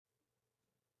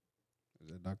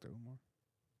Dr. Umar.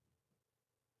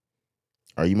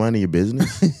 Are you minding your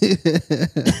business?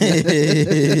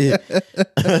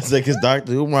 It's like, because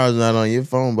Dr. Umar is not on your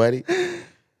phone, buddy.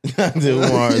 Dr.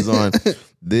 Umar is on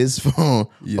this phone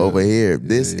over here.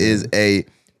 This is a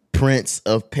Prince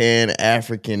of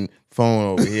Pan-African phone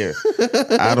over here.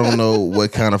 I don't know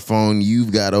what kind of phone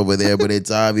you've got over there, but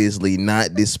it's obviously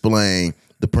not displaying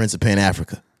the Prince of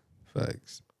Pan-Africa.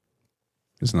 Facts.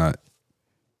 It's not.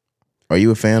 Are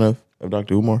you a fan of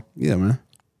Dr. Umar? Yeah, man.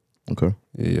 Okay.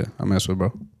 Yeah. I mess with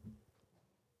bro.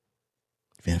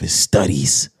 Fan of his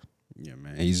studies. Yeah,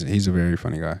 man. He's a very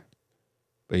funny guy.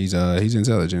 But he's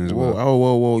intelligent as well.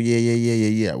 Whoa.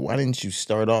 Yeah. Why didn't you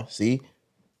start off? See?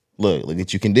 Look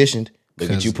at you conditioned. Look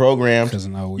at you programmed.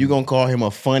 You gonna call him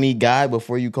a funny guy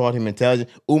before you called him intelligent?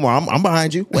 Umar, I'm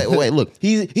behind you. Wait. Look,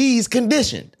 he's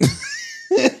conditioned.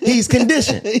 He's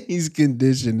conditioned. He's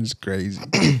conditioned. It's crazy.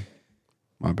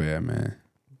 My bad, man.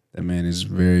 That man is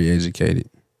very educated.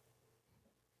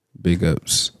 Big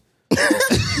ups.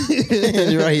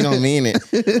 You're right. He don't mean it,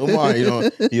 Umar. You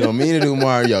don't mean it,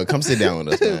 Umar. Yo, come sit down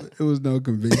with us, man. It was no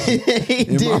conviction. He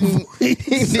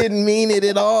didn't mean it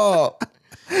at all.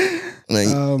 Like,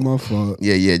 oh, my fault.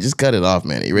 Yeah. Just cut it off,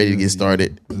 man. You ready to get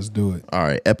started? Let's do it. All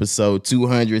right. Episode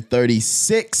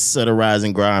 236 of the Rise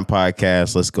and Grind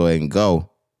podcast. Let's go ahead and go.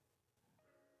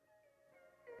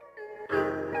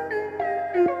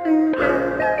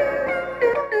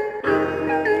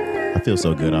 I feel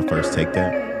so good. I first take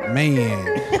that. Man.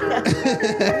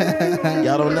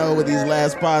 Y'all don't know what these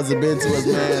last pods have been to us,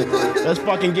 man. Let's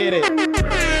fucking get it.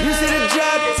 You see the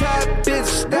drop top, bitch,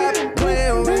 stop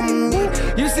playing with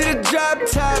me. You see the drop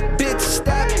top, bitch,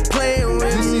 stop playing with me.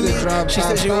 You see the drop She top,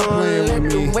 says you stop wanna playing let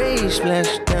with the me. wave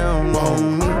splash down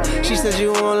on me. She says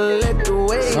you wanna let the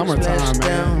wave Summertime, splash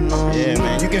man. down on me. Yeah,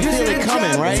 man. You can feel it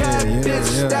coming, right?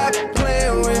 Bitch, stop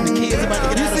playing with me. kids about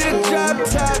to get out of You see the school. drop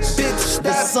top, bitch,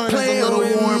 The stop sun is a playing little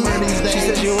with warmer me. these She days.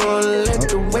 says you wanna let the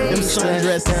Them wave splash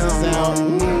sundresses down is out.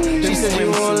 on me. She says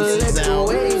you wanna let the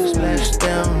wave splash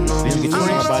down on me. You get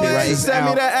your body right. Send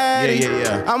me the Addy.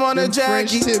 Yeah. I'm on a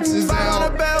French Jackie. tips is 5 on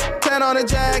out. a belt, 10 on a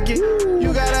jacket.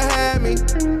 You gotta have me.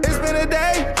 It's been a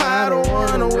day. I don't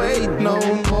wanna wait no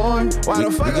more. Why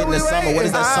the fuck we getting are the summer. What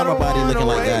is that waiting? summer I don't body looking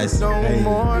wanna like, guys? wait No Hey.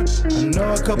 more. I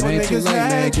know a couple It ain't too niggas late,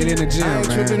 man. had Get in the gym, I ain't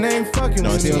man. tripping, ain't fucking No,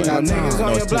 with it's me. too My late. niggas No, on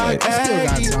it's your too block late. Still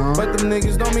got Aggie, time. but them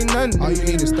niggas don't mean nothing. All you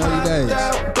need is 30 days.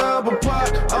 Out, double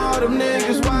park, all them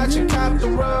niggas watching, cop the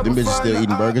rubber. Them bitches still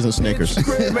eating burgers and Snickers.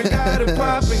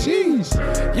 Jeez.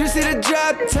 You see the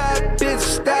drop top, bitch,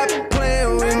 stop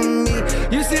playing with me.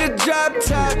 You see the drop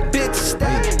top, bitch,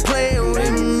 stop playing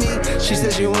with me. She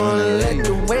says you wanna let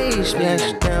the wave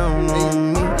splash down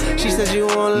on me. She says you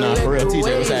wanna Nah, let for real, the TJ,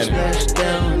 wave what's happening? splash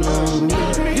down on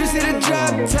me. You see the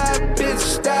drop top, bitch,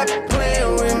 stop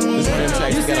playing with me. This is them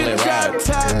tracks You you gotta see the let drop ride.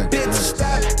 top, bitch,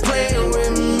 stop playing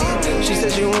with me. She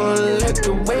says you wanna let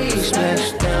the wave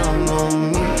splash down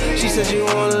on me. She says you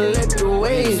wanna let the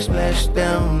wave splash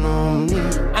down on me.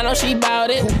 I know she bout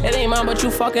it. It ain't mine, but you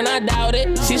fucking, I doubt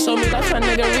it. She so me like her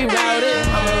nigga rerouted.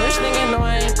 I'm a rich nigga, no,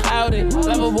 I ain't clouded.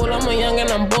 Lovable, I'm a young and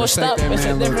I'm bossed up. that It's a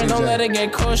man, Lil different, don't TJ. let it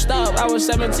get crushed up. I was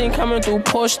 17 coming through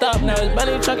pushed up. Now it's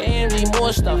Bunny Truck, AMG,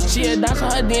 more stuff. She a dancer,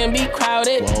 her DMB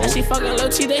crowded. Whoa. And she fucking Lil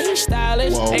T, that he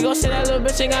stylish. Whoa. Ain't gon' say that little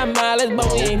bitch ain't got mileage,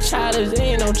 but we ain't childish. There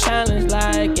ain't no challenge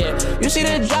like it. You see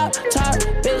the drop top,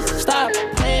 bitch, stop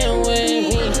playing with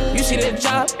me. You see the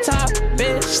drop top,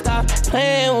 bitch, stop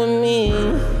playing with me.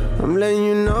 I'm letting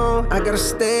you know I gotta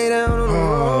stay down on the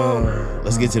road.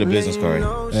 Let's get to the business card.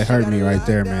 It hurt me right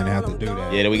there, man. To have to do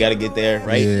that. Yeah, we got to get there,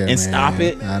 right? Yeah, and man. stop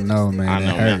it. I know, man. I know,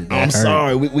 It hurt. man. I'm It hurt.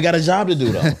 sorry. We got a job to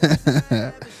do,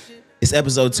 though. It's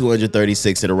episode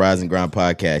 236 of the Rise and Grind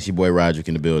podcast. Your boy Roderick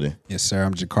in the building. Yes, sir.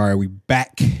 I'm Jakari. We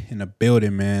back in the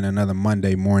building, man. Another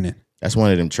Monday morning. That's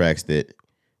one of them tracks that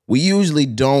we usually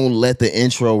don't let the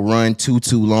intro run too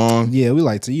long. Yeah, we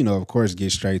like to, of course,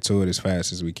 get straight to it as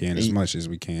fast as we can, as much as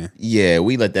we can. Yeah,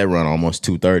 we let that run almost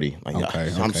 2:30. Like,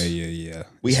 Okay, yeah.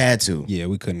 We had to. Yeah,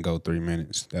 we couldn't go 3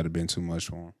 minutes. That'd have been too much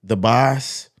for him. The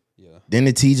boss, Yeah. then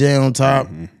the TJ on top.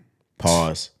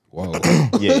 Pause. Whoa.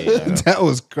 Yeah. That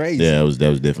was crazy. Yeah, that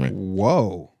was different.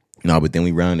 Whoa. No, but then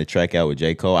we rounded the track out with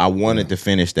J. Cole. I wanted to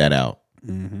finish that out.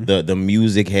 The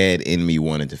music head in me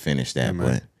wanted to finish that, man.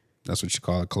 but That's what you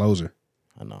call a closer.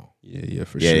 I know. Yeah,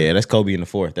 for Yeah, sure. yeah, that's Kobe in the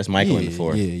fourth. That's Michael in the Yeah,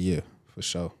 fourth. yeah, for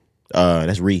sure.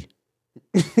 That's Ree.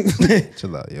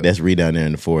 Chill out, yo. That's Ree down there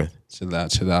in the fourth. Chill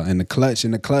out. In the clutch.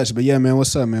 But yeah, man,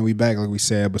 what's up, man? We back, like we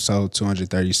said, episode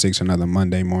 236, another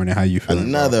Monday morning. How you feeling?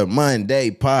 Another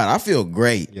Monday pod. I feel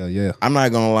great. Yeah. I'm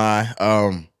not gonna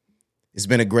lie. It's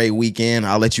been a great weekend.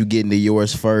 I'll let you get into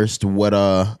yours first. What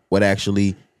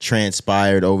actually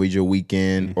transpired over your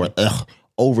weekend or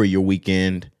over your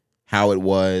weekend, how it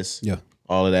was. Yeah.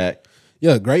 All of that.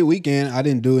 Yeah, great weekend. I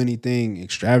didn't do anything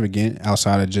extravagant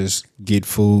outside of just get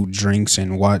food, drinks,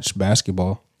 and watch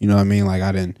basketball. You know what I mean? Like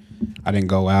I didn't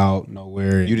go out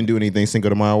nowhere. You didn't do anything Cinco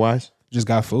de Mayo wise? Just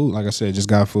got food. Like I said, just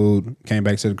got food. Came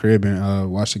back to the crib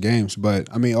and watched the games. But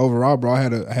I mean, overall, bro, I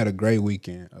had a great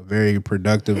weekend. A very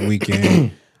productive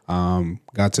weekend.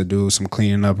 Got to do some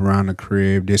cleaning up around the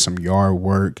crib. Did some yard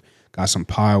work. Got some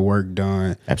pie work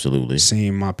done. Absolutely.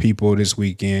 Seeing my people this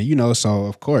weekend. You know, so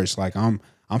of course, like I'm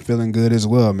feeling good as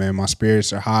well, man. My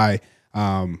spirits are high.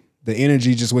 The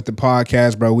energy just with the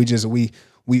podcast, bro.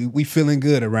 We feeling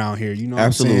good around here. You know what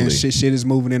Absolutely. I'm saying? Shit is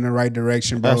moving in the right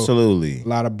direction, bro. Absolutely. A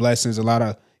lot of blessings, a lot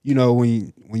of, you know,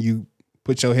 when you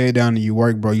put your head down and you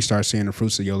work, bro, you start seeing the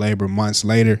fruits of your labor months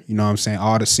later. You know what I'm saying?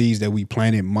 All the seeds that we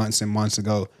planted months and months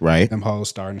ago, right? Them hoes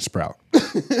starting to sprout.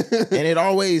 And it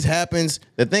always happens.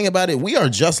 The thing about it, we are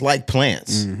just like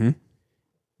plants. Mm-hmm.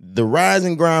 The Rise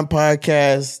and Grind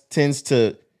podcast tends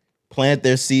to plant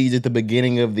their seeds at the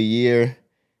beginning of the year.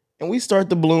 And we start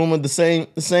to bloom at the same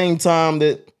time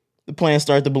that the plants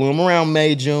start to bloom around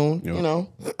May, June. Yep. You know.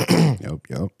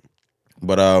 Yep.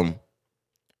 But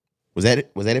was that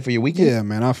it? Was that it for your weekend? Yeah,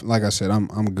 man. Like I said,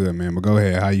 I'm good, man. But go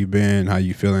ahead. How you been? How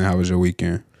you feeling? How was your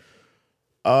weekend?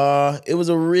 It was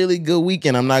a really good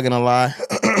weekend. I'm not gonna lie.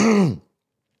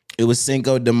 It was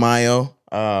Cinco de Mayo.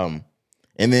 And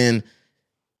then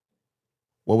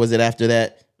what was it after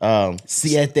that?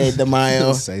 Siete de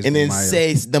Mayo. And then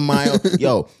Seis de Mayo.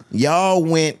 Yo, y'all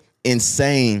went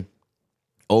insane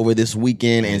over this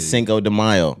weekend and Cinco de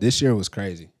Mayo. This year was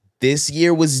crazy. This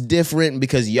year was different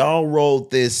because y'all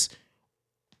rolled this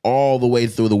all the way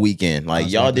through the weekend.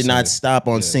 Like y'all did not stop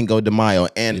on Cinco de Mayo.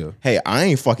 And hey, I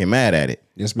ain't fucking mad at it.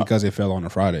 Just because it fell on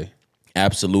a Friday.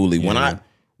 Absolutely. Yeah.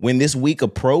 When this week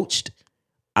approached,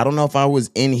 I don't know if I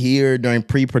was in here during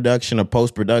pre-production or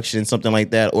post-production, something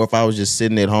like that, or if I was just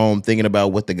sitting at home thinking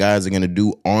about what the guys are going to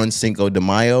do on Cinco de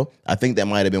Mayo. I think that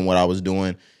might have been what I was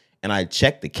doing. And I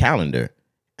checked the calendar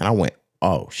and I went,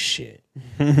 oh, shit.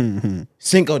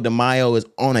 Cinco de Mayo is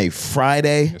on a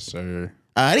Friday. Yes, sir.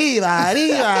 Arriba,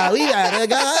 we gotta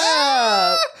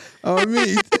go. On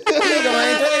me.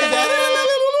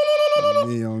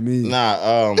 On me.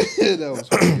 Nah, that was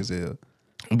funny as hell.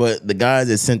 But the guys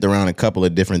that sent around a couple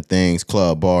of different things,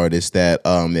 club, bar, this, that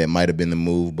might have been the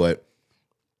move. But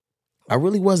I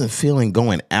really wasn't feeling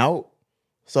going out.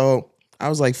 So I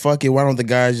was like, fuck it. Why don't the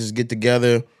guys just get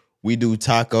together? We do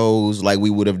tacos like we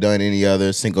would have done any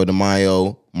other Cinco de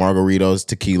Mayo, margaritas,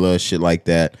 tequila, shit like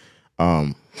that.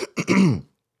 So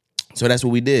that's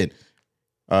what we did.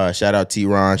 Shout out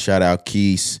T-Ron, shout out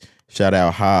Keese, shout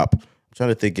out Hop. I'm trying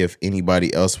to think if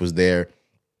anybody else was there.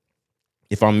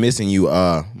 If I'm missing you,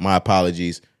 my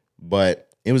apologies. But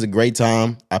it was a great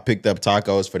time. I picked up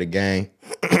tacos for the gang.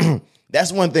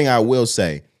 That's one thing I will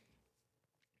say.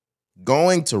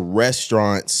 Going to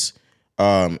restaurants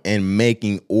and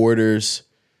making orders,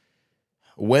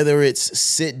 whether it's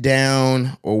sit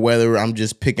down or whether I'm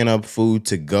just picking up food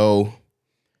to go,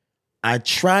 I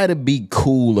try to be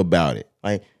cool about it.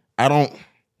 Like I don't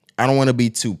want to be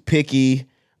too picky.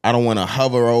 I don't want to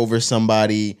hover over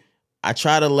somebody. I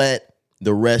try to let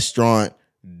the restaurant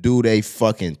do they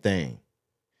fucking thing.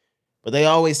 But they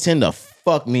always tend to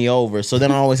fuck me over. So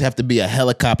then I always have to be a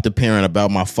helicopter parent about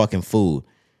my fucking food.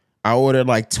 I ordered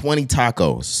like 20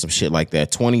 tacos, some shit like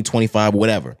that. 20, 25,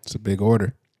 whatever. It's a big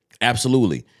order.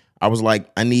 Absolutely. I was like,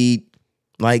 I need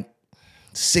like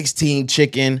 16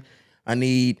 chicken. I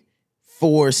need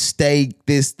 4 steak,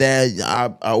 this,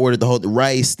 that. I ordered the whole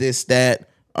rice, this,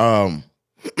 that. And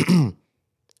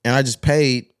I just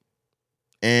paid.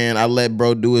 And I let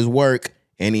bro do his work,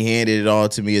 and he handed it all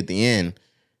to me at the end.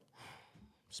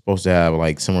 Supposed to have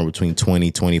like somewhere between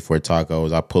 20, 24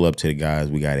 tacos. I pull up to the guys.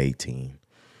 We got 18.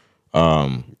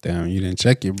 Damn, you didn't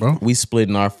check it, bro. We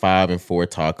splitting our 5 and 4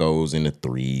 tacos into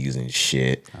 3s and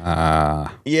shit.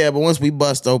 Yeah, but once we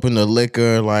bust open the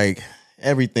liquor, like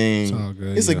everything, it's all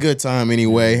good, it's a good time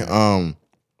anyway. Yeah.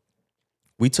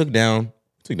 We took down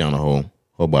a whole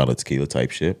bottle of tequila type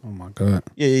shit. Oh my God.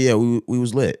 Yeah. We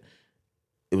was lit.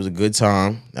 It was a good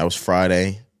time. That was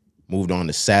Friday. Moved on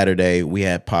to Saturday. We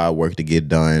had pod work to get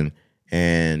done.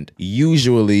 And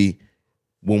usually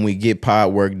when we get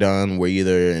pod work done, we're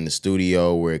either in the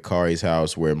studio, we're at Kari's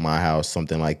house, we're at my house,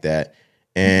 something like that.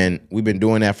 And we've been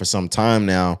doing that for some time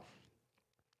now.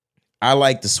 I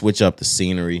like to switch up the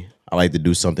scenery. I like to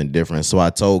do something different. So I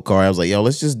told Kari, I was like, yo,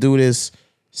 let's just do this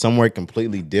somewhere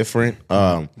completely different.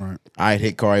 Right. I had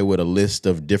hit Kari with a list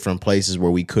of different places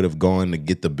where we could have gone to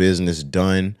get the business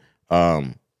done.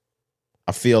 I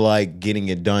I feel like getting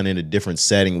it done in a different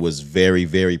setting was very,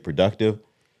 very productive.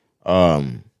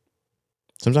 Sometimes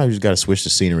you just got to switch the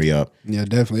scenery up. Yeah,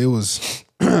 definitely. It was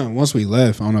once we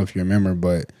left. I don't know if you remember,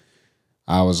 but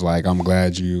I was like, I'm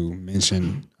glad you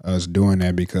mentioned us doing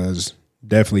that because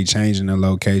definitely changing the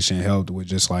location helped with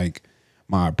just like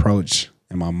my approach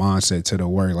and my mindset to the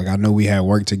work. Like I know we had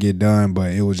work to get done,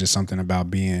 but it was just something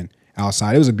about being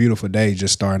outside. It was a beautiful day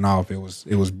just starting off. It was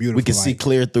beautiful. We could see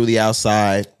clear through the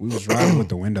outside. We was riding with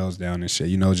the windows down and shit.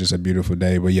 You know, just a beautiful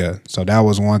day. But yeah, so that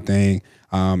was one thing.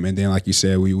 And then like you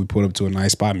said, we put up to a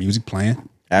nice spot, music playing.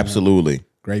 Absolutely. You know,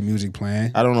 great music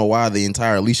playing. I don't know why the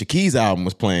entire Alicia Keys album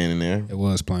was playing in there. It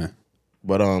was playing.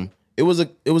 But it was a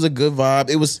good vibe.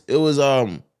 It was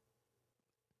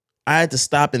I had to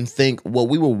stop and think what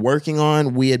we were working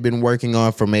on. We had been working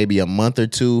on for maybe a month or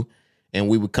two, and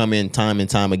we would come in time and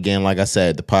time again, like I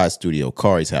said, the pod studio,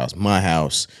 Kari's house, my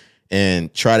house,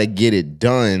 and try to get it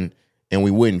done, and we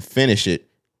wouldn't finish it.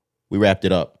 We wrapped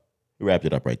it up. We wrapped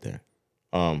it up right there.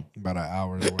 About an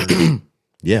hour's work.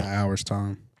 Yeah. An hour's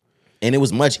time. And it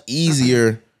was much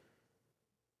easier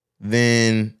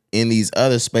than in these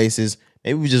other spaces.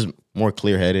 Maybe we just more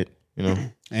clear-headed, you know?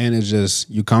 And it's just,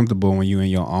 you comfortable when you in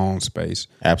your own space.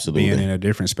 Absolutely. Being in a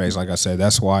different space, like I said,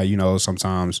 that's why, you know,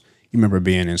 sometimes you remember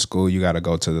being in school, you got to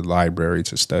go to the library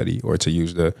to study or to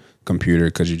use the computer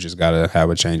because you just got to have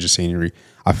a change of scenery.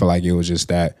 I feel like it was just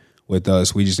that with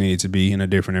us. We just needed to be in a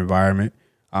different environment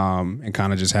and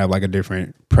kind of just have like a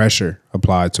different pressure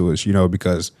applied to us, you know,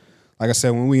 because like I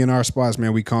said, when we in our spots,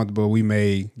 man, we comfortable. We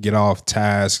may get off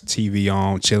task, TV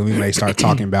on, chilling. We may start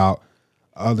talking about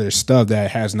other stuff that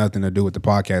has nothing to do with the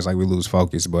podcast, like we lose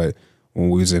focus. But when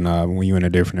we was in when you're in a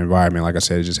different environment, like I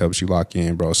said, it just helps you lock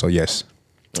in, bro. So yes.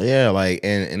 Yeah, like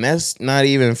and that's not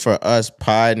even for us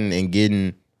podding and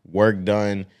getting work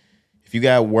done. If you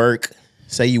got work,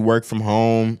 say you work from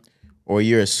home or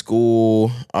you're at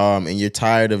school and you're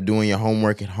tired of doing your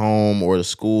homework at home or the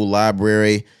school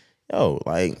library,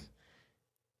 like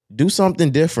do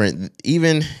something different.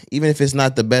 Even if it's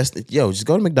not the best, just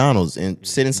go to McDonald's and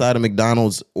sit inside of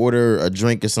McDonald's, order a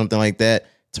drink or something like that,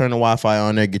 turn the Wi-Fi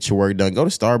on there, get your work done. Go to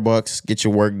Starbucks, get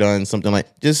your work done, something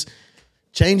like just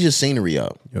change your scenery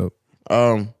up. Yep.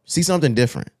 See something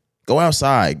different. Go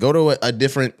outside. Go to a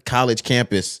different college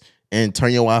campus and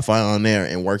turn your Wi-Fi on there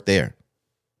and work there.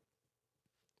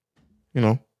 You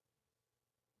know.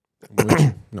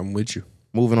 I'm with you.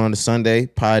 Moving on to Sunday,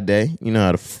 pod day. You know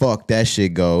how the fuck that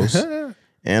shit goes.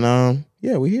 And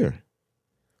yeah, we here.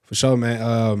 For sure,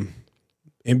 man.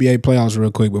 NBA playoffs real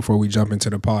quick before we jump into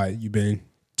the pod. You been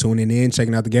tuning in,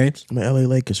 checking out the games? I'm an LA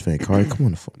Lakers fan, Kari. Come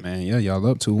on the phone. Man, yeah, y'all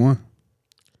up 2-1.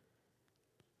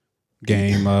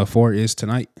 Game 4 is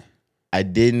tonight. I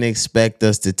didn't expect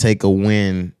us to take a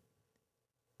win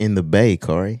in the Bay,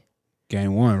 Kari.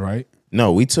 Game 1, right?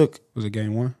 No, we took. Was it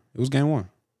game 1? It was game 1.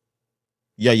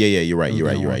 Yeah. You're right. You're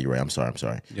right. I'm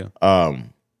sorry. Yeah.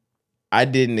 I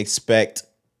didn't expect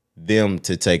them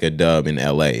to take a dub in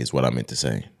LA is what I meant to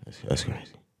say. That's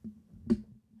crazy.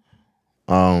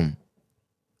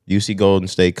 You see Golden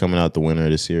State coming out the winner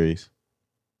of the series?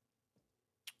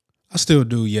 I still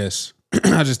do, yes.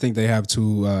 I just think they have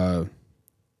too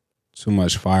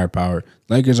much firepower.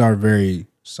 Lakers are very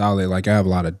solid. Like, I have a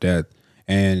lot of depth.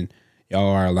 And y'all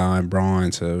are allowing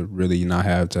Braun to really not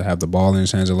have to have the ball in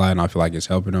his hands a lot, and I feel like it's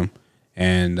helping him.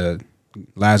 And the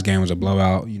last game was a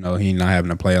blowout. You know, he not having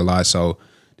to play a lot. So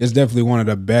it's definitely one of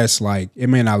the best. Like, it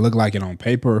may not look like it on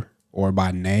paper or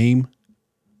by name,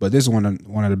 but this is one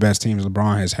of the best teams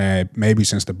LeBron has had maybe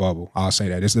since the bubble. I'll say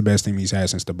that. This is the best team he's had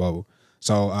since the bubble.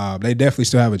 So they definitely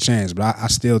still have a chance, but I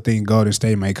still think Golden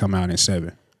State may come out in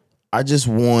 7. I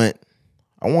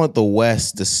want the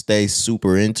West to stay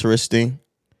super interesting.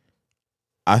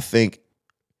 I think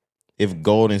if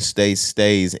Golden State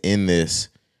stays in this,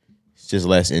 it's just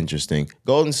less interesting.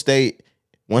 Golden State,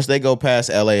 once they go past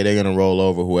LA, they're going to roll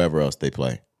over whoever else they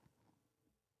play.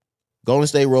 Golden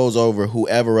State rolls over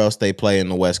whoever else they play in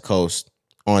the West Coast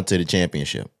onto the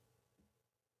championship.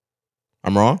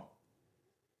 I'm wrong?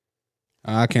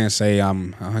 I can't say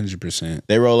I'm 100%.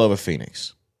 They roll over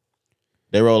Phoenix.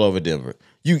 They roll over Denver.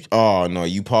 You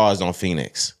paused on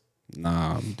Phoenix.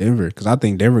 Nah, Denver, because I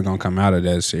think Denver going to come out of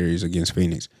that series against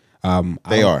Phoenix.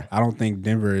 They are. I don't think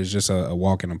Denver is just a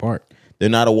walk in the park. They're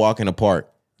not a walk in the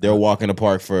park. They're a walk in the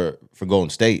park for Golden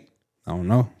State. I don't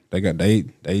know.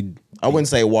 I wouldn't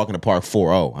say a walk in the park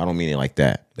 4-0. I don't mean it like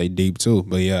that. They deep too.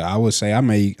 But yeah, I would say I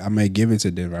may give it to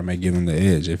Denver. I may give them the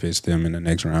edge if it's them in the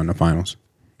next round of the finals.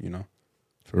 You know,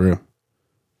 for real.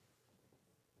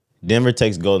 Denver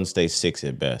takes Golden State 6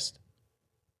 at best.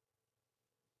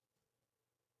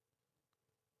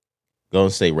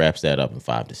 Golden State wraps that up in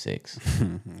 5 to 6.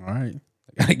 All right.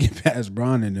 Gotta get past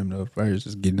Bron and them though first.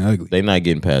 It's getting ugly. They not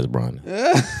getting past Bron.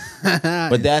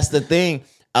 But that's the thing.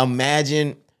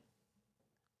 Imagine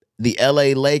the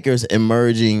LA Lakers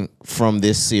emerging from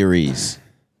this series.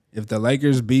 If the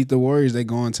Lakers beat the Warriors, they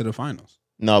go into the finals.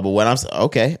 No, but what I'm saying,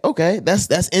 okay,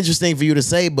 that's interesting for you to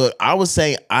say. But I was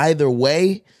saying either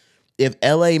way, if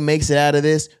LA makes it out of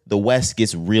this, the West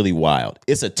gets really wild.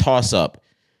 It's a toss up.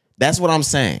 That's what I'm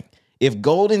saying. If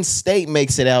Golden State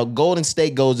makes it out, Golden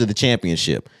State goes to the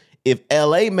championship. If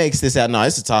LA makes this out, no,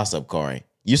 it's a toss up, Corey.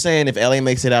 You saying if LA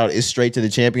makes it out, it's straight to the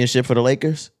championship for the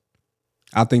Lakers?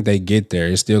 I think they get there.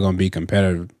 It's still gonna be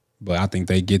competitive, but I think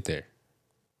they get there.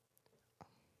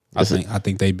 I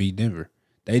think they beat Denver.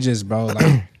 They just, bro,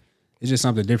 like it's just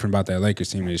something different about that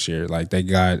Lakers team this year. Like they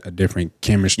got a different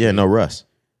chemistry. Yeah, no Russ.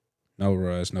 No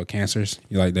Russ, no cancers.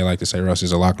 They like to say Russ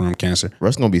is a locker room cancer.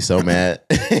 Russ gonna be so mad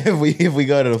if we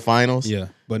go to the finals. Yeah,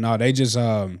 but no, they just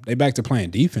they back to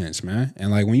playing defense, man.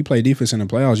 And like when you play defense in the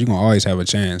playoffs, you are gonna always have a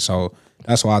chance. So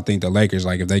that's why I think the Lakers,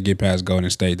 like if they get past Golden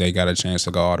State, they got a chance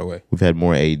to go all the way. We've had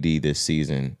more AD this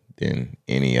season than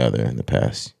any other in the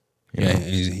past. Yeah,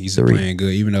 he's playing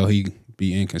good, even though he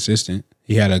be inconsistent.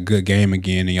 He had a good game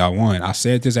again, and y'all won. I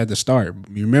said this at the start.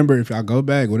 You remember, if y'all go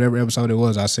back, whatever episode it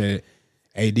was, I said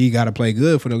AD got to play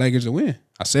good for the Lakers to win.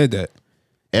 I said that.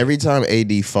 Every time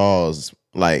AD falls,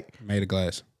 like made of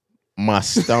glass, my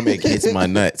stomach hits my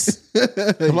nuts.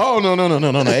 Oh no!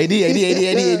 AD.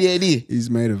 He's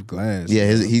made of glass.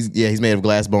 Yeah, he's made of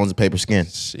glass bones and paper skin.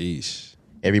 Sheesh.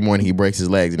 Every morning he breaks his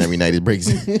legs, and every night he breaks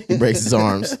his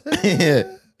arms.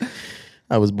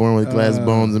 I was born with glass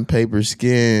bones and paper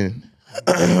skin.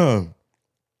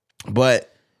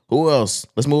 But who else?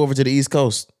 Let's move over to the East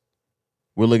Coast.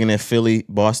 We're looking at Philly,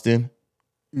 Boston.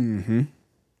 Mm-hmm.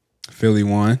 Philly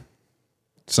won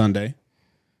Sunday.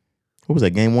 What was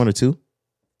that, game 1 or 2?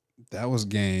 That was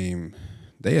game.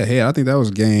 They ahead. I think that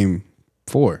was game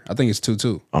 4. I think it's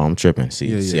 2-2. Oh, I'm tripping.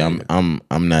 See, I'm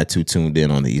not too tuned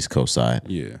in on the East Coast side.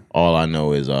 Yeah. All I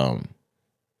know is I'm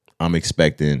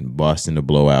expecting Boston to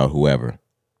blow out whoever.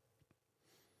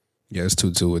 Yeah, it's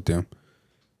 2-2 with them.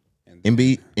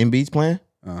 Embiid's playing?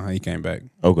 He came back.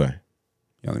 Okay.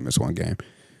 He only missed one game.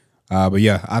 But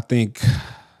yeah, I think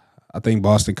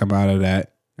Boston come out of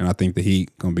that, and I think the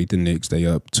Heat gonna beat the Knicks. They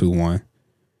up 2-1.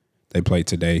 They play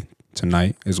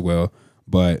tonight as well.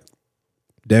 But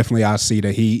definitely I see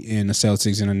the Heat and the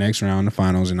Celtics in the next round, the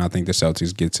finals, and I think the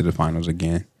Celtics get to the finals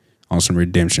again on some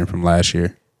redemption from last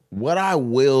year. What I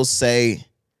will say,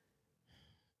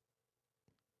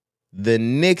 the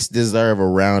Knicks deserve a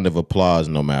round of applause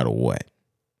no matter what.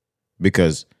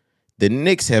 Because the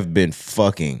Knicks have been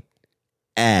fucking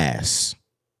ass.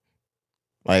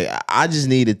 Like, I just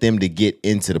needed them to get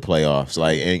into the playoffs,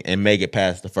 like, and make it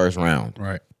past the first round.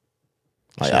 Right.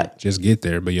 Like, just get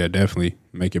there, but yeah, definitely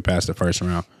make it past the first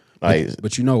round. Like,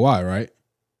 but you know why, right?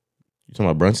 You talking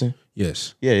about Brunson?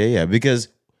 Yes. Yeah. Because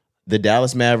the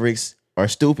Dallas Mavericks are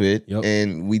stupid, yep.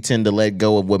 And we tend to let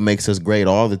go of what makes us great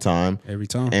all the time. Every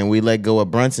time. And we let go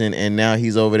of Brunson, and now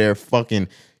he's over there fucking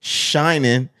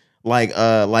shining like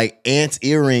ants'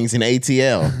 earrings in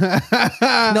ATL.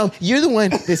 No, you're the one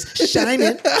that's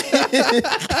shining.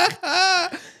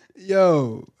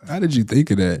 Yo, how did you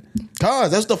think of that? Cause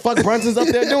that's what the fuck Brunson's up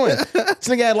there doing. This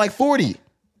nigga had like 40.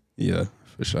 Yeah,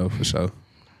 for sure. It's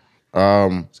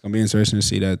gonna be interesting to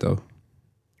see that though.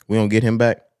 We don't get him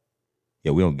back.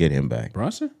 Yeah, we don't get him back.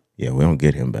 Brunson? Yeah, we don't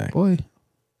get him back. Boy,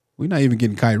 we're not even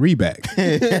getting Kyrie back.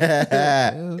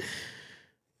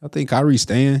 I think Kyrie's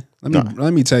staying.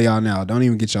 Let me tell y'all now. Don't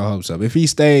even get your hopes up. If he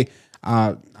stay,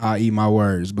 I'll eat my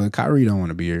words. But Kyrie don't want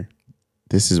to be here.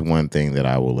 This is one thing that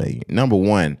I will let you. Number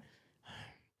one,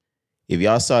 if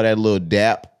y'all saw that little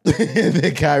dap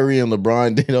that Kyrie and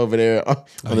LeBron did over there on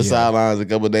the sidelines a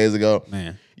couple of days ago,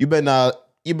 man, you better not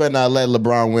let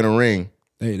LeBron win a ring.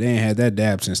 They ain't had that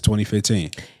dab since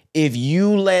 2015. If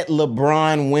you let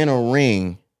LeBron win a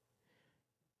ring,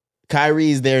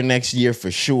 Kyrie's there next year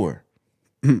for sure.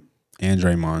 And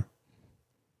Draymond.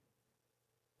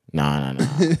 No.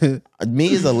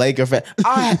 Me as a Laker fan,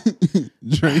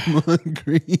 Draymond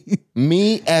Green.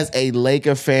 Me as a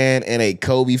Laker fan and a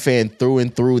Kobe fan through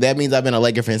and through, that means I've been a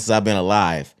Laker fan since I've been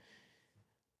alive.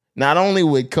 Not only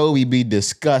would Kobe be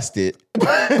disgusted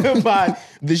by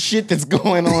the shit that's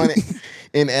going on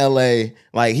in LA,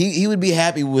 like he would be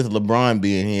happy with LeBron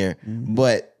being here,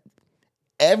 but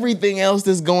everything else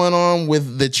that's going on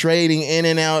with the trading in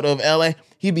and out of LA,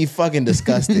 he'd be fucking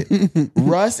disgusted.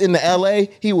 Russ in the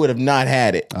LA, he would have not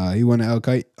had it. He wouldn't have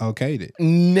okayed it.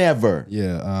 Never.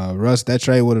 Yeah, Russ, that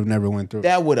trade would have never went through.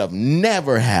 That would have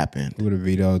never happened. He would have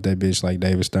vetoed that bitch like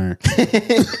David Stern.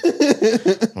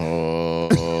 Oh,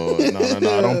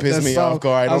 no. Don't piss me off,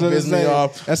 Corey. Don't piss me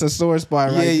off. That's a sore spot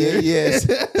right there. Yes.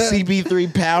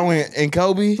 CP3, Powell, and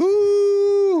Kobe.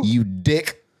 Ooh. You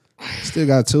dick. Still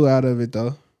got 2 out of it,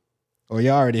 though. Or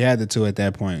y'all already had the 2 at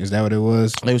that point. Is that what it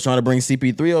was? They was trying to bring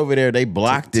CP3 over there. They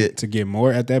blocked it. To get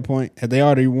more at that point? Had they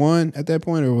already won at that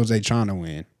point, or was they trying to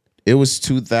win? It was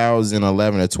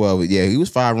 2011 or 12. Yeah, he was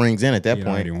 5 rings in at that point.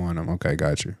 Already won them. Okay,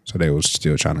 got you. So they was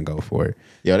still trying to go for it.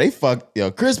 Yo, they fucked. Yo,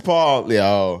 Chris Paul,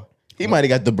 he might have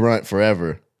got the brunt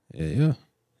forever. Yeah.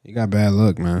 He got bad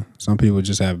luck, man. Some people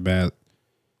just have bad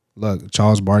luck.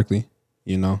 Charles Barkley,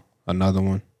 another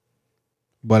one.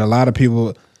 But a lot of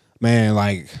people, man,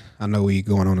 like, I know we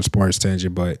going on a sports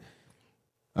tangent, but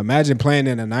imagine playing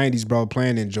in the 90s, bro,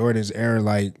 playing in Jordan's era,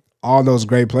 like, all those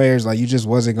great players, like, you just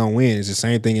wasn't going to win. It's the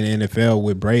same thing in the NFL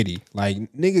with Brady. Like,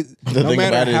 nigga, no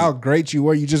matter how great you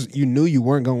were, you knew you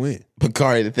weren't going to win. But,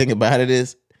 Kari, the thing about it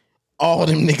is, all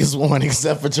them niggas won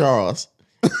except for Charles.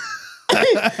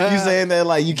 You saying that,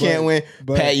 like, you can't win?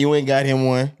 Pat Ewing got him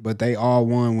one. But they all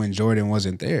won when Jordan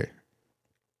wasn't there.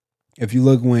 If you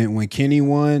look when Kenny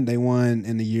won, they won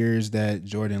in the years that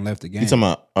Jordan left the game. You talking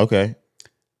about, okay.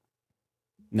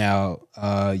 Now,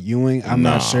 Ewing, I'm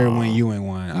not sure when Ewing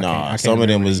won. I some of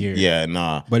them was,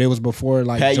 But it was before,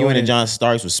 like, Pat Jordan, Ewing and John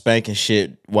Starks was spanking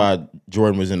shit while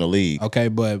Jordan was in the league. Okay,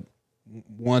 but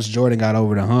once Jordan got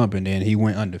over the hump and then he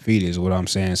went undefeated is what I'm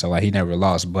saying. So, like, he never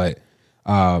lost. But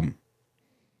when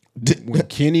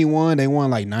Kenny won, they won,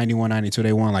 like, 91, 92.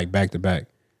 They won, like, back-to-back.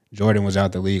 Jordan was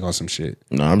out the league on some shit.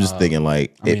 No, I'm just thinking,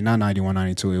 like... not 91,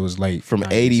 92. It was late. From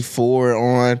 90s. 84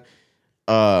 on,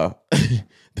 the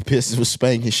Pistons was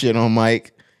spanking shit on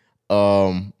Mike.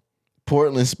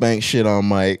 Portland spanked shit on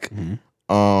Mike.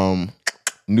 Mm-hmm.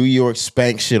 New York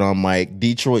spanked shit on Mike.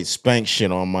 Detroit spanked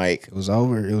shit on Mike. It was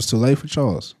over. It was too late for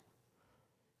Charles.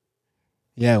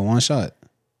 Yeah, one shot.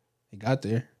 He got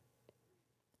there.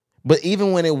 But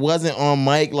even when it wasn't on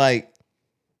Mike, like,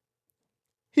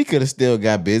 he could have still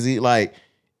got busy. Like,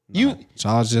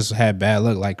 Charles just had bad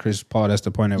luck, like Chris Paul. That's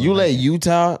the point of it. You let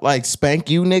Utah, like, spank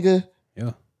you, nigga?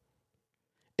 Yeah.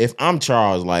 If I'm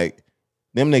Charles, like,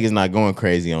 them niggas not going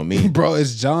crazy on me. Bro,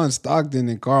 it's John Stockton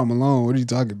and Karl Malone. What are you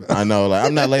talking about? I know. Like,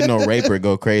 I'm not letting no raper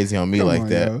go crazy on me like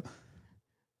that. Yo.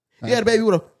 You had a baby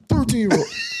with a 13-year-old.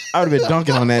 I would have been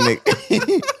dunking on that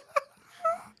nigga.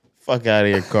 Fuck out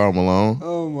of here, Karl Malone.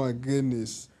 Oh, my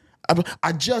goodness.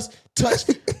 I just touched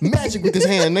Magic with his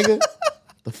hand, nigga.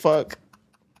 The fuck?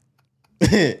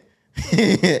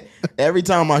 Every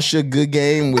time I shook good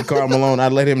game with Karl Malone, I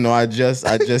let him know I just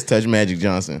touched Magic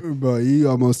Johnson. Bro, you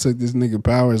almost took this nigga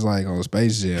powers like on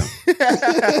Space Jam.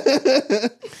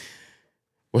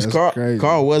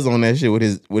 Carl was on that shit with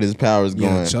his powers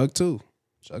going. Yeah, Chuck too.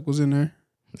 Chuck was in there.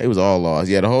 They was all lost.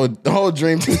 Yeah, the whole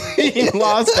dream team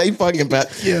lost. They fucking bad.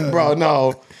 Yeah, bro.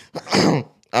 No,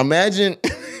 imagine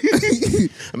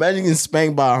getting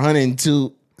spanked by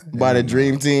 102 by the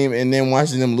dream team, and then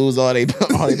watching them lose all their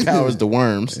powers to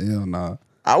worms. Hell nah.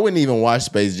 I wouldn't even watch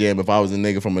Space Jam if I was a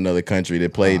nigga from another country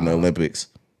that played in the Olympics.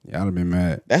 Yeah, I'd have been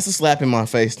mad. That's a slap in my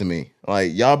face to me.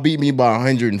 Like, y'all beat me by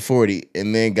 140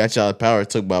 and then got y'all power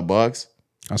took by Bucks.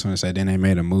 I was gonna say, then they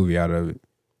made a movie out of it.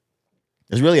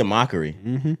 It's really a mockery.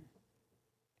 Mm-hmm.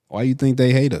 Why you think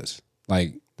they hate us?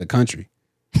 Like, the country.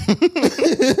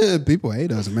 People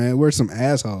hate us, man. We're some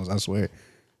assholes, I swear.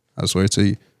 I swear to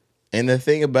you. And the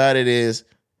thing about it is,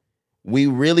 we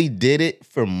really did it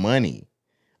for money.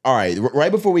 All right,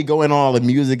 right before we go in all the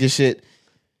music and shit,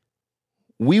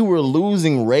 we were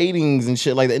losing ratings and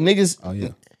shit like that.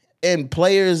 Niggas and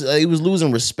players, it was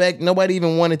losing respect. Nobody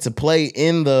even wanted to play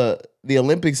in the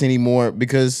Olympics anymore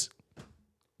because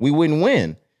we wouldn't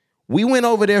win. We went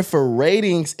over there for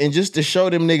ratings and just to show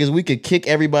them niggas we could kick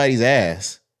everybody's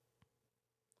ass.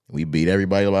 We beat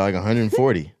everybody by like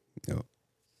 140. Yep.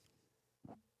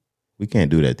 We can't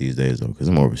do that these days though, because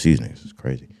them overseas niggas is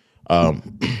crazy.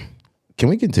 Can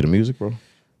we get into the music, bro?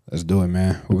 Let's do it,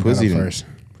 man. Who we got up first?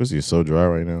 Pussy is so dry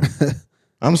right now.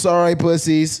 I'm sorry,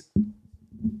 pussies.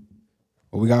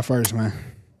 What we got first, man?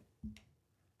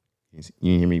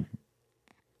 You hear me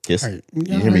kiss? Right.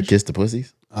 You hear me kiss the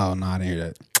pussies? Oh, no, I didn't hear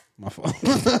that. My fault.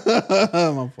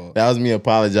 My fault. That was me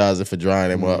apologizing for drying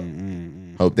them up.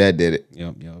 Hope that did it.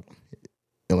 Yep.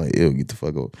 I'm like, ew, get the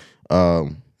fuck up.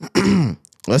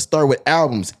 Let's start with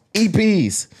albums,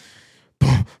 EPs.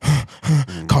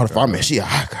 Call the fireman. She a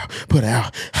hot girl. Put her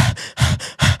out.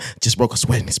 Just broke a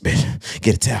sweat in this bitch.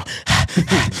 Get a towel.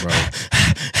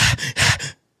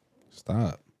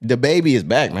 Stop. The Baby is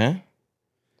back, man.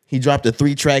 He dropped a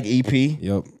 3-track EP.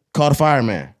 Yep. Called The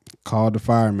Fireman. Called the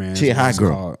fireman. She a hot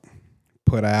girl. Called.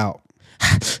 Put her out.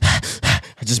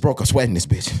 I just broke a sweat in this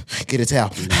bitch. Get a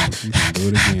towel. You can do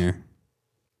it again.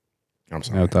 I'm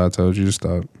sorry. After I told you to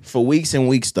stop. For weeks and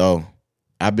weeks, though,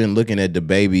 I've been looking at the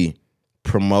Baby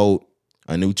promote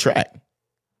a new track.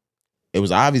 It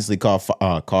was obviously called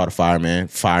The Fireman.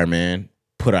 Fireman.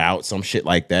 Put her out, some shit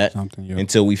like that. Something, yeah.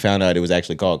 Until we found out it was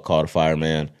actually called The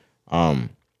Fireman. It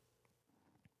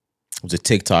was a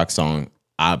TikTok song,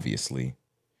 obviously.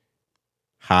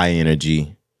 High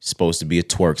energy. Supposed to be a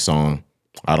twerk song.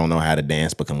 I don't know how to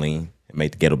dance, but can lean and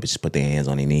make the ghetto bitches put their hands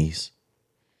on their knees.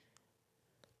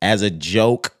 As a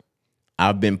joke,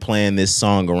 I've been playing this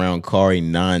song around Kari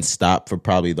nonstop for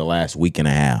probably the last week and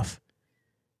a half.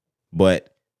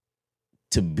 But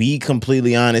to be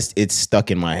completely honest, it's stuck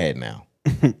in my head now.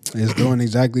 It's doing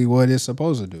exactly what it's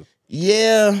supposed to do.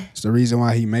 Yeah. It's the reason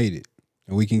why he made it.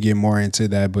 And we can get more into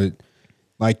that. But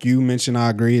like you mentioned, I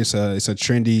agree. It's a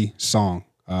trendy song.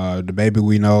 The Baby,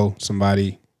 we know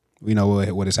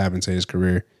what has happened to his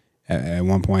career. At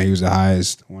one point, he was the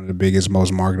highest, one of the biggest,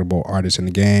 most marketable artists in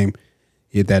the game.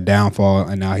 He hit that downfall,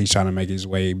 and now he's trying to make his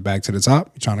way back to the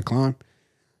top. He's trying to climb.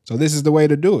 So this is the way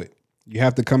to do it. You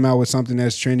have to come out with something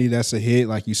that's trendy, that's a hit,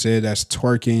 like you said, that's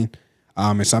twerking.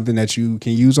 It's something that you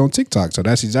can use on TikTok. So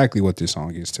that's exactly what this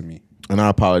song is to me. And I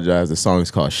apologize. The song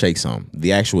is called Shake Some.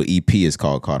 The actual EP is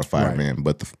called The Fireman, Right.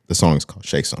 but the song is called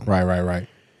Shake Some. Right.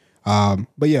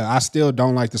 But yeah, I still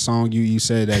don't like the song. You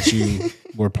said that you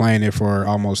were playing it for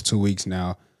almost 2 weeks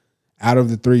now. Out of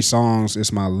the 3 songs,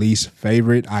 it's my least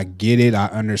favorite. I get it. I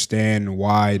understand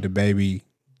why the Baby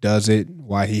does it,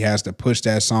 why he has to push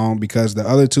that song, because the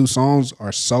other 2 songs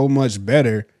are so much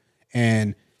better.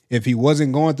 And if he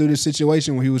wasn't going through this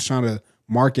situation where he was trying to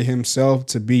market himself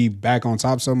to be back on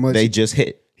top so much, They just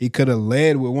hit. he could have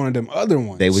led with one of them other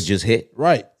ones. They would just hit.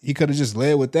 Right. He could have just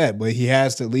led with that, but he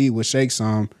has to lead with Shake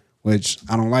Some, which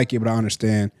I don't like it, but I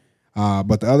understand.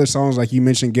 But the other songs, like you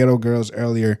mentioned, Ghetto Girls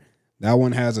earlier, that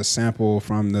one has a sample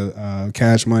from the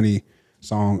Cash Money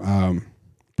song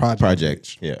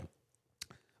Project. Yeah.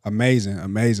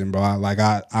 Amazing, bro.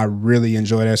 I really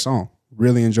enjoy that song.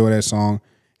 Really enjoy that song.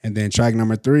 And then track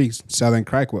number 3, Selling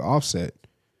Crack with Offset.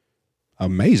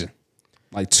 Amazing.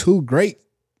 Like 2 great,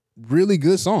 really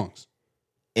good songs.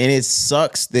 And it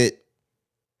sucks that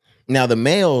now the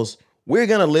males, we're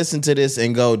going to listen to this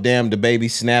and go, damn, the Baby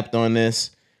snapped on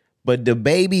this. But the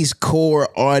Baby's core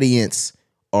audience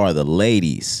are the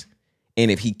ladies. And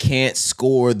if he can't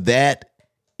score that,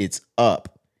 it's up.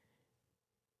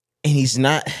 And he's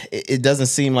not, it doesn't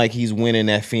seem like he's winning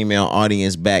that female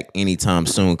audience back anytime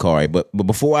soon, Kari. But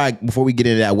before we get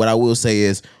into that, what I will say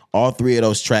is all 3 of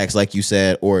those tracks, like you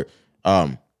said, or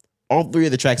all 3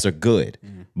 of the tracks are good.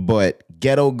 But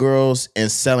Ghetto Girls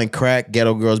and Selling Crack,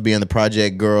 Ghetto Girls being the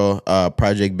Project Girl,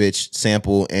 Project Bitch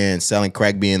sample, and Selling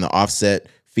Crack being the Offset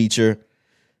feature,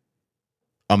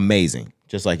 amazing.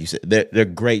 Just like you said, they're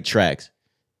great tracks.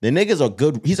 The niggas are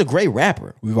good. He's a great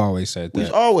rapper. We've always said that.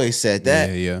 We've always said that.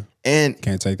 Yeah. And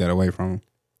Can't take that away from him.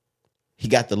 he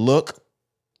got the look,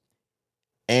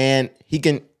 and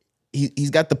he's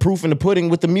got the proof in the pudding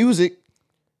with the music.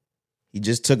 He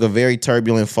just took a very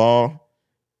turbulent fall.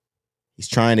 He's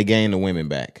trying to gain the women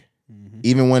back. Mm-hmm.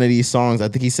 Even one of these songs, I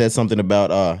think he said something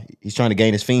about he's trying to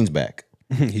gain his fiends back.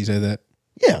 He said that?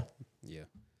 Yeah.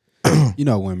 You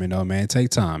know women though, man. Take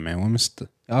time, man. Women,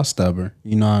 y'all stubborn.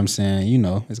 You know what I'm saying? You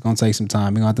know, it's going to take some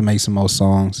time. We're going to have to make some more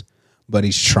songs. But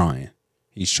he's trying.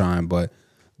 But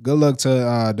good luck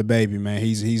to the Baby, man.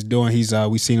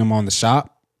 We seen him on The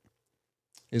Shop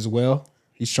as well.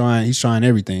 He's trying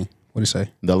everything. What do you say?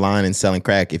 The line in Selling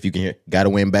Crack, if you can hear, gotta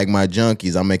win back my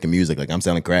junkies, I'm making music like I'm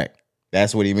selling crack.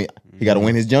 That's what he mean. He gotta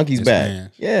win his junkies back.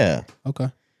 Fans. Yeah. Okay.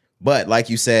 But like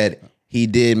you said, he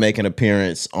did make an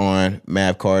appearance on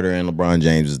Mav Carter and LeBron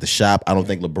James' The Shop. I don't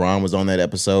think LeBron was on that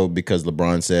episode because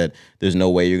LeBron said, there's no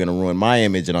way you're going to ruin my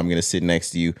image and I'm going to sit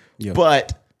next to you. Yep.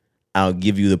 But I'll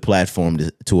give you the platform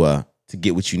to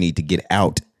get what you need to get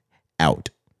out.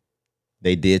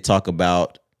 They did talk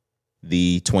about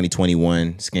the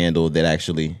 2021 scandal that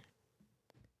actually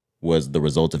was the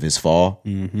result of his fall.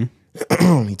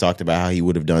 Mm-hmm. He talked about how he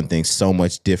would have done things so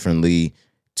much differently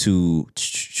to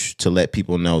let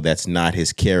people know that's not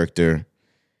his character.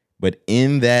 But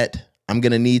in that, I'm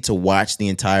going to need to watch the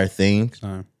entire thing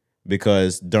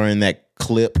because during that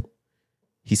clip,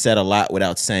 he said a lot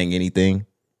without saying anything.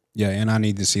 Yeah, and I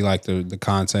need to see like the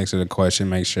context of the question,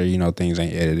 make sure, things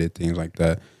ain't edited, things like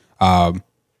that.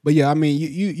 But yeah, I mean,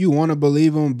 you want to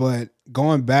believe him, but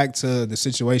going back to the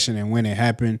situation and when it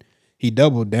happened, he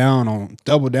doubled down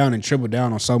and tripled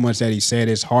down on so much that he said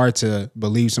it's hard to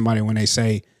believe somebody when they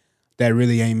say that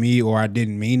really ain't me or I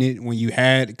didn't mean it. When you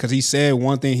had, because he said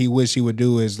one thing he wished he would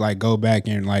do is like go back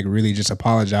and like really just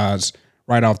apologize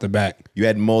right off the bat. You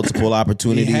had multiple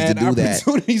opportunities to do that.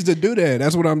 Opportunities to do that.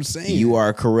 That's what I'm saying. You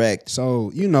are correct.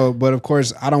 So, but of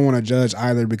course, I don't want to judge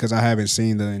either because I haven't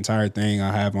seen the entire thing.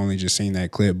 I have only just seen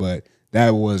that clip, but that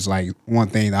was like one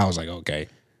thing that I was like, okay.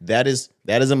 That is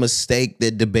a mistake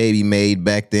that DaBaby made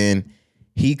back then.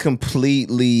 He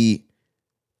completely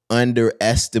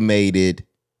underestimated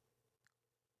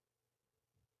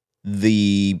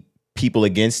the people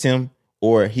against him,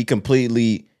 or he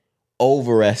completely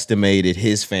overestimated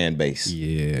his fan base.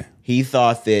 Yeah. He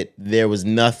thought that there was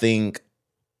nothing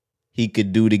he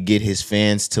could do to get his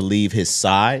fans to leave his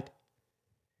side,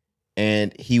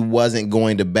 and he wasn't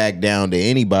going to back down to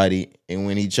anybody. And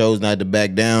when he chose not to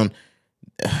back down,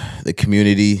 the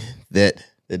community that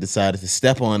decided to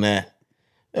step on that,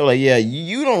 they were like, yeah,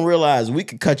 you don't realize we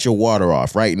could cut your water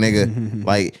off, right, nigga?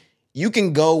 Like, you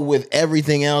can go with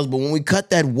everything else, but when we cut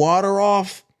that water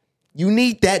off, you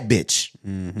need that bitch.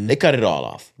 Mm-hmm. They cut it all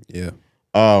off. Yeah.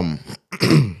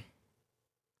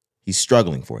 He's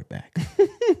struggling for it back.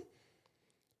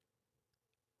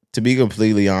 To be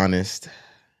completely honest,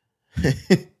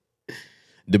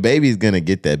 DaBaby's gonna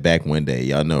get that back one day.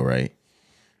 Y'all know, right?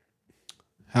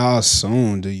 How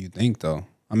soon do you think, though?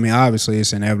 I mean, obviously,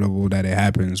 it's inevitable that it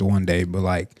happens one day, but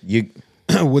like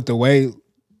with the way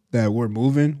that we're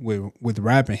moving with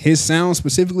rap and his sound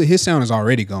specifically, his sound is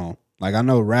already gone. Like, I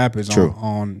know rap is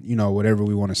on whatever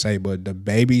we want to say, but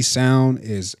DaBaby sound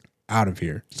is out of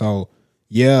here. So,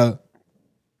 yeah,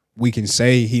 we can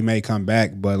say he may come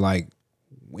back, but like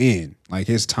when? Like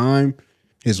his time,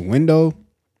 his window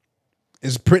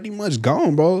is pretty much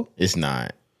gone, bro. It's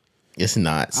not.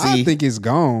 See, I think it's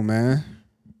gone, man.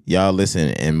 Y'all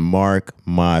listen and mark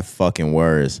my fucking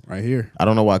words. Right here. I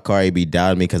don't know why Cardi B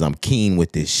doubted me because I'm keen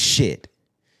with this shit.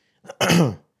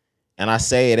 And I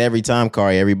say it every time,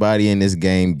 Cardi. Everybody in this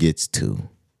game gets two.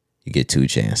 You get two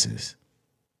chances.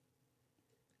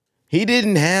 He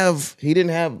didn't have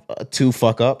two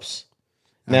fuck ups.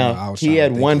 Now he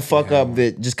had one fuck up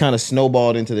that just kind of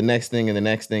snowballed into the next thing and the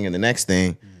next thing and the next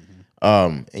thing.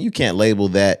 And you can't label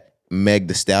that Meg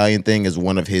Thee Stallion thing as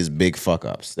one of his big fuck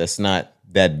ups. That's not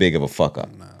that big of a fuck up.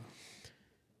 No.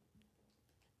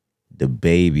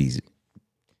 DaBaby's,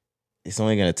 it's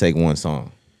only gonna take one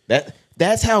song.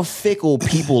 That's how fickle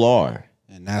people are.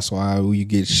 And that's why you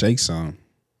get shakes on.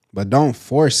 But don't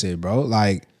force it, bro.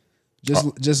 Like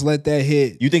just let that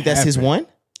hit. You think that's his one?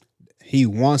 He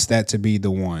wants that to be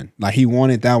the one. Like, he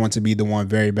wanted that one to be the one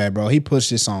very bad, bro. He pushed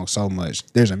this song so much.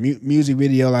 There's a music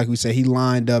video, like we said. He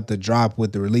lined up the drop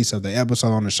with the release of the episode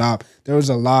on the shop. There was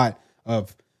a lot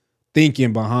of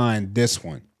thinking behind this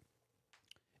one.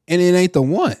 And it ain't the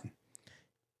one.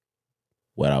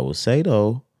 What I will say,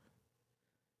 though,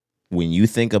 when you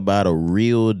think about a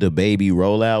real DaBaby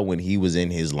rollout when he was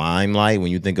in his limelight,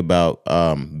 when you think about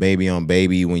Baby on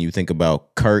Baby, when you think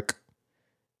about Kirk,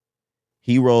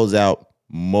 he rolls out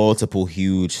multiple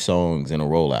huge songs in a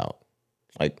rollout.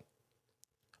 Like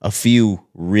a few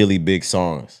really big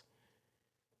songs.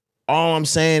 All I'm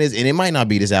saying is, and it might not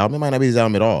be this album, it might not be this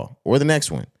album at all, or the next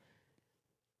one.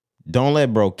 Don't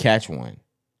let bro catch one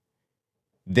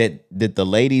that the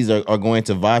ladies are going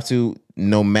to vibe to,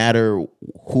 no matter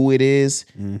who it is.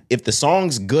 If the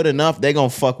song's good enough, they're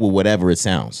gonna fuck with whatever it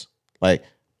sounds. Like,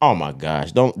 oh my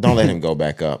gosh, don't let him go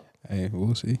back up. Hey,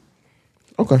 we'll see.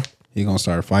 Okay. He gonna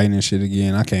start fighting and shit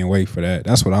again. I can't wait for that.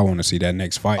 That's what I want to see, that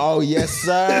next fight. Oh, yes,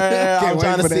 sir. I'm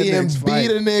trying to see him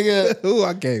beat a nigga. Ooh,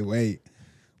 I can't wait.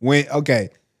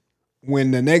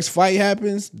 When the next fight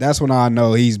happens, that's when I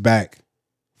know he's back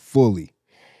fully.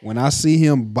 When I see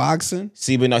him boxing.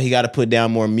 See, but no, he got to put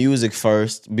down more music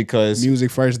first because. Music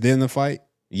first, then the fight?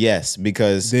 Yes,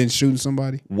 because. Then shooting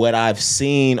somebody? What I've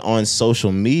seen on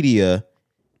social media,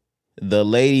 the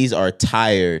ladies are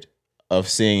tired of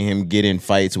seeing him get in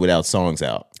fights without songs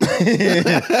out.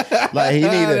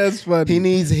 Like he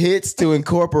needs hits to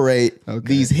incorporate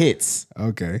these hits.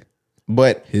 Okay.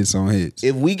 But hits on hits.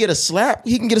 If we get a slap,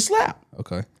 he can get a slap.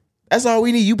 Okay. That's all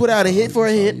we need. You put out a hit for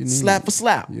a hit, slap for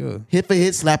slap. Yeah. Hit for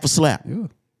hit, slap for slap. Yeah.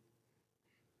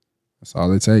 That's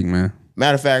all it take, man.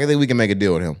 Matter of fact, I think we can make a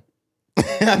deal with him.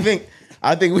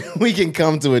 I think we can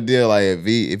come to a deal. Like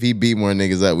if he beat more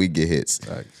niggas up, we get hits.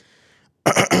 Thanks.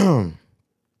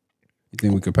 You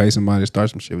think we could pay somebody to start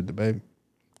some shit with DaBaby?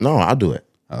 No, I'll do it.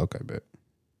 Oh, okay, bet.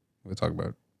 We'll talk about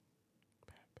it.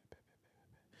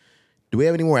 Do we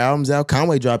have any more albums out?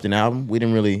 Conway dropped an album. We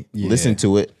didn't really listen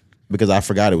to it. because I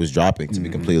forgot it was dropping, to be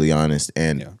completely honest.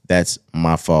 And that's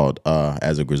my fault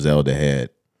as a Griselda head.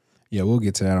 Yeah, we'll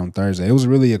get to that on Thursday. It was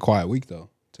really a quiet week, though.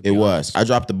 It was. I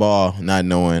dropped the ball not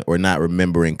knowing or not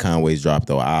remembering Conway's drop,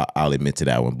 though. I'll admit to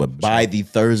that one. But by the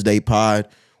Thursday pod,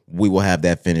 we will have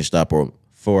that finished up. Or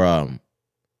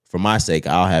for my sake,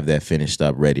 I'll have that finished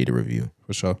up, ready to review.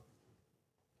 For sure.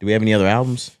 Do we have any other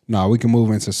albums? No, we can move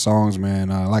into songs, man.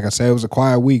 Like I said, it was a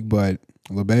quiet week, but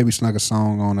Lil Baby snuck a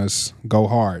song on us, Go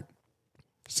Hard.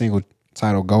 Single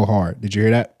title, Go Hard. Did you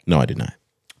hear that? No, I did not.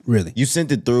 Really? You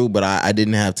sent it through, but I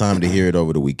didn't have time to hear it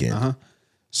over the weekend.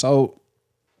 So,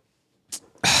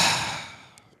 I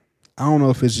don't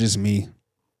know if it's just me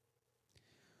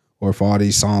or if all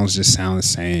these songs just sound the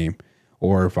same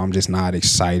or if I'm just not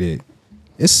excited.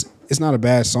 It's not a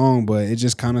bad song, but it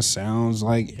just kind of sounds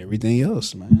like everything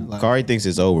else, man. Like, Kari thinks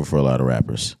it's over for a lot of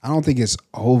rappers. I don't think it's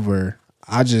over.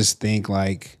 I just think,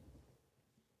 like,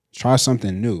 try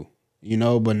something new, you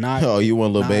know, but not. Oh, you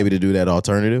want Lil Baby to do that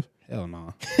alternative? Hell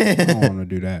no. I don't want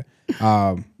to do that.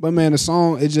 But, man, the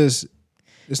song, it's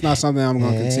not something I'm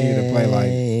going to continue to play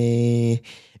like.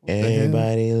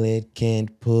 Everybody lit,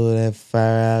 can't pull that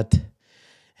fire out.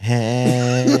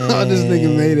 Hey, Oh, this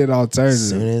nigga made it alternative.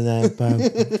 soon as I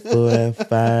pull that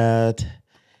fire out.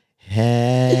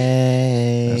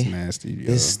 Hey, That's nasty, yo.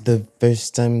 this the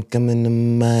first time coming to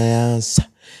my house.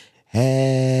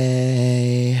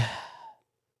 Hey,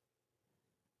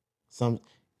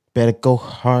 better go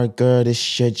hard, girl. This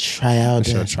should try out.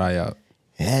 Should try out.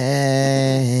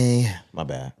 Hey, my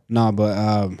bad. Nah,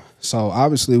 but so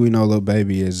obviously we know Lil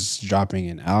Baby is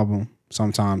dropping an album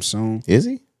sometime soon. Is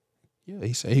he? Yeah,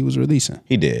 he said he was releasing.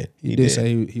 He did. He did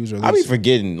say he was releasing. I be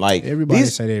forgetting. Like Everybody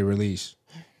say they release.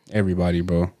 Everybody,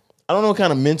 bro. I don't know what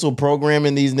kind of mental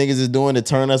programming these niggas is doing to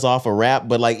turn us off of rap,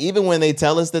 but like even when they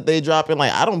tell us that they dropping,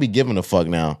 like I don't be giving a fuck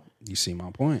now. You see my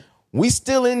point. We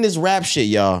still in this rap shit,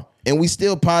 y'all, and we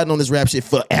still podding on this rap shit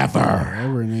forever.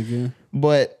 Whatever, nigga.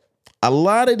 But a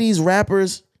lot of these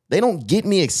rappers, they don't get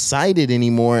me excited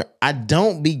anymore. I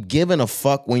don't be giving a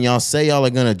fuck when y'all say y'all are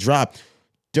gonna drop.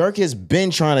 Dirk has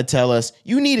been trying to tell us,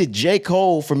 you needed J.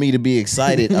 Cole for me to be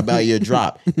excited about your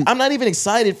drop. I'm not even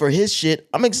excited for his shit.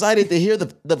 I'm excited to hear the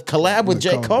collab with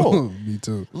J. Cole. Me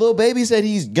too. Lil Baby said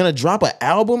he's gonna drop an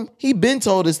album. He been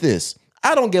told us this.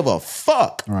 I don't give a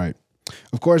fuck. All right.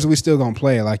 Of course, we still gonna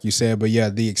play it like you said, but yeah,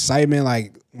 the excitement,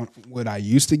 like what I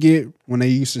used to get when they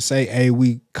used to say, "Hey,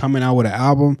 we coming out with an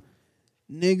album,"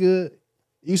 nigga.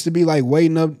 Used to be like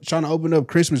waiting up, trying to open up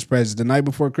Christmas presents the night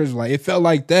before Christmas. Like it felt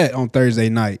like that on Thursday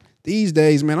night. These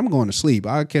days, man, I'm going to sleep.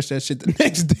 I'll catch that shit the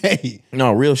next day.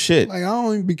 No, real shit. Like I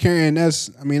don't even be caring. That's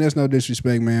no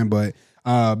disrespect, man. But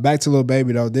back to Lil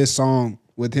Baby though, this song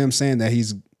with him saying that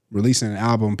he's releasing an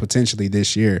album potentially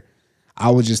this year, I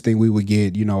would just think we would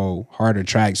get, you know, harder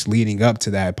tracks leading up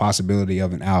to that possibility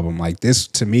of an album. Like this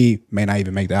to me may not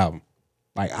even make the album.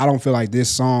 Like I don't feel like this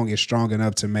song is strong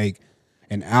enough to make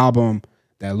an album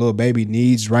that Lil Baby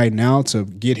needs right now to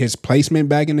get his placement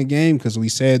back in the game. Because we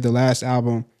said the last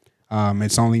album,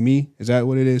 It's Only Me, is that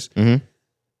what it is? Mm-hmm.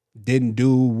 Didn't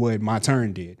do what My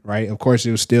Turn did, right? Of course,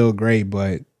 it was still great,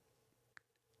 but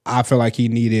I feel like he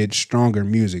needed stronger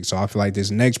music. So I feel like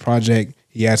this next project,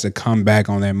 he has to come back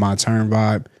on that My Turn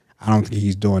vibe. I don't think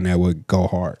he's doing that with Go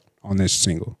Hard on this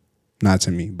single. Not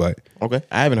to me, but. Okay.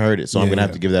 I haven't heard it, so I'm going to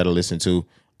have to give that a listen to.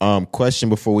 Question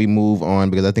before we move on,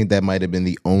 because I think that might have been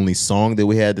the only song that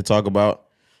we had to talk about.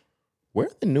 Where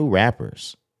are the new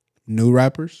rappers? New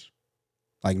rappers?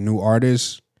 Like new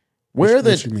artists? Where are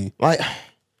what you mean? Like,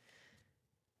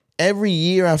 every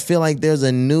year I feel like there's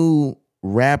a new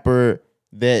rapper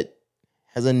that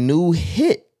has a new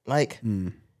hit. Like,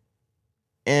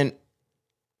 and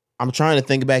I'm trying to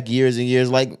think back years and years.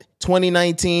 Like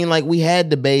 2019, like we had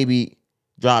the Baby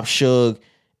drop Suge,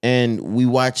 and we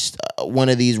watched one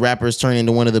of these rappers turn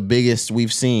into one of the biggest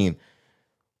we've seen.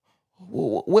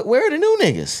 Where are the new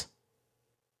niggas?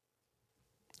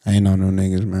 Ain't no new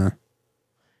niggas,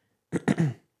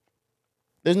 man.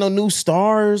 There's no new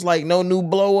stars, like no new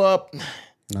blow up.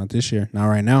 Not this year. Not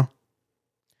right now.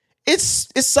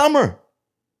 It's summer.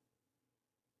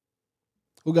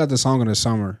 Who got the song of the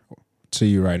summer to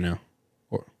you right now?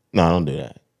 No, don't do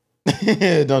that.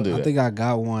 Don't do that. I think I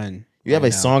got one. You have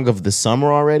a song of the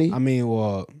summer already? I mean,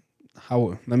 well,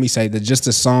 let me say that just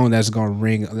a song that's gonna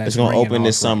ring. It's gonna open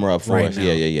this summer up for us. Now.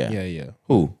 Yeah.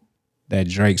 Who? That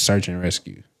Drake Search and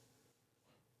Rescue.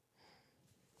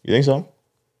 You think so?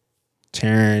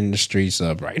 Tearing the streets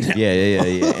up right now.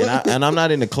 Yeah. And I'm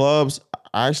not in the clubs.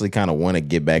 I actually kind of want to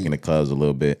get back in the clubs a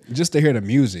little bit. Just to hear the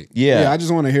music. Yeah. I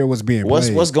just want to hear what's being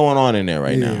played. What's going on in there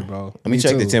right now, bro? Let me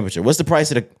check the temperature. What's the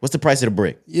price of the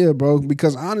brick? Yeah, bro.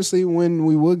 Because honestly, when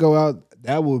we would go out,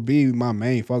 that would be my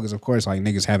main focus. Of course, like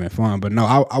niggas having fun, but no,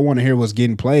 I want to hear what's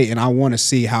getting played, and I want to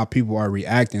see how people are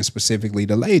reacting, specifically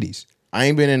the ladies. I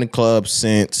ain't been in the club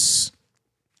since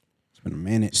It's been a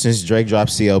minute. since Drake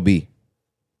dropped CLB.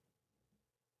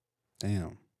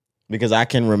 Damn. Because I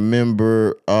can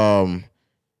remember can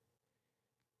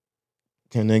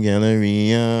the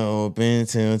Galleria open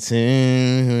till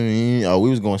 10? Oh, we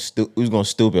was going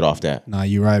stupid off that. No,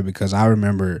 you're right, because I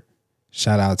remember,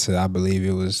 shout out to, I believe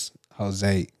it was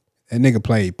Jose. That nigga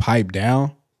played Pipe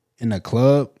Down in the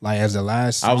club, like as the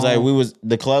last song. I was like,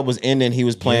 the club was ending, he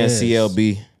was playing Yes.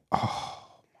 CLB.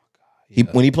 Oh my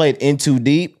God. When he played In Too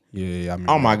Deep. Yeah, I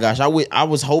remember. Oh my gosh, I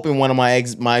was hoping one of my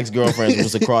ex-girlfriends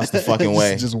was across the fucking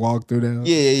way. Just walk through there.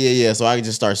 Yeah. So I could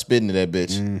just start spitting to that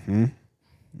bitch.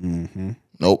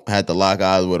 Nope, had to lock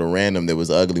eyes with a random that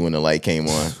was ugly when the light came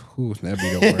on. Ooh, that'd be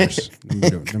the worst.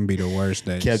 them be the worst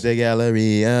days. Kept the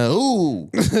Galleria. Ooh.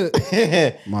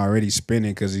 I'm already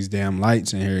spinning because these damn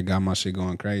lights in here got my shit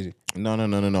going crazy. No. I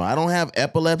don't have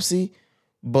epilepsy,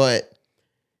 but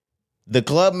the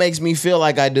club makes me feel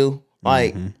like I do.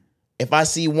 Like, if I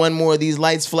see one more of these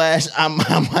lights flash, I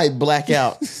might black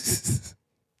out. For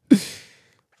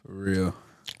real.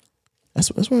 That's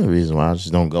one of the reasons why I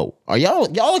just don't go. Are y'all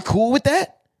are cool with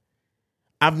that?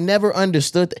 I've never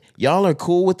understood that. Y'all are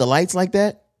cool with the lights like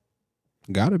that?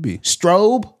 Gotta be.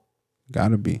 Strobe?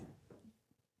 Gotta be.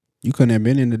 You couldn't have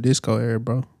been in the disco era,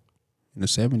 bro. In the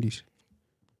 70s.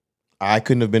 I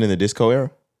couldn't have been in the disco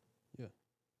era? Yeah.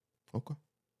 Okay.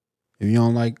 If you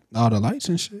don't like all the lights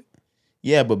and shit.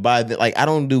 Yeah, but I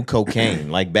don't do cocaine.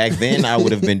 Like back then, I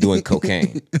would have been doing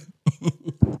cocaine.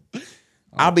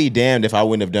 I'll be damned if I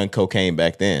wouldn't have done cocaine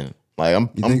back then. Like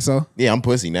You think so? Yeah, I'm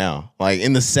pussy now. Like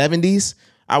in the 70s,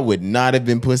 I would not have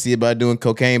been pussy about doing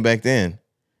cocaine back then.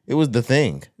 It was the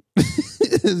thing.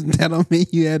 That don't mean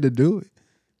you had to do it.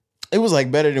 It was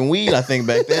like better than weed, I think,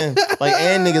 back then. Like,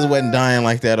 and niggas wasn't dying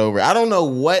like that over. I don't know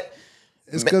what.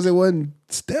 It's because it wasn't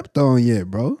stepped on yet,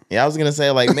 bro. Yeah, I was gonna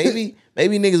say like maybe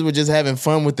niggas were just having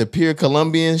fun with the pure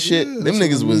Colombian shit. Yeah, Them that's what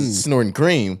niggas I was mean. snorting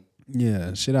cream.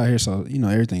 Yeah, shit out here, so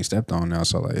everything's stepped on now,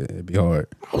 so like it'd be hard.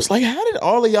 I was like, how did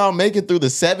all of y'all make it through the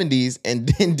 70s and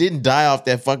then didn't die off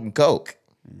that fucking coke?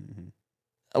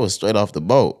 That was straight off the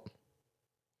boat.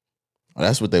 Oh,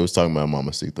 that's what they was talking about,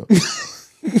 Mamacita.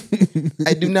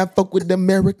 I do not fuck with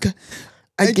America.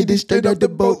 I get it straight off the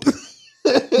boat.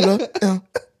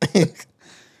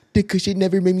 Because she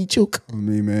never made me choke. I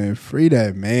mean, man, free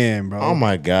that man, bro. Oh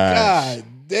my gosh. God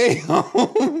damn,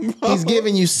 bro. He's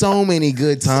giving you so many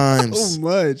good times. So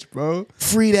much, bro.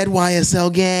 Free that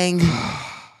YSL gang.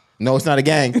 No, it's not a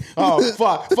gang. Oh,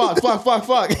 fuck.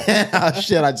 Oh,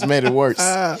 shit, I just made it worse.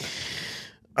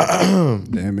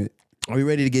 Damn it. Are we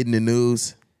ready to get in the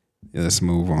news? Yeah, let's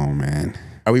move on, man.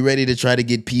 Are we ready to try to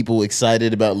get people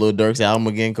excited about Lil Durk's album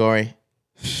again, Corey?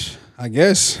 I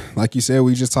guess, like you said,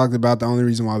 we just talked about the only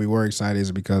reason why we were excited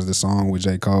is because the song with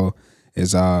J. Cole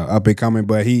is up and coming.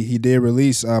 But he did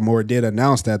release or did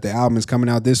announce that the album is coming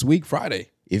out this week,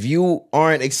 Friday. If you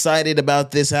aren't excited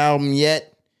about this album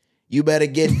yet, you better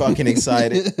get fucking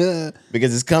excited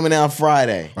because it's coming out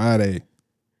Friday.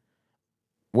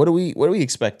 What are we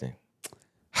expecting?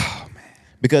 Oh man,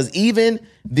 because even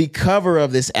the cover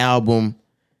of this album,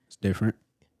 it's different.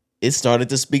 It started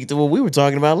to speak to what we were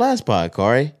talking about last pod,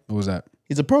 Corey. What was that?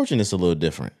 He's approaching this a little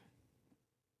different.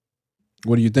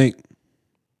 What do you think?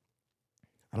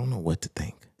 I don't know what to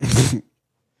think.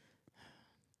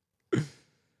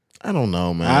 I don't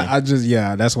know, man. I just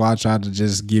that's why I tried to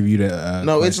just give you the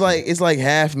no, question. it's like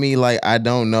half me like I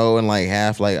don't know and like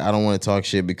half like I don't want to talk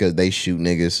shit because they shoot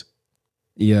niggas.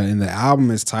 Yeah, and the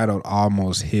album is titled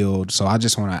Almost Healed. So I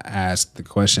just want to ask the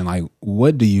question, like,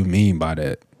 what do you mean by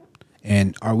that?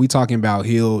 And are we talking about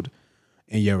healed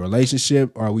in your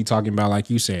relationship, or are we talking about, like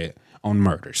you said, on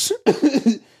murders?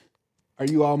 Are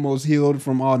you almost healed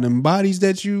from all them bodies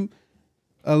that you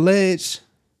allege?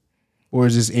 Or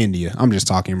is this India? I'm just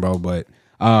talking, bro, but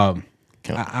I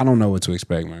don't know what to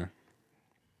expect, man.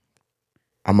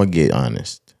 I'm going to get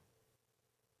honest.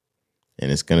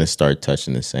 And it's going to start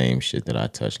touching the same shit that I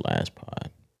touched last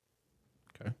pod.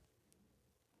 Okay.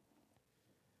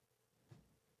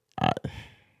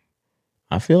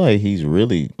 I feel like he's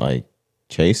really like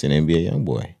chasing NBA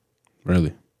YoungBoy.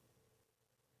 Really?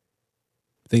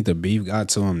 Think the beef got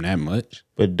to him that much?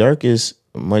 But Dirk is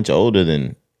much older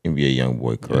than NBA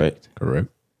YoungBoy, correct? Yeah, correct.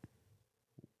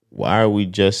 Why are we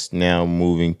just now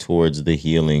moving towards the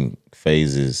healing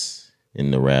phases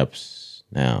in the raps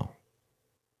now?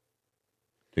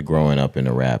 the growing up in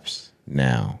the raps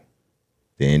now,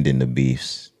 the ending the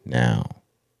beefs now.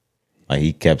 Like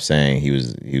he kept saying he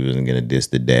wasn't gonna diss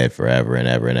the dead forever and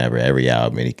ever and ever. Every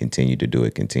album, and he continued to do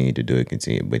it,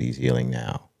 but he's healing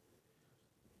now.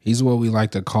 He's what we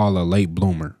like to call a late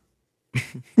bloomer.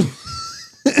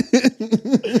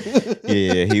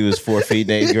 Yeah, he was 4 feet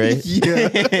in 8th grade.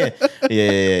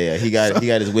 Yeah. He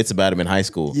got his wits about him in high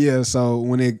school. Yeah, so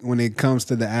when it comes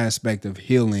to the aspect of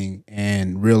healing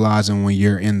and realizing when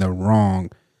you're in the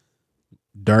wrong,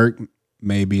 Dirk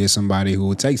maybe is somebody who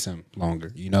would take some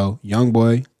longer. You know, young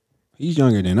boy, he's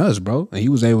younger than us, bro. And he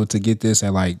was able to get this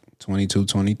at like 22,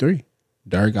 23.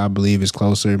 Dirk, I believe, is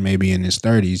closer, maybe in his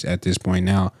 30s at this point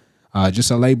now. Just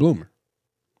a late bloomer.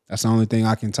 That's the only thing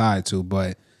I can tie it to.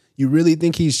 But you really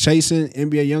think he's chasing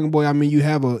NBA Youngboy? I mean, you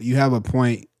have a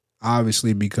point,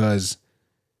 obviously, because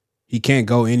he can't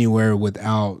go anywhere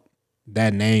without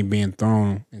that name being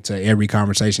thrown into every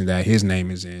conversation that his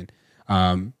name is in.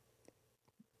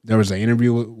 There was an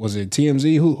interview. Was it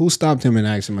TMZ? Who stopped him and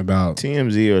asked him about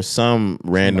TMZ or some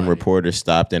random reporter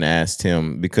stopped and asked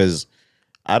him, because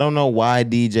I don't know why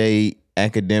DJ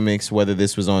Academics, whether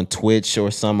this was on Twitch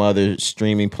or some other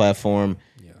streaming platform,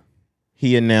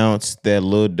 he announced that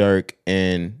Lil Durk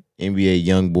and NBA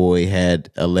Youngboy had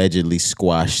allegedly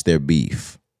squashed their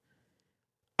beef.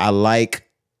 I like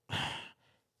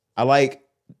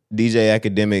DJ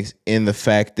Academics in the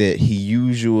fact that he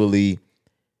usually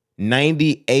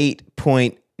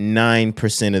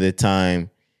 98.9% of the time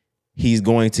he's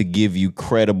going to give you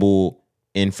credible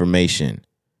information.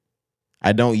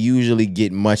 I don't usually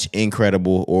get much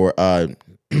incredible or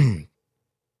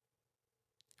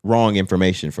wrong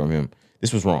information from him.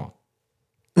 This was wrong.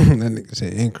 That nigga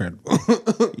said incredible.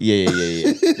 Yeah.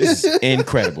 This is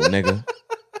incredible, nigga. I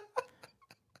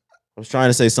was trying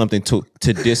to say something to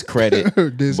discredit,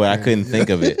 but I couldn't think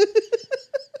of it.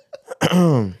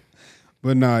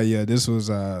 But nah, yeah, this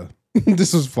was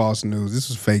false news. This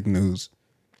was fake news.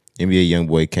 NBA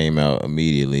Youngboy came out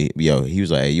immediately. Yo, he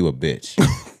was like, "Hey, you a bitch."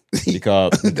 He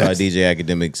called DJ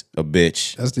Academics a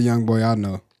bitch. That's the young boy I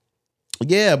know.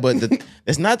 Yeah, but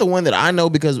it's not the one that I know,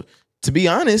 because, to be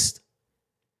honest,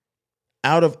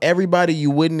 out of everybody you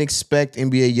wouldn't expect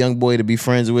NBA Youngboy to be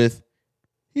friends with,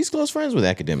 he's close friends with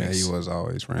Academics. Yeah, he was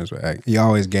always friends with Ack. He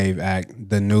always gave Ack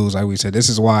the news. Like we said, this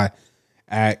is why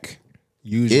Ack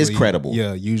usually is credible.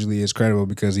 Yeah, usually is credible,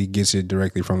 because he gets it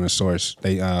directly from the source.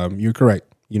 They, you're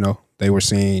correct. You know, they were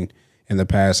seen in the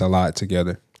past a lot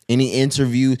together. Any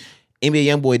interview, NBA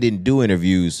Youngboy didn't do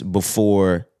interviews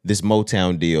before this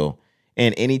Motown deal.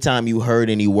 And anytime you heard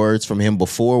any words from him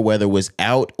before, whether it was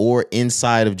out or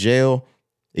inside of jail,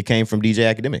 it came from DJ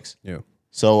Academics. Yeah.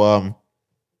 So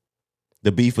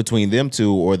the beef between them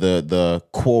two, or the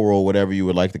quarrel, whatever you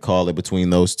would like to call it, between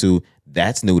those two,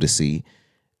 that's new to see.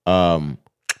 But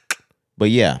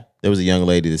yeah, there was a young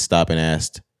lady that stopped and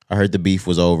asked, I heard the beef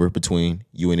was over between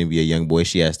you and NBA Youngboy.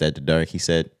 She asked that to Dirk. He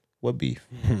said, what beef?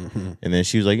 And then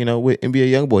she was like, with NBA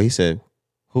Youngboy. He said,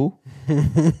 who?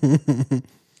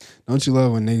 Don't you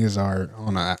love when niggas are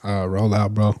on a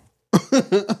rollout, bro?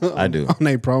 I do. On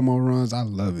their promo runs, I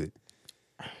love it.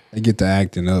 They get to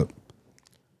acting up.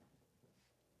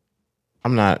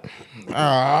 I'm not.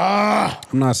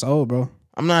 I'm not sold, bro.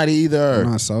 I'm not either. I'm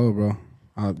not sold, bro.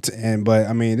 But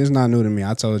I mean, this is not new to me.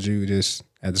 I told you this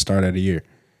at the start of the year.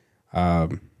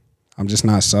 I'm just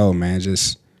not sold, man.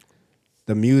 Just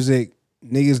the music,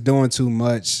 niggas doing too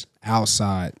much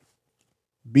outside.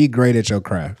 Be great at your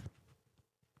craft.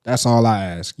 That's all I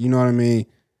ask. You know what I mean?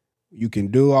 You can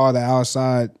do all the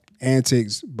outside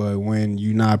antics, but when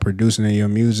you're not producing in your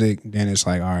music, then it's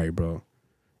like, all right, bro.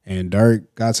 And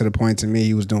Dirk got to the point to me,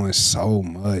 he was doing so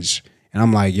much. And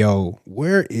I'm like, yo,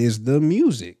 where is the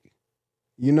music?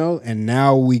 You know? And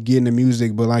now we getting the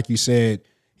music, but like you said,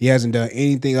 he hasn't done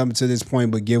anything up to this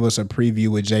point but give us a preview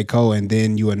with J. Cole, and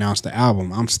then you announce the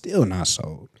album. I'm still not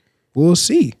sold. We'll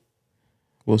see.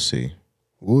 We'll see.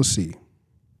 We'll see.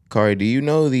 Kari, do you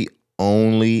know the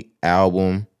only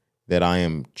album that I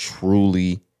am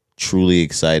truly, truly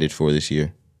excited for this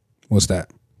year? What's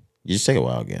that? You just take a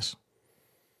wild guess.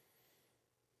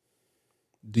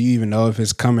 Do you even know if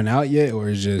it's coming out yet, or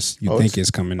is just you think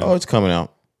it's coming out? Oh, it's coming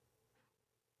out.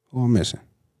 Who I'm missing?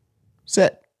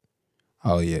 Set.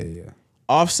 Oh, yeah.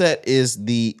 Offset is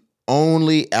the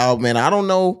only album, and I don't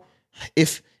know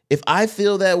if I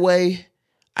feel that way.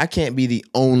 I can't be the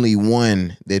only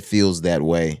one that feels that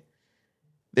way.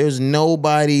 There's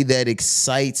nobody that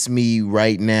excites me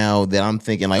right now that I'm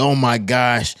thinking like, oh my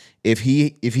gosh, if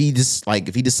he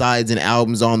decides an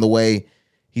album's on the way,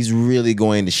 he's really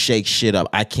going to shake shit up.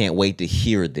 I can't wait to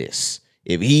hear this.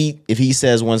 If he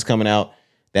says one's coming out,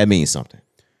 that means something.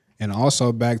 And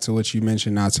also back to what you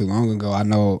mentioned not too long ago, I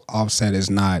know Offset is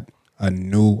not a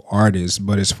new artist,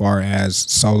 but as far as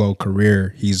solo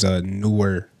career, he's a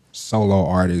newer solo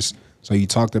artist. So you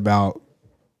talked about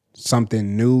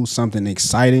something new, something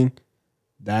exciting.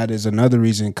 That is another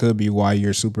reason could be why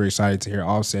you're super excited to hear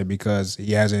Offset, because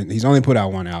he's only put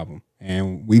out one album.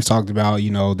 And we've talked about,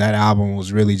 that album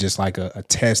was really just like a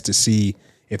test to see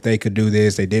if they could do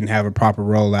this. They didn't have a proper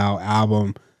rollout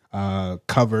album.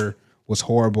 Cover was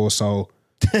horrible. So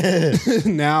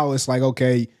now it's like,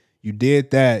 okay, you did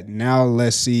that. Now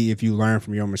let's see if you learn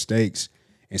from your mistakes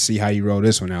and see how you roll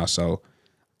this one out. So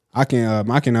I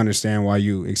can understand why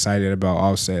you excited about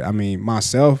Offset. I mean,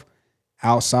 myself,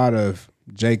 outside of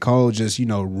J. Cole just,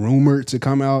 rumored to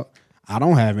come out, I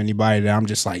don't have anybody that I'm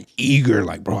just like eager,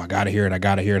 like, bro, I gotta hear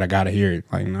it.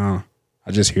 Like, no,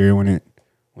 I just hear it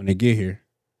when they get here.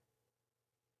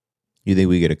 You think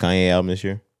we get a Kanye album this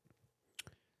year?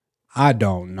 I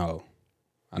don't know.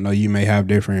 I know you may have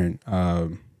different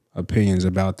opinions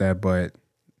about that, but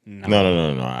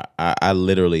no. I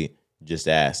literally just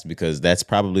asked because that's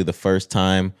probably the first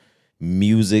time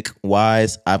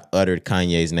music-wise I've uttered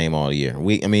Kanye's name all year.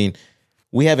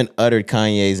 We haven't uttered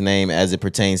Kanye's name as it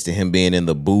pertains to him being in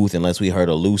the booth unless we heard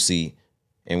a Lucy,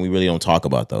 and we really don't talk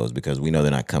about those because we know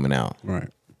they're not coming out. Right.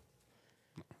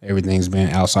 Everything's been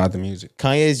outside the music.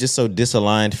 Kanye is just so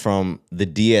disaligned from the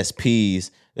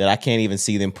DSPs that I can't even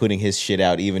see them putting his shit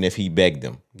out even if he begged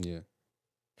them. Yeah.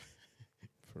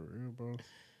 For real, bro.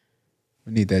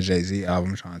 We need that Jay-Z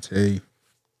album, I'm trying to tell you.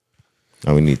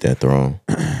 Oh, we need that throne.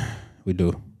 We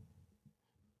do.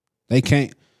 They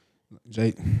can't.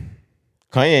 Kanye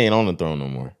ain't on the throne no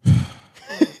more.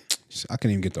 I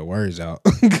can't even get the words out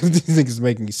because these niggas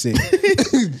making me sick.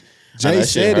 Jay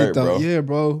said it though. Bro. Yeah,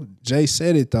 bro. Jay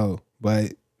said it though.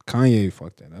 But Kanye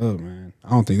fucked that up, man. I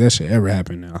don't think that shit ever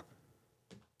happened now.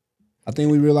 I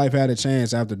think we real life had a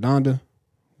chance after Donda.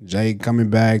 Jay coming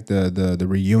back, the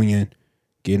reunion,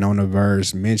 getting on the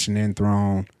verse, mentioning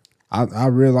Throne. I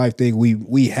real life think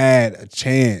we had a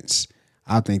chance.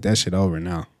 I think that shit over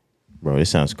now. Bro, this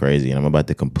sounds crazy, and I'm about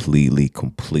to completely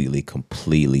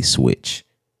switch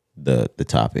the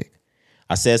topic.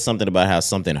 I said something about how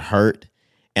something hurt,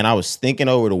 and I was thinking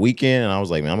over the weekend, and I was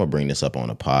like, man, I'm going to bring this up on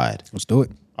a pod. Let's do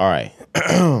it. All right.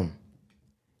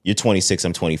 You're 26,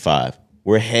 I'm 25.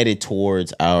 We're headed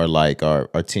towards our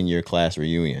 10-year class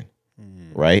reunion,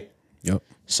 right? Yep.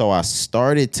 So I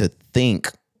started to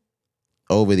think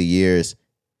over the years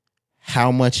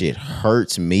how much it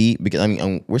hurts me,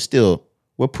 because,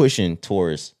 we're pushing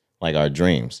towards our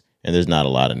dreams, and there's not a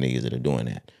lot of niggas that are doing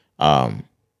that.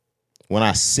 When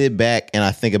I sit back and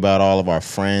I think about all of our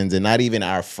friends, and not even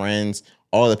our friends,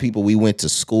 all the people we went to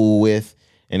school with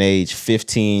in age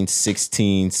 15,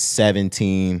 16,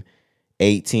 17,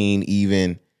 18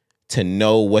 even, to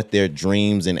know what their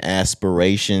dreams and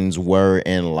aspirations were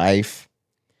in life,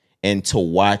 and to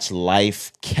watch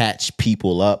life catch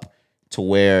people up to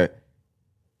where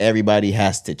everybody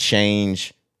has to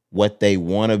change what they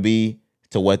want to be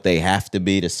to what they have to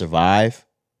be to survive.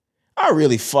 I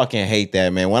really fucking hate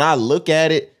that, man. When I look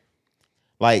at it,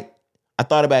 I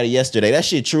thought about it yesterday. That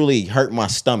shit truly hurt my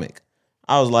stomach.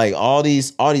 I was like, all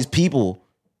these people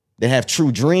that have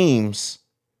true dreams,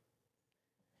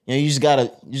 you just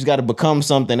gotta become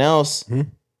something else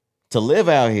to live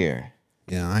out here.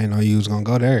 Yeah, I didn't know you was gonna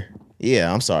go there.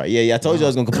 Yeah, I'm sorry. Yeah, I told you I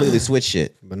was gonna completely switch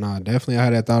shit. But no, definitely I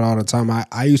had that thought all the time.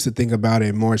 I used to think about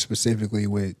it more specifically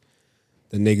with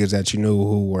the niggas that you knew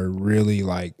who were really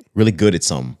really good at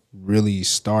something. Really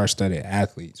star-studded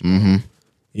athletes.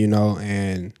 Mm-hmm.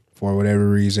 And for whatever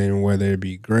reason, whether it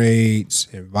be grades,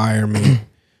 environment,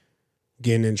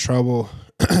 getting in trouble,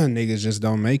 niggas just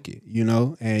don't make it, and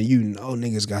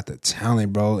niggas got the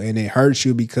talent, bro, and it hurts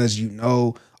you because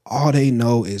all they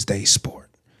know is they sport.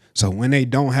 So when they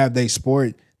don't have their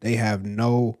sport, they have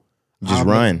no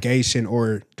obligation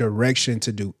or direction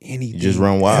to do anything just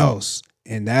run wild else.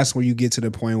 And that's where you get to the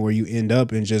point where you end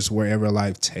up in just wherever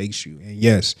life takes you. And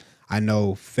yes, I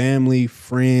know family,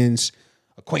 friends,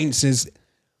 acquaintances,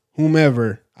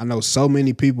 whomever. I know so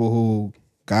many people who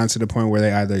got to the point where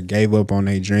they either gave up on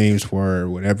their dreams for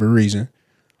whatever reason,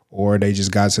 or they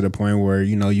just got to the point where,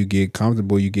 you get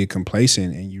comfortable, you get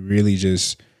complacent, and you really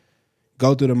just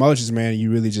go through the motions, man.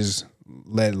 You really just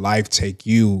let life take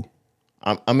you.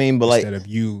 Instead of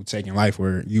you taking life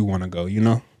where you want to go,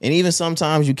 And even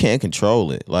sometimes you can't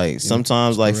control it.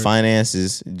 Sometimes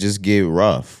finances just get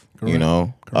rough, Correct.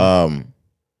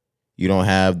 You don't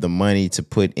have the money to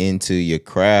put into your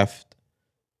craft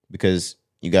because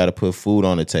you got to put food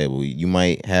on the table. You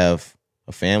might have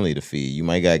a family to feed. You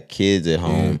might got kids at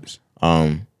home.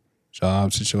 Trying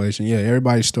job situation. Yeah,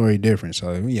 everybody's story different.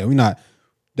 So yeah, we're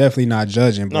definitely not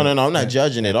judging. No, I'm not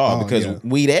judging at all because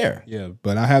we there. Yeah,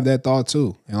 but I have that thought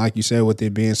too. And like you said, with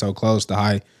it being so close to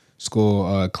high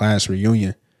school class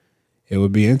reunion, it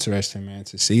would be interesting, man,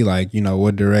 to see like,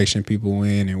 what direction people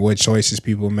went and what choices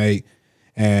people make.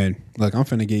 And look, I'm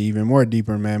finna get even more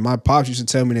deeper, man. My pops used to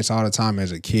tell me this all the time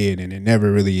as a kid, and it never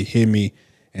really hit me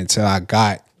until I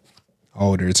got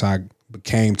older, until I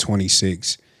became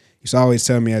 26. He used to always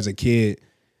tell me as a kid,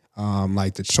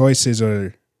 like the choices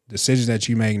or decisions that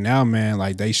you make now, man,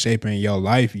 like they shaping your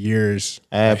life years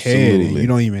ahead, and you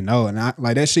don't even know. And I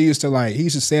like that shit used to like, he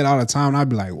used to say it all the time, and I'd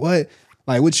be like, what?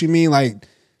 Like, what you mean, like,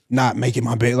 not making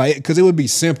my bed? Like, because it would be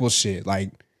simple shit.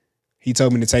 Like, he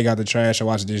told me to take out the trash or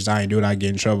watch the dishes. I ain't do it. I get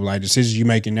in trouble. Like, decisions you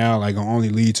making now, like, gonna only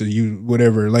lead to you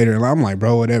whatever later. And I'm like,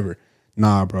 bro, whatever.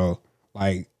 Nah, bro.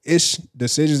 Like, it's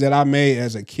decisions that I made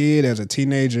as a kid, as a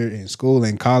teenager, in school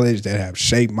and college that have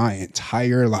shaped my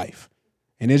entire life.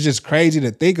 And it's just crazy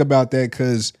to think about that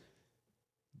because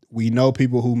we know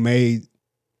people who made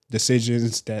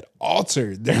decisions that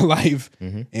altered their life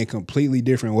in completely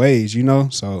different ways,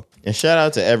 So, and shout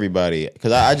out to everybody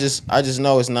because I just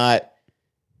know it's not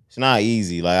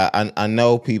easy. Like I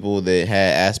know people that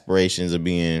had aspirations of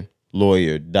being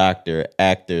lawyer, doctor,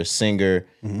 actor, singer,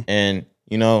 and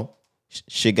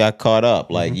shit got caught up.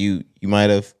 Like you might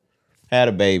have had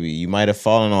a baby, you might have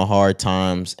fallen on hard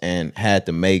times and had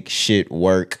to make shit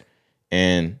work,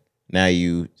 and now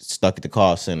you stuck at the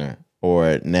call center,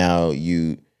 or now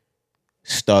you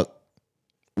stuck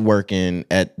working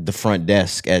at the front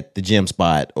desk at the gym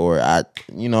spot, or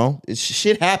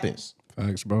shit happens.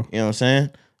 Facts, bro. You know what I'm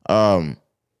saying?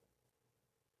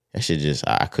 That shit just,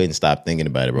 I couldn't stop thinking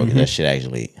about it, bro, because that shit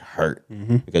actually hurt.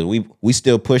 Because we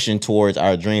still pushing towards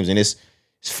our dreams, and it's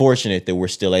fortunate that we're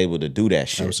still able to do that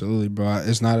shit. Absolutely, bro.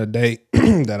 It's not a day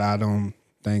that I don't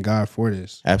thank God for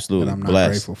this. Absolutely. That I'm not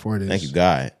blessed. grateful for this. Thank you,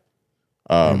 God.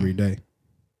 Every day.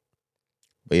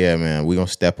 But yeah, man, we gonna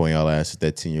step on y'all ass at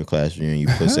that 10-year class reunion, you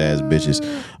puss ass bitches.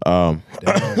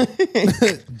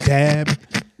 Dab.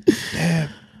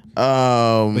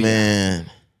 Oh, but man.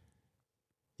 Yeah.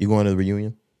 You going to the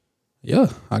reunion? Yeah,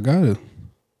 I got it.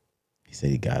 He said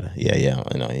he got it. Yeah.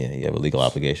 I know. Yeah, you have a legal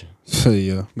obligation.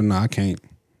 Yeah, but no, I can't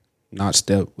not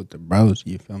step with the bros.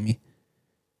 You feel me?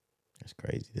 That's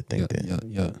crazy to think that.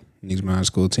 Yeah. Niggas been out of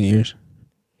school 10 years.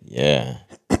 Yeah.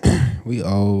 We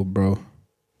old, bro.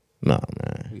 No,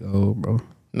 man. We old, bro.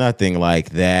 Nothing like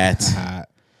that.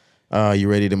 You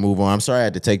ready to move on? I'm sorry I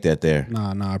had to take that there.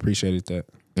 Nah, I appreciated that.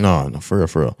 No, for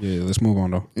real. Yeah, let's move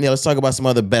on, though. Yeah, let's talk about some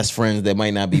other best friends that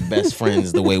might not be best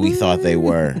friends the way we thought they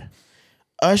were.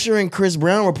 Usher and Chris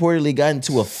Brown reportedly got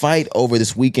into a fight over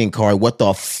this weekend card. What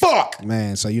the fuck?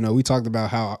 Man, so, we talked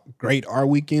about how great our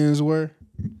weekends were.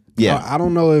 Yeah. I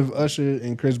don't know if Usher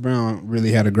and Chris Brown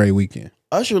really had a great weekend.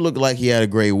 Usher looked like he had a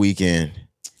great weekend.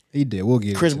 He did. We'll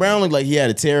get Chris Brown looked like he had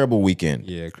a terrible weekend.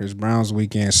 Yeah, Chris Brown's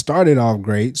weekend started off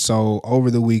great. So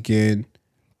over the weekend,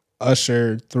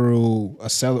 Usher threw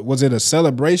was it a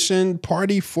celebration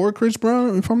party for Chris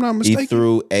Brown, if I'm not mistaken? He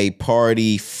threw a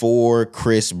party for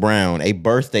Chris Brown, a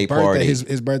birthday party.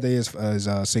 His birthday is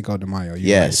Cinco de Mayo.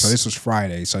 Yes. Right. So this was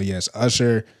Friday. So yes,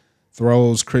 Usher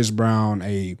throws Chris Brown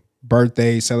a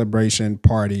birthday celebration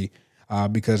party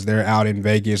because they're out in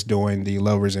Vegas doing the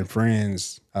Lovers and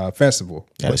Friends festival.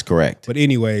 That is correct. But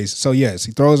anyways, so yes,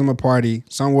 he throws him a party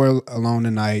somewhere along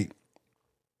the night.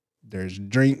 There's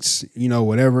drinks,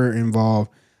 whatever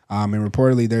involved. And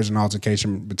reportedly there's an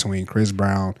altercation between Chris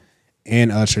Brown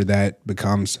and Usher that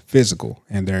becomes physical.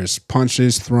 And there's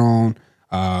punches thrown.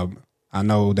 I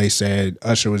know they said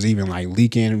Usher was even like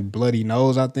leaking bloody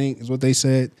nose, I think is what they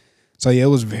said. So yeah, it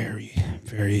was very,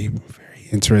 very, very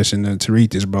interesting to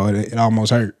read this, bro. It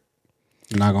almost hurt.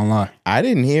 I'm not gonna lie. I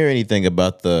didn't hear anything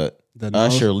about the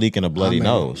Usher nose? Leaking a bloody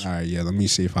nose. All right, yeah, let me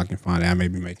see if I can find it. I may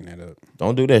be making that up.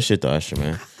 Don't do that shit to Usher,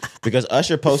 man. Because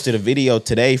Usher posted a video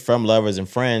today from Lovers and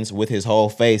Friends with his whole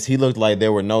face. He looked like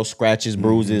there were no scratches,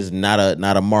 bruises, not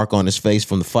a mark on his face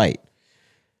from the fight.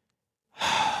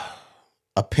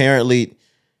 Apparently,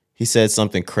 he said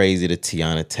something crazy to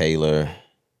Tiana Taylor.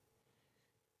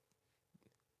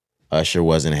 Usher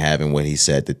wasn't having what he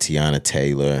said to Tiana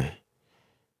Taylor.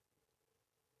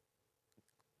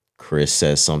 Chris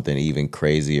says something even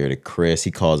crazier to Chris.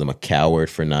 He calls him a coward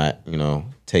for not,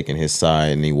 taking his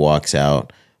side, and he walks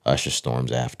out. Usher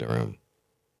storms after him.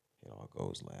 It all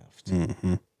goes left.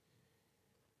 Mm-hmm.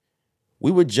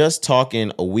 We were just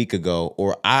talking a week ago,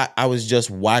 or I was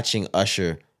just watching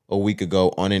Usher a week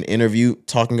ago on an interview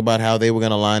talking about how they were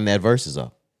going to line that verses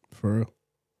up. For real.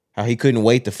 How he couldn't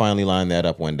wait to finally line that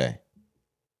up one day.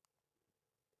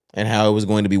 and how it was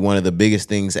going to be one of the biggest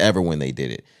things ever when they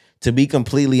did it. To be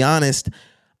completely honest,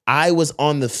 I was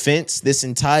on the fence this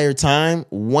entire time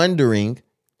wondering,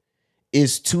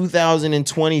 is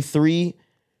 2023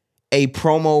 a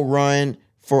promo run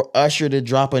for Usher to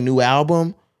drop a new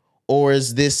album, or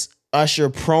is this Usher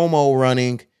promo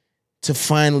running to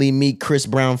finally meet Chris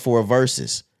Brown for a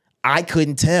versus? I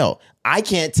couldn't tell. I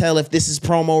can't tell if this is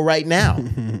promo right now.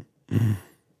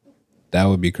 That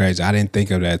would be crazy. I didn't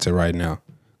think of that till right now.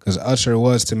 Because Usher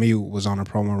was on a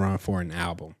promo run for an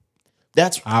album.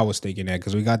 I was thinking that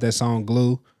because we got that song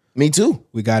Glue. Me too.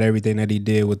 We got everything that he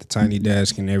did with the Tiny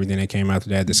Desk and everything that came after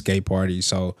that, the skate party.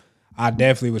 So I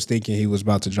definitely was thinking he was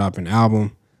about to drop an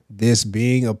album. This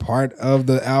being a part of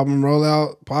the album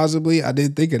rollout, possibly, I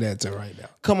didn't think of that till right now.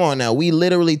 Come on now. We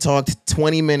literally talked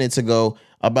 20 minutes ago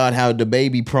about how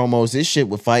DaBaby promos his shit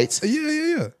with fights.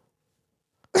 Yeah.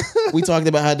 We talked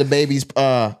about how DaBaby's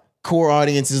core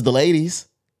audience is the ladies.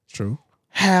 True.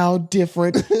 How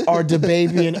different are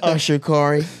DaBaby and Usher,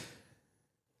 Corey?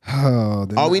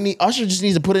 Usher just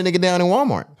needs to put a nigga down in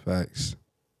Walmart. Facts.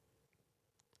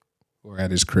 Or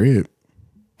at his crib.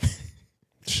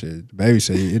 Shit, Baby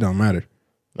said it don't matter.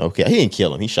 Okay, he didn't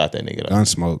kill him. He shot that nigga. Gun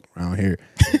smoke around here.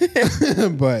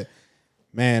 But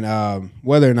man,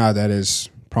 whether or not that is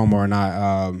promo or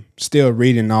not, still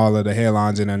reading all of the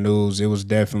headlines in the news, it was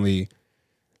definitely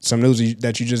some news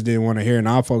that you just didn't want to hear. And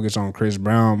I'll focus on Chris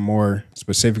Brown more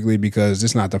specifically because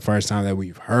it's not the first time that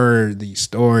we've heard these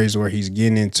stories where he's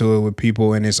getting into it with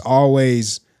people, and it's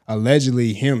always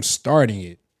allegedly him starting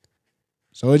it.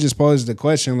 So it just poses the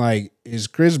question, like, is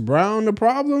Chris Brown the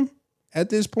problem at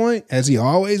this point? Has he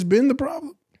always been the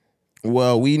problem?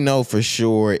 Well, we know for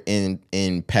sure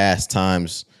in past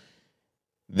times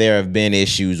there have been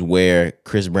issues where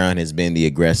Chris Brown has been the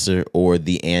aggressor or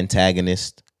the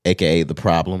antagonist, aka the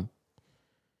problem.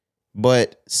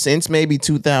 But since maybe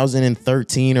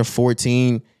 2013 or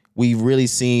 14, we've really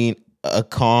seen a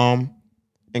calm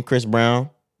in Chris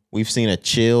Brown. We've seen a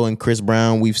chill in Chris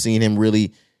Brown. We've seen him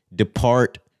really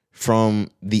depart from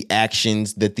the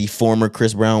actions that the former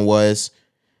Chris Brown was,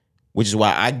 which is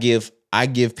why I give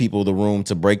people the room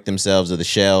to break themselves of the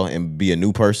shell and be a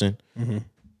new person. Mm-hmm.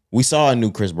 We saw a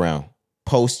new Chris Brown.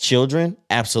 Post children,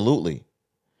 absolutely.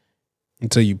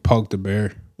 Until you poke the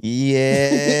bear.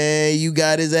 Yeah, you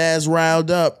got his ass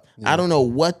riled up. Yeah. I don't know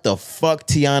what the fuck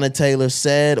Tiana Taylor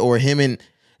said or him and...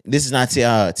 This is not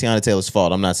Tiana Taylor's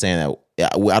fault. I'm not saying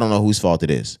that. I don't know whose fault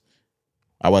it is.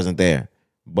 I wasn't there.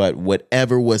 But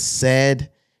whatever was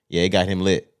said, yeah, it got him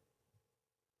lit.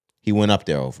 He went up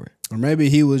there over it. Or maybe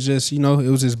he was just, it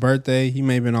was his birthday. He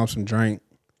may have been off some drink,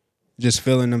 just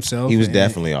feeling himself. He was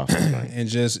definitely off some drink. And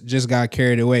just got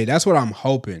carried away. That's what I'm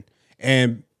hoping.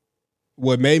 And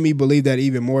what made me believe that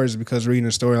even more is because reading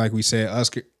the story, like we said,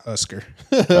 Usher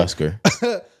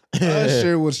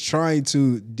was trying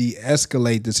to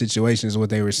de-escalate the situation is what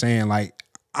they were saying. Like,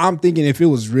 I'm thinking if it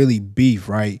was really beef,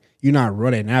 right, you're not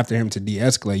running after him to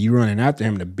de-escalate. You're running after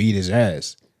him to beat his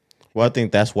ass. Well, I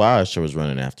think that's why Usher was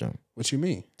running after him. What you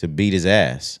mean? To beat his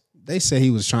ass. They say he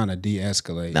was trying to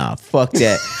de-escalate. Nah, fuck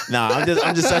that. Nah,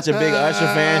 I'm just such a big Usher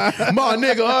fan. My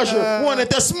nigga Usher wanted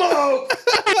the smoke.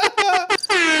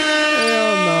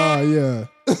 Hell no,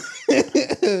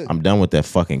 yeah. I'm done with that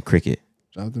fucking cricket.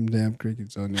 Drop them damn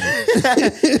crickets on there.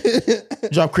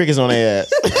 Drop crickets on their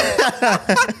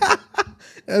ass.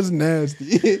 That's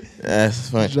nasty. That's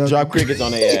funny. Drop crickets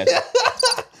on their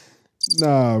ass.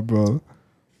 Nah, bro.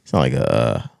 It's not like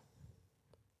a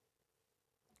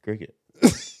cricket.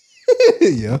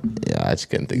 Yeah. Yeah, I just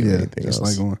couldn't think of anything just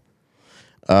else. Like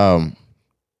one.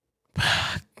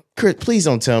 Chris, please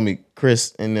don't tell me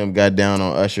Chris and them got down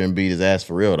on Usher and beat his ass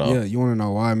for real, though. Yeah, you want to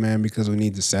know why, man? Because we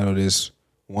need to settle this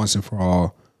once and for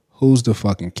all. Who's the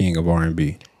fucking king of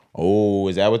R&B? Oh,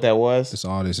 is that what that was? That's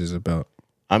all this is about.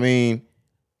 I mean,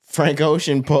 Frank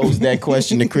Ocean posed that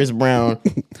question to Chris Brown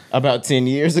about 10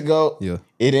 years ago. Yeah.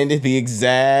 It ended the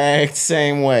exact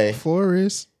same way.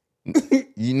 Forrest.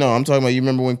 I'm talking about, you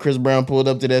remember when Chris Brown pulled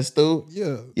up to that stool?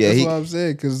 Yeah. That's what I'm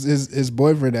saying, because his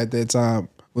boyfriend at that time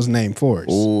was named Forrest.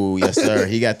 Oh, yes, sir.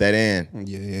 He got that in.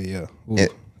 Yeah. And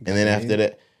then after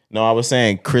that, no, I was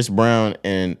saying Chris Brown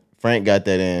and Frank got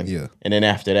that in. Yeah. And then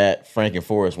after that, Frank and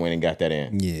Forrest went and got that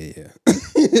in. Yeah.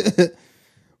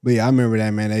 But yeah, I remember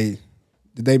that, man.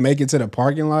 Did they make it to the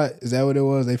parking lot? Is that what it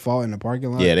was? They fought in the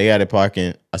parking lot? Yeah, they got it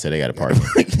parking. I said they got it parking.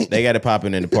 They got it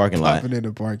popping in the parking lot. Popping in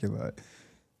the parking lot.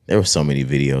 There were so many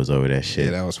videos over that shit.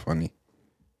 Yeah, that was funny.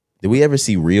 Did we ever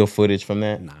see real footage from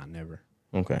that? Nah, never.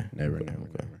 Okay. Never.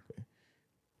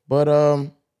 But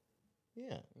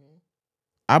yeah.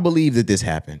 I believe that this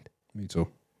happened. Me too.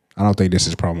 I don't think this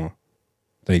is promo.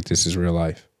 I think this is real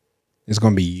life. it's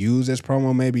gonna be used as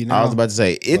promo. Maybe now. I was about to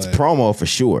say it's promo for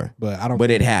sure, but I don't.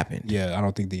 But it happened. Yeah, I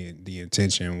don't think the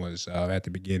intention was at the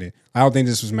beginning. I don't think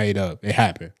this was made up. It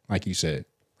happened, like you said.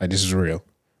 Like this is real.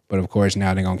 But of course,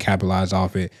 now they're gonna capitalize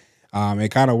off it.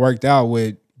 It kind of worked out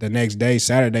with the next day,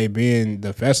 Saturday, being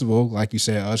the festival. Like you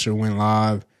said, Usher went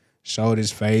live, showed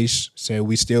his face, said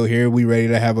we still here, we ready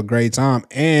to have a great time,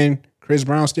 and Chris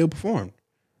Brown still performed.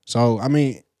 So I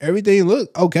mean, everything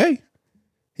looked okay.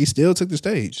 He still took the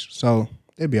stage, so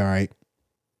it'd be all right.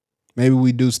 Maybe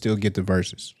we do still get the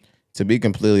verses. To be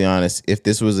completely honest, if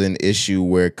this was an issue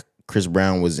where Chris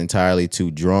Brown was entirely too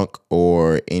drunk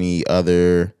or any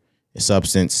other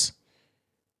substance,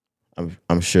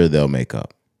 I'm sure they'll make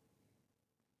up.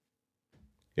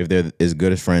 If they're as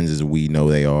good as friends as we know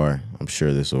they are, I'm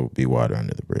sure this will be water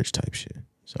under the bridge type shit.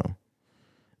 So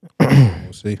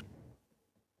We'll see.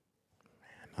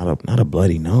 Not a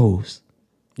bloody nose.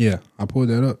 Yeah, I pulled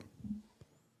that up.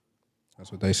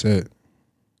 That's what they said.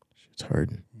 Shit's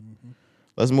hurting.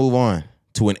 Let's move on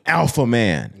to an alpha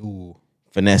man. Ooh.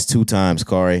 Finesse 2 times,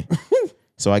 Corey.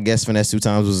 So I guess Finesse 2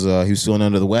 times was he was feeling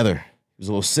under the weather. He was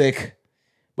a little sick,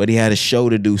 but he had a show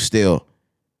to do still.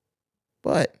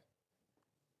 But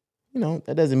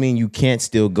that doesn't mean you can't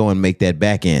still go and make that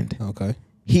back end. Okay.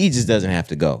 He just doesn't have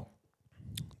to go.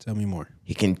 Tell me more.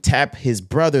 He can tap his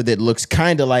brother that looks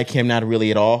kind of like him, not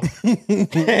really at all.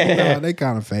 No, they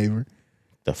kind of favor.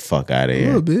 The fuck out of A here.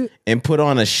 little bit. And put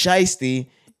on a shiesty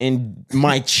and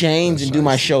might change and do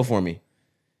my show for me.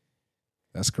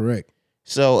 That's correct.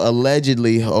 So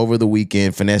allegedly over the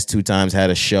weekend, Finesse 2 times had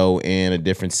a show in a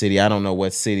different city. I don't know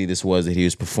what city this was that he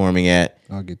was performing at.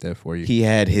 I'll get that for you. He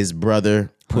had his brother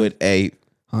put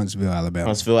Huntsville,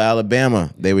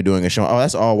 Alabama. They were doing a show. Oh,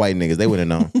 that's all white niggas. They would have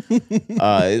known.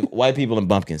 White people and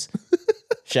bumpkins.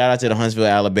 Shout out to the Huntsville,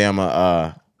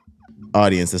 Alabama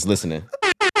audience that's listening.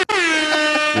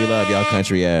 We love y'all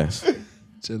country ass.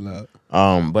 Chill out.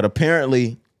 But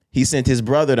apparently he sent his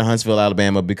brother to Huntsville,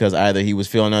 Alabama because either he was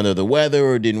feeling under the weather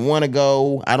or didn't want to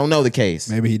go. I don't know the case.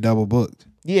 Maybe he double booked.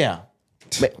 Yeah.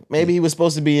 Maybe he was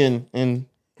supposed to be in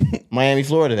Miami,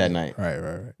 Florida that night.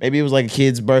 Right. Maybe it was like a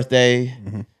kid's birthday.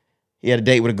 Mm-hmm. He had a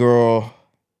date with a girl.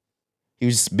 He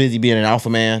was just busy being an alpha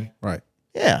man. Right.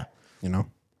 Yeah.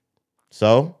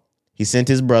 So he sent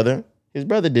his brother. His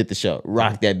brother did the show.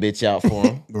 Rocked that bitch out for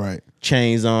him. Right.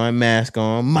 Chains on, mask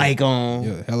on, mic on.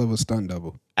 Yeah, hell of a stunt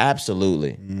double.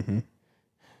 Absolutely. Mm-hmm.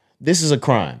 This is a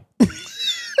crime.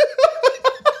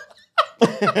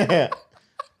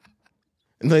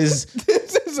 This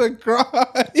is a crime.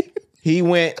 He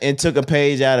went and took a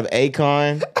page out of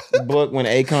Akon's book when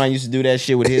Akon used to do that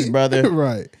shit with his brother.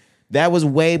 Right. That was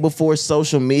way before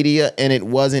social media and it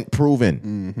wasn't proven.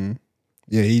 Mm-hmm.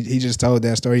 Yeah, he just told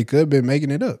that story. He could have been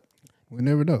making it up. We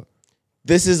never know.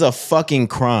 This is a fucking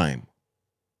crime.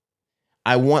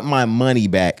 I want my money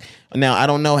back. Now, I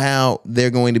don't know how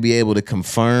they're going to be able to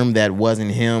confirm that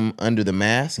wasn't him under the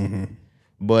mask,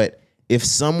 but if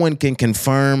someone can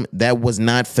confirm that was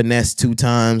not Finesse 2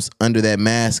 times under that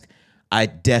mask, I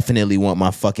definitely want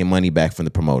my fucking money back from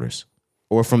the promoters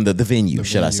or from the venue,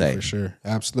 should I say. For sure.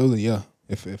 Absolutely, yeah.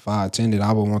 If I attended,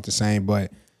 I would want the same,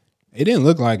 but it didn't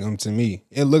look like him to me.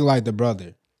 It looked like the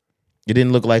brother. It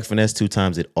didn't look like Finesse 2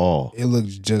 times at all. It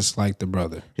looked just like the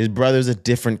brother. His brother's a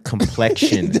different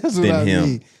complexion than him.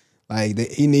 Mean. Like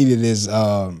he needed his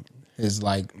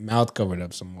like mouth covered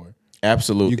up some more.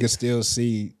 Absolutely. You can still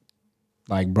see,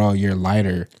 like, bro, you're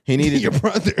lighter. He needed your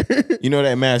brother. You know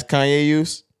that mask Kanye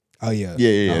used? Oh yeah.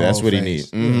 Yeah. That's what he needs.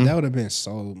 Mm-hmm. Yeah, that would have been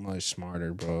so much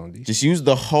smarter, bro. Just use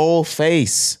the whole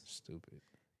face. Stupid.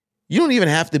 You don't even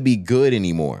have to be good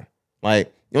anymore. Like,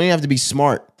 you don't even have to be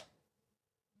smart.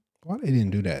 Why they didn't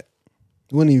do that?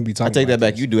 We wouldn't even be talking. I take that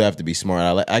back. This. You do have to be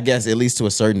smart. I guess at least to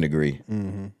a certain degree.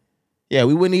 Mm-hmm. Yeah,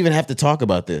 we wouldn't even have to talk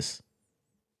about this.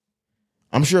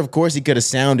 I'm sure, of course, he could have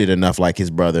sounded enough like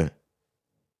his brother.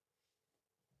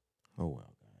 Oh,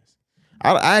 well, guys.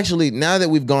 I actually, now that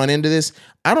we've gone into this,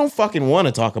 I don't fucking want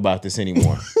to talk about this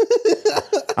anymore.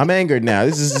 I'm angered now.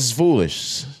 This is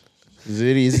foolish. This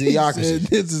is idiocracy.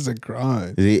 This is a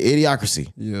crime. It's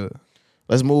idiocracy. Yeah.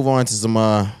 Let's move on to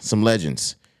some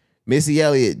legends. Missy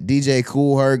Elliott, DJ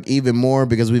Kool Herc, even more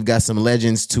because we've got some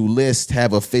legends to list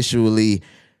have officially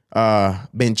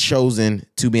been chosen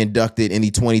to be inducted in the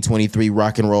 2023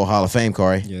 Rock and Roll Hall of Fame,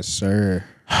 Corey. Yes, sir.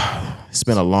 It's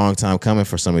been a long time coming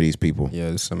for some of these people. Yeah,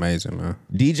 it's amazing, man.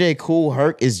 DJ Kool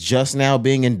Herc is just now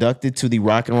being inducted to the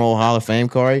Rock and Roll Hall of Fame,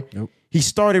 Corey. Yep. He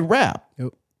started rap.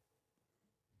 Yep.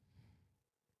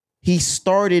 He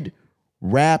started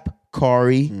rap,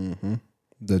 Corey. Mm-hmm.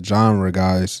 The genre,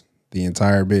 guys. The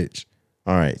entire bitch.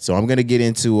 All right, so I'm going to get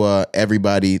into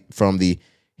everybody from the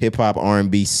hip hop,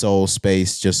 R&B, soul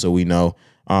space. Just so we know,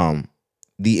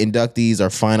 the inductees are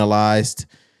finalized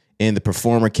in the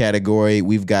performer category.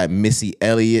 We've got Missy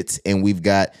Elliott and we've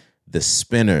got the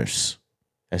Spinners.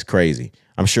 That's crazy.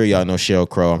 I'm sure y'all know Sheryl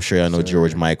Crow. I'm sure y'all know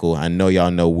George Michael. I know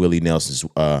y'all know Willie Nelson's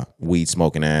weed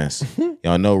smoking ass.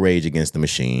 Y'all know Rage Against the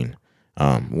Machine.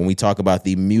 When we talk about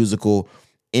the Musical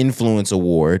Influence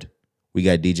Award, we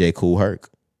got DJ Kool Herc.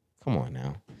 Come on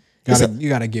now. You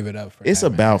gotta give it up for It's that,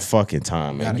 about man. fucking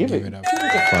time, man. Give it up. Give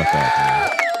it the fuck up, man.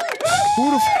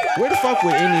 Where the fuck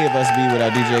would any of us be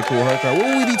without DJ Kool Herc? What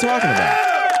would we be talking about?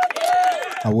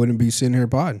 I wouldn't be sitting here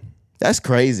podding. That's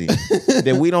crazy.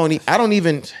 That we don't. I don't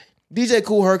even. DJ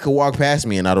Kool Herc could walk past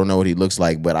me and I don't know what he looks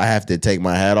like, but I have to take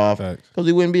my hat off because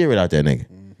he wouldn't be here without that nigga.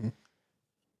 Mm-hmm.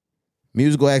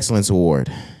 Musical Excellence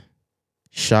Award,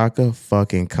 Shaka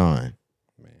fucking Khan.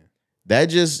 Man, that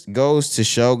just goes to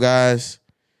show, guys,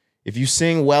 if you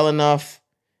sing well enough,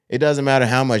 it doesn't matter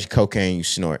how much cocaine you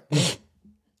snort.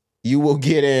 You will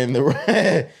get in the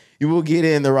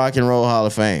Rock and Roll Hall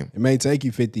of Fame. It may take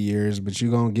you 50 years, but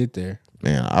you're gonna get there.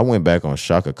 Man, I went back on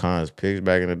Shaka Khan's pics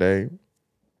back in the day.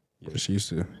 Yeah, she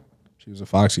was a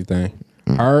foxy thing.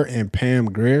 Her and Pam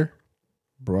Grier,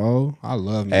 bro. I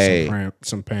love me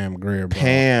some Pam Grier, bro.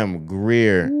 Pam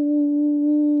Grier.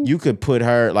 You could put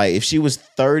her, like, if she was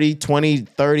 30, 20,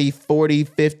 30, 40,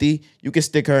 50, you could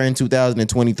stick her in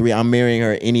 2023. I'm marrying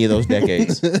her any of those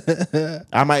decades.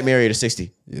 I might marry her to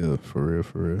 60. Yeah, for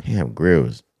real. Pam Grier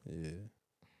was. Yeah.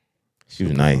 She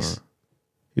was nice.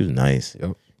 She was nice.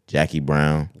 Yep. Jackie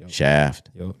Brown,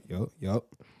 Shaft. Yep.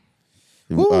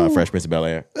 Fresh Prince of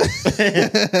Bel-Air.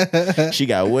 She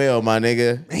got well, my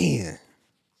nigga. Man.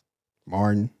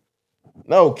 Martin.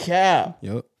 No cap.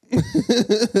 Yep.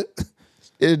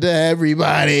 It's to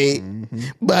everybody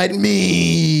but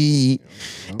me. Yep.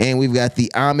 And we've got the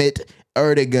Ahmet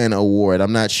Erdogan Award.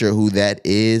 I'm not sure who that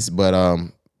is, but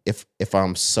if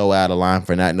I'm so out of line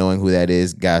for not knowing who that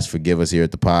is, guys, forgive us here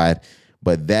at the pod.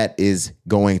 But that is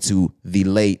going to the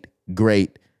late,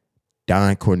 great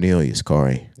Don Cornelius,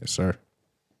 Corey. Yes, sir.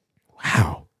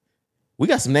 Wow. We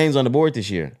got some names on the board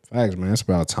this year. Facts, man. It's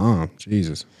about time.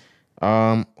 Jesus.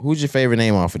 Who's your favorite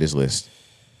name off of this list?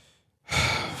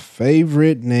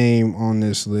 Favorite name on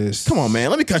this list. Come on, man.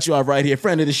 Let me cut you off right here.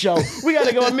 Friend of the show. We got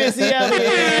to go with Missy Elliott.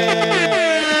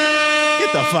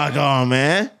 Get the fuck on,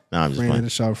 man. Nah, I'm just playing.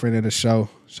 Friend of the show.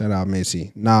 Shout out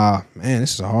Missy. Nah, man,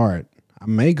 this is hard. I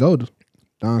may go to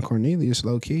Don Cornelius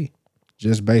low key.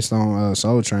 Just based on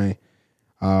Soul Train.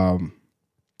 Highly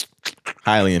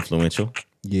influential.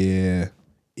 Yeah.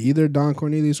 Either Don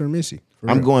Cornelius or Missy.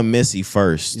 I'm going Missy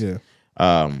first. Yeah.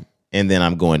 And then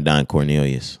I'm going Don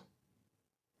Cornelius.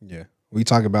 Yeah. We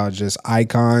talk about just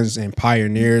icons and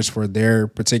pioneers for their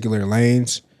particular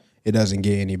lanes. It doesn't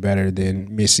get any better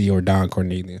than Missy or Don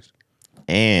Cornelius.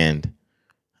 And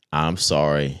I'm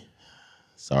sorry.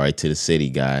 Sorry to the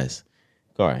city, guys.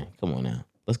 All right, come on now.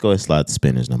 Let's go and slide the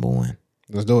Spinners number one.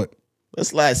 Let's do it. Let's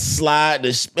slide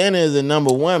the Spinners at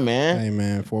number one, man. Hey,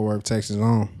 man, Fort Worth, Texas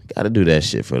on. Got to do that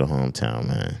shit for the hometown,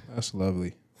 man. That's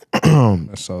lovely.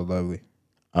 That's so lovely.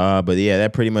 But yeah,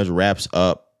 that pretty much wraps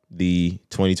up the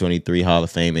 2023 Hall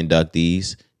of Fame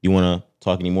inductees. You want to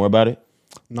talk any more about it?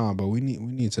 No, but we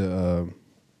need to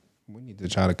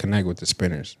try to connect with the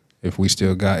Spinners. If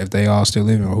they all still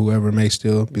living, or whoever may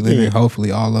still be living,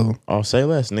 hopefully all of them. Oh, say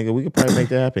less, nigga. We could probably make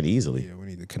that happen easily. Yeah, we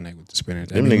need to connect with the Spinners.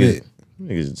 Them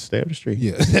niggas stay up the street.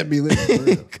 Yeah, that'd be lit. For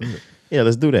real. Yeah,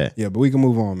 let's do that. Yeah, but we can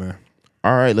move on, man.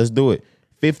 All right, let's do it.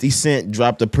 50 Cent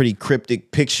dropped a pretty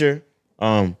cryptic picture.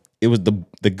 It was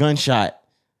the gunshot.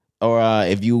 Or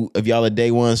if y'all are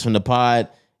day ones from the pod,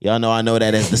 y'all know I know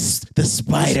that as the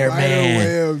Spider-Man.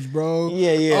 Spider webs, bro.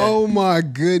 Yeah. Oh my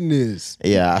goodness.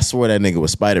 Yeah, I swore that nigga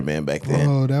was Spider-Man back then.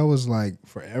 Oh, that was like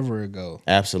forever ago.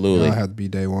 Absolutely. Y'all have to be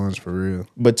day ones for real.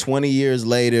 But 20 years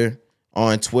later,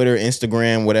 on Twitter,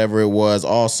 Instagram, whatever it was,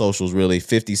 all socials really,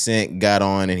 50 Cent got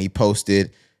on and he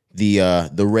posted the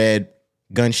red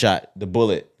gunshot, the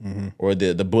bullet, or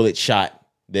the bullet shot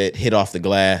that hit off the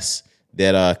glass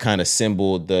that kind of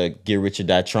symboled the Get Rich or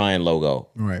Die Trying logo.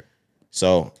 Right.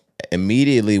 So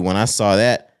immediately when I saw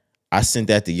that, I sent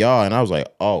that to y'all and I was like,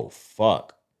 oh,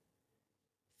 fuck.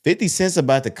 50 Cent's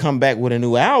about to come back with a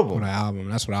new album. With an album.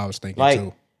 That's what I was thinking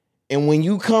too. And when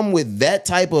you come with that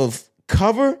type of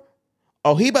cover,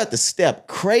 oh, he about to step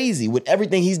crazy with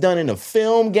everything he's done in the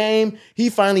film game.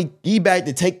 He back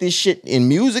to take this shit in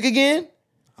music again.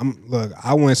 Look,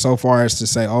 I went so far as to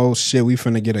say, oh shit, we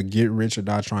finna get a Get Rich or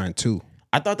Die Trying 2.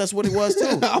 I thought that's what it was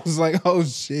too. I was like, oh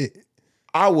shit.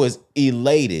 I was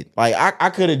elated. Like I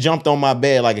could have jumped on my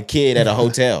bed like a kid at a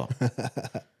hotel.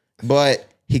 But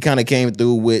he kind of came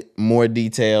through with more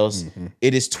details.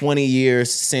 It is 20 years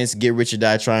since Get Rich or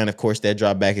Die Trying. Of course, that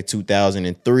dropped back in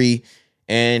 2003.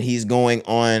 And he's going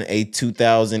on a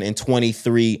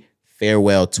 2023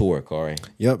 farewell tour, Corey.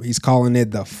 Yep, he's calling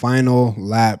it the Final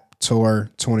Lap Tour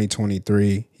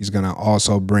 2023. He's going to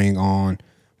also bring on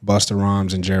Busta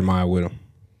Rhymes and Jeremiah with him.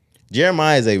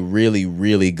 Jeremiah is a really,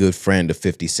 really good friend of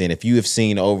 50 Cent. If you have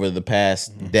seen over the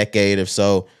past decade or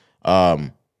so,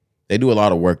 they do a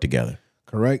lot of work together.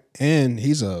 Correct. And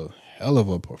he's a hell of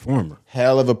a performer.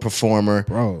 Hell of a performer.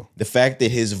 Bro. The fact that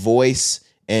his voice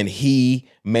and he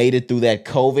made it through that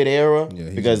COVID era,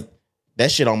 because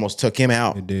that shit almost took him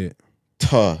out. It did.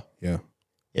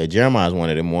 Yeah, Jeremiah's one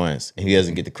of them ones. And he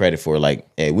doesn't get the credit for it. Like,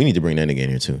 hey, we need to bring that nigga in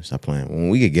here too. Stop playing. When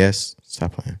we get guests,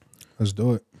 stop playing. Let's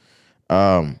do it.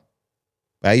 How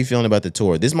you feeling about the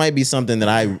tour? This might be something that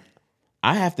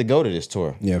I have to go to this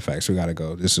tour. Yeah, facts. We got to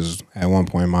go. This is, at one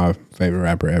point, my favorite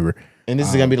rapper ever. And this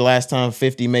is going to be the last time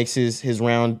 50 makes his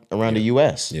round around the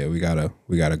U.S. Yeah, we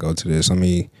gotta go to this. Let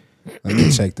me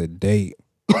check the date.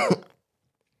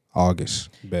 August.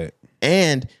 Bet.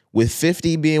 And with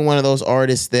 50 being one of those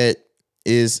artists that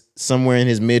is somewhere in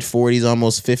his mid-40s,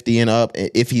 almost 50 and up,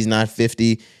 if he's not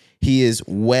 50, he is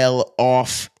well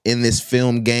off in this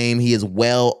film game. He is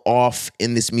well off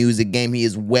in this music game. He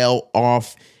is well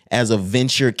off as a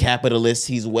venture capitalist.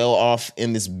 He's well off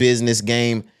in this business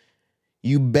game.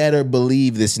 You better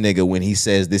believe this nigga when he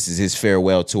says this is his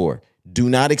farewell tour. Do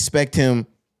not expect him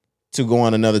to go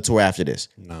on another tour after this.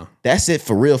 No. That's it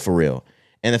for real, for real.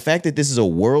 And the fact that this is a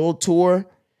world tour,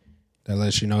 that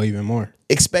lets you know even more.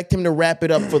 Expect him to wrap it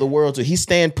up for the world tour. He's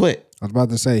staying put. I was about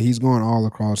to say, he's going all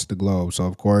across the globe. So,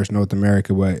 of course, North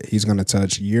America, but he's going to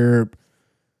touch Europe,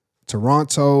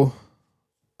 Toronto,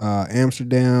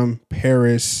 Amsterdam,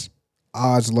 Paris,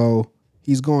 Oslo.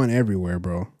 He's going everywhere,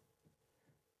 bro.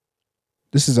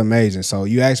 This is amazing. So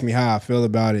you asked me how I feel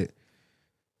about it.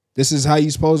 This is how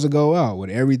you're supposed to go out with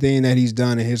everything that he's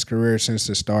done in his career since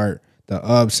the start, the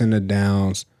ups and the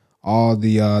downs, all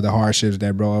the hardships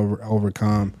that bro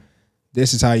overcome.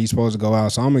 This is how you're supposed to go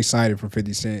out. So I'm excited for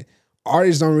 50 Cent.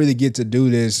 Artists don't really get to do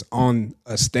this on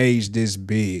a stage this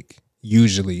big,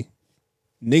 usually.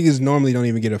 Niggas normally don't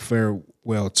even get a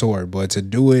farewell tour, but to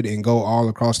do it and go all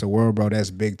across the world, bro,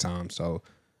 that's big time. So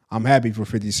I'm happy for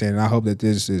 50 Cent, and I hope that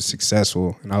this is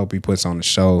successful, and I hope he puts on the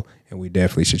show, and we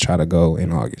definitely should try to go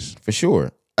in August. For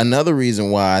sure. Another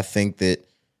reason why I think that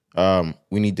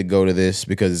we need to go to this,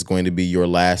 because it's going to be your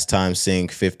last time seeing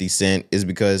 50 Cent, is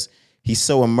because he's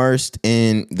so immersed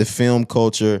in the film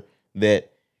culture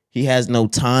that he has no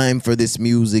time for this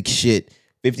music shit.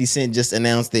 50 Cent just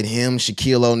announced that him,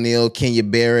 Shaquille O'Neal, Kenya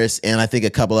Barris, and I think a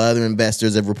couple of other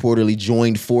investors have reportedly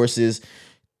joined forces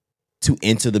to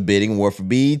enter the bidding war for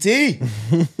BET.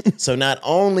 So not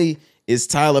only is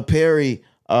Tyler Perry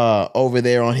over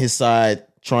there on his side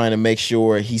trying to make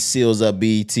sure he seals up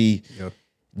BET, yep.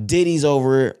 Diddy's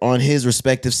over on his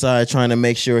respective side trying to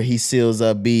make sure he seals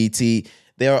up BET.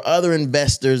 There are other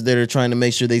investors that are trying to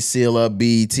make sure they seal up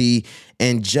BET.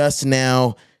 And just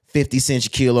now, 50 Cent,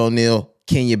 Shaquille O'Neal,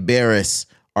 Kenya Barris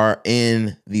are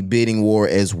in the bidding war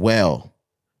as well.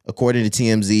 According to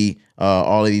TMZ,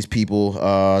 all of these people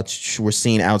were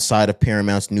seen outside of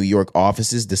Paramount's New York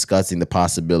offices discussing the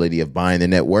possibility of buying the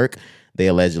network. They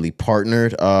allegedly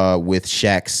partnered with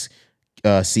Shaq's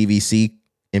CVC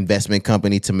investment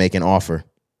company to make an offer.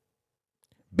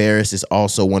 Barris is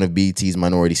also one of BET's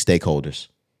minority stakeholders.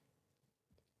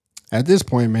 At this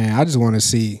point, man, I just want to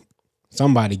see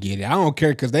somebody get it. I don't care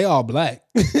because they all black.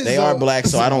 They are black,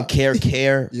 so I don't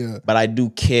care, yeah. But I do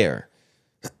care.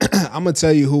 I'm going to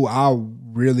tell you who I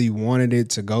really wanted it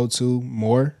to go to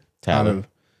more.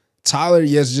 Tyler,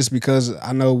 yes, just because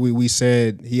I know we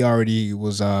said he already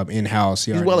was in-house.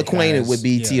 He's well acquainted with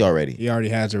BET already. He already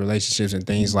has the relationships and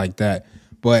things like that.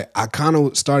 But I kind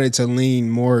of started to lean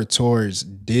more towards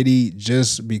Diddy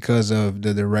just because of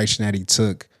the direction that he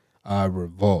took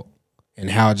Revolt and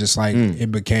how just like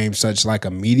it became such like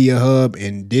a media hub.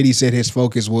 And Diddy said his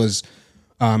focus was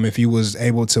if he was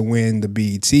able to win the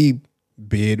BET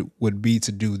bid would be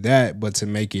to do that, but to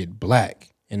make it black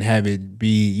and have it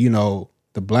be, you know,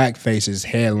 the black faces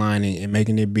headlining and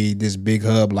making it be this big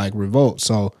hub like Revolt.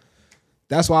 So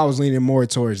that's why I was leaning more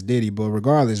towards Diddy. But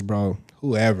regardless, bro,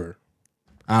 whoever,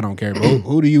 I don't care. But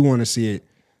who do you want to see it?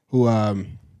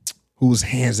 Whose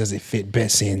hands does it fit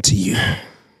best into you?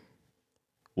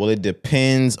 Well, it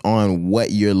depends on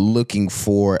what you're looking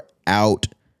for out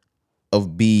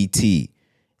of BET.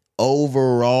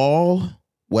 Overall,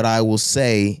 what I will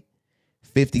say,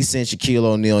 50 Cent, Shaquille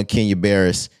O'Neal, and Kenya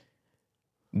Barris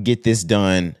get this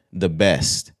done the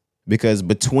best. Because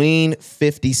between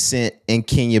 50 Cent and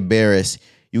Kenya Barris,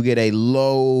 You get a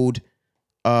workload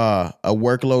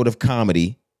of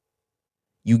comedy.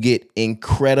 You get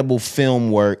incredible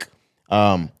film work.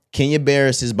 Kenya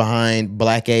Barris is behind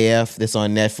Black AF that's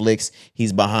on Netflix.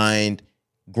 He's behind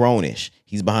Grownish.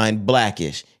 He's behind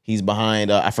Blackish. He's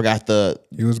behind,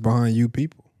 He was behind You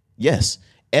People. Yes.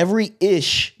 Every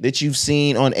ish that you've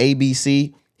seen on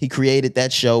ABC, he created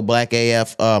that show, Black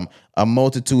AF, a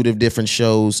multitude of different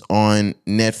shows on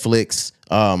Netflix.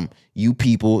 You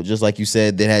People, just like you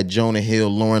said, that had Jonah Hill,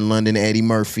 Lauren London, Eddie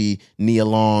Murphy, Nia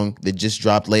Long, that just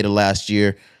dropped later last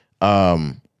year.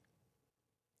 I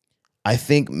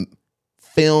think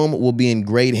film will be in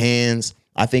great hands.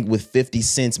 I think with 50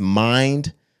 Cent's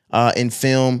mind in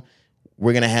film,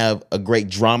 we're going to have a great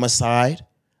drama side.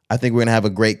 I think we're going to have a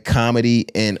great comedy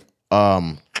and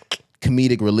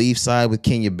comedic relief side with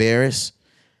Kenya Barris.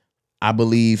 I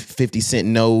believe 50 Cent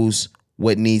knows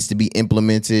what needs to be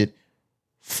implemented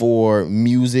for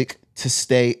music to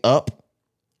stay up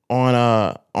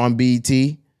on BET.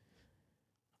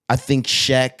 I think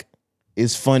Shaq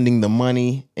is funding the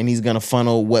money, and he's gonna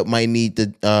funnel what might need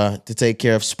to take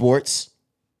care of sports.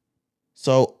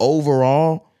 So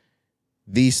overall,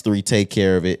 these three take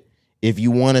care of it. If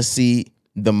you want to see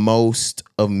the most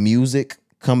of music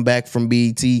come back from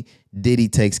BET, Diddy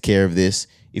takes care of this.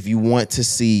 If you want to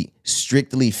see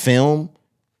strictly film,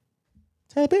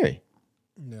 Tyler Perry.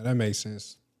 Yeah, that makes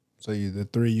sense. So the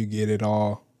three, you get it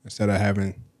all instead of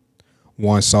having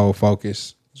one sole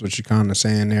focus. That's what you're kind of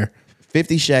saying there.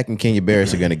 50 Shaq and Kenya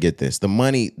Barris are going to get this. The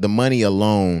money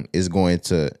alone is going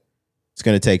to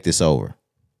take this over.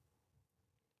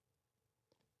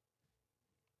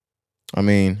 I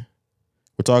mean,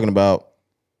 we're talking about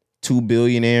 2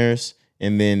 billionaires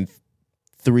and then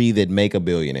 3 that make a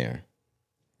billionaire.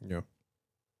 Yeah.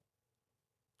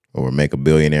 Or make a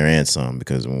billionaire and some,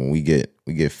 because when we get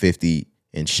 50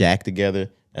 and Shaq together,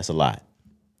 that's a lot.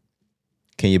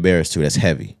 Kenya Barris too, that's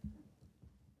heavy.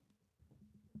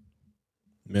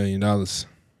 $1 million.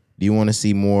 Do you want to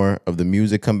see more of the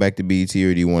music come back to BET,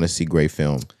 or do you want to see great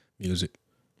film? Music.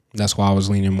 That's why I was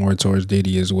leaning more towards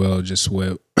Diddy as well. Just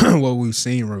what we've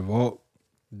seen Revolt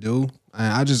do.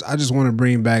 And I just want to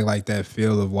bring back like that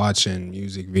feel of watching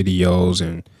music videos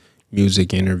and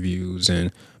music interviews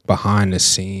and behind the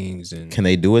scenes. And can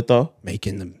they do it though?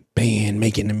 Making the band,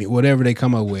 making the whatever they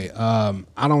come up with.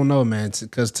 I don't know, man,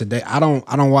 because today I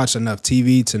don't watch enough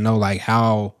TV to know like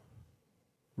how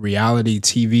reality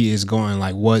TV is going.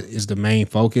 Like what is the main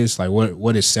focus? Like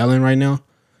what is selling right now?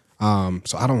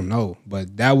 So I don't know,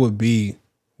 but that would be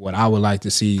what I would like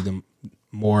to see them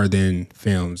more than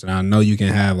films. And I know you can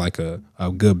have like a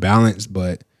good balance,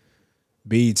 but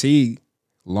BET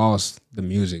lost the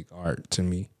music art to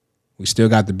me. We still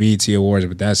got the BET Awards,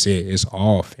 but that's it. It's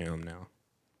all film now.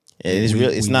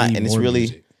 It's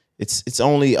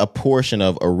only a portion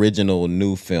of original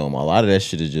new film. A lot of that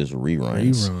shit is just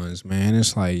reruns. Reruns, man.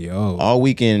 It's like, yo. All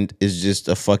weekend is just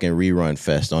a fucking rerun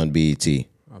fest on BET.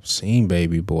 I've seen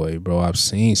Baby Boy, bro. I've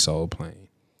seen Soul Plane.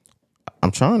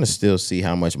 I'm trying to still see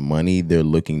how much money they're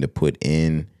looking to put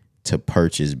in to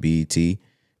purchase BET,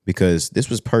 because this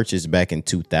was purchased back in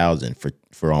 2000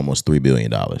 for almost $3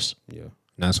 billion. Yeah. And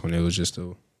that's when it was just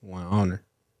the one owner.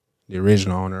 The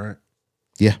original owner, right?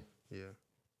 Yeah. Yeah.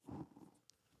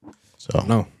 So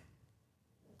no.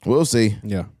 We'll see.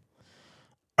 Yeah.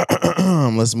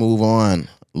 Let's move on.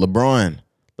 LeBron.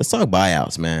 Let's talk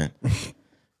buyouts, man.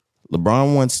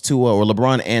 LeBron wants to, or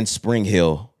LeBron and Spring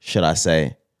Hill, should I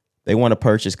say, they want to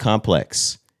purchase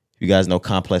Complex. You guys know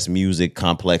Complex Music,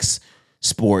 Complex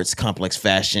Sports, Complex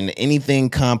Fashion, anything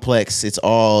Complex. It's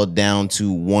all down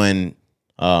to one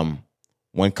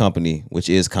company, which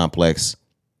is Complex.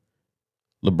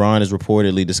 LeBron has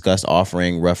reportedly discussed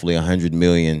offering roughly $100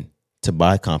 million to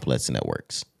buy Complex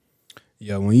Networks.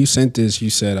 Yeah, when you sent this, you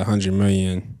said $100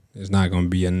 million is not going to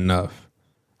be enough.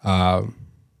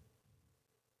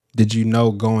 Did you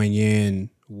know going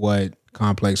in what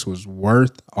Complex was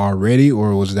worth already,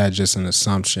 or was that just an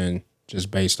assumption just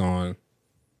based on?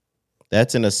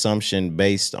 That's an assumption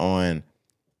based on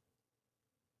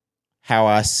how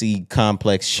I see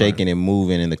Complex shaking and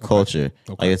moving in the culture.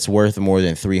 Okay. Like it's worth more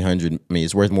than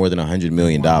it's worth more than $100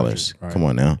 million. Right. Come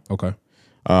on now. Okay.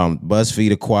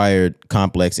 BuzzFeed acquired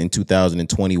Complex in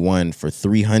 2021 for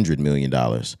 $300 million.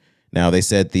 Now they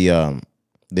said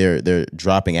they're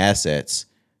dropping assets,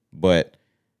 but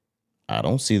I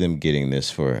don't see them getting this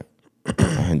for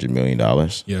 $100 million.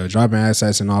 Yeah, dropping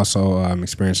assets and also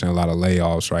experiencing a lot of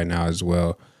layoffs right now as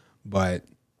well. But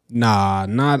not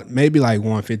maybe like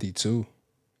 152.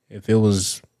 If it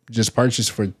was just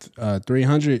purchased for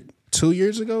 300 3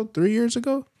 years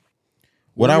ago.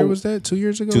 What year was that? 2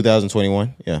 years ago?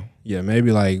 2021. Yeah. Yeah,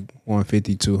 maybe like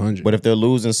 150, 200. But if they're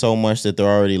losing so much that they're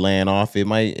already laying off, it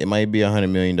might be $100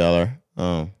 million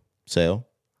sale.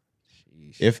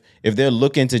 Jeez. If they're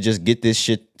looking to just get this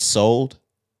shit sold.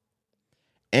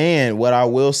 And what I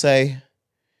will say,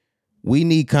 we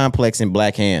need Complex in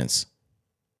black hands.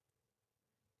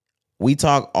 We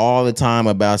talk all the time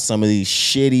about some of these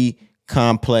shitty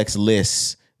Complex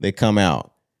lists that come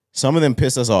out. Some of them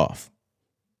piss us off.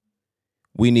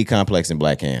 We need Complex in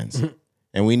black hands.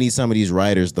 And we need some of these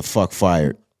writers the fuck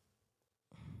fired.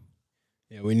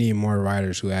 Yeah, we need more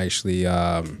writers who actually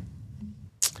have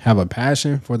a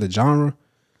passion for the genre.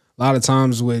 A lot of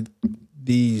times with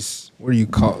these, what do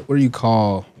you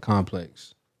call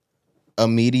Complex? A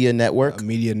media network? A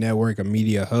media network, a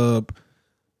media hub.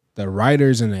 The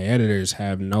writers and the editors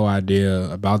have no idea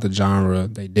about the genre.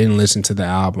 They didn't listen to the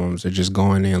albums. They're just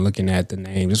going in looking at the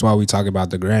names. That's why we talk about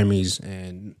the Grammys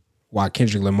and why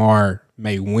Kendrick Lamar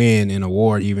may win an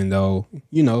award, even though,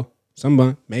 you know,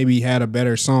 someone maybe had a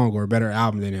better song or a better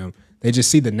album than him. They just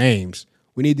see the names.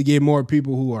 We need to get more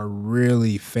people who are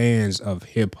really fans of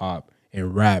hip hop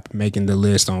and rap making the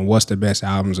list on what's the best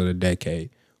albums of the decade.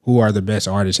 Who are the best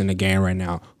artists in the game right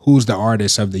now? Who's the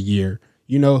artist of the year?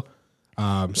 You know?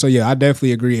 So yeah, I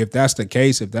definitely agree. If that's the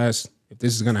case, if this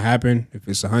is gonna happen, if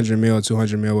it's 100 mil,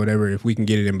 200 mil, whatever, if we can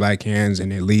get it in black hands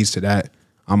and it leads to that,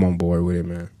 I'm on board with it,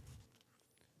 man.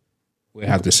 We'll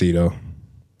have to see though.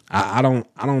 I don't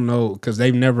know because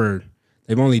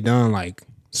they've only done like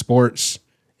sports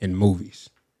and movies.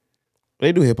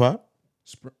 They do hip hop.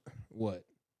 What?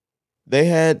 They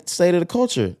had State of the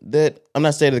Culture. I'm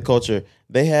not State of the Culture.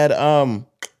 They had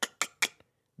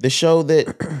the show that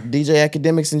DJ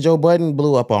Academics and Joe Budden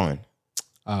blew up on.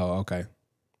 Oh, okay.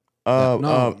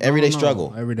 Everyday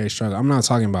Struggle. Everyday Struggle. I'm not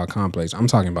talking about Complex. I'm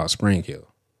talking about Spring Hill.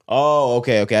 Oh,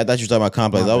 okay. I thought you were talking about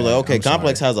Complex. I was like, okay,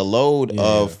 Complex has a load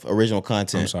of original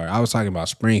content. I'm sorry. I was talking about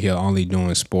Spring Hill only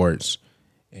doing sports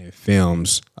and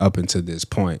films up until this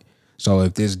point. So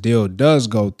if this deal does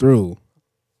go through,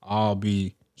 I'll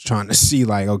be trying to see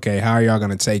like, okay, how are y'all going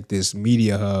to take this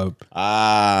media hub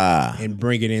and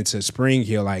bring it into Spring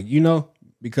Hill? Like, you know,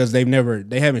 because they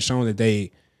haven't shown that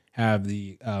they have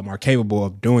are capable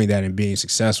of doing that and being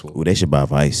successful. Ooh, they should buy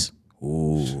Vice.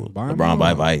 Ooh, LeBron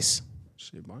buy Vice.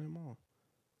 Shit, buy them all.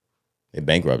 They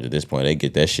bankrupt at this point. They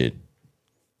get that shit.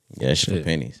 Yeah, that shit for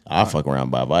pennies. I'll fuck around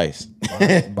and buy Vice.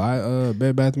 buy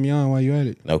Bed Bath & Beyond while you at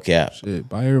it. No cap. Shit,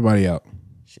 buy everybody out.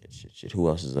 Shit. Who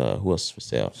else is for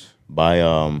sale? Buy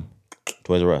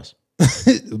Toys R Us.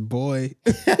 Boy.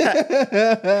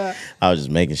 I was just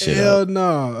making shit up. Hell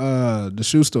no. The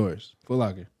shoe stores. Foot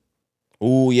Locker.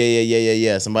 Ooh,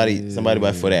 yeah. Somebody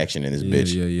buy Foot Action in this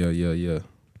bitch. Yeah.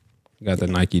 Got the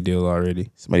Nike deal already.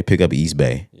 Somebody pick up East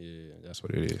Bay. Yeah, that's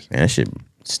what it is. Man, that shit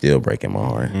still breaking my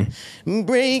heart. Mm-hmm.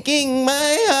 Breaking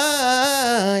my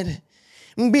heart.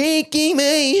 Breaking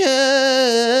my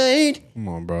heart. Come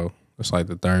on, bro. It's like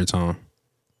the third time.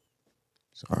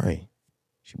 Sorry.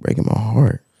 She breaking my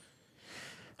heart.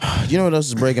 You know what else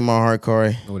is breaking my heart,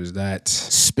 Corey? What is that?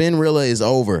 Spinrilla is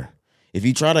over. If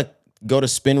you try to go to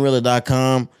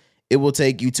spinrilla.com, it will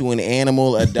take you to an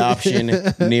animal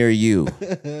adoption near you.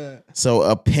 So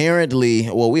apparently,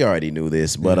 well, we already knew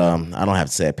this, but I don't have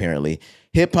to say apparently.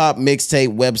 Hip hop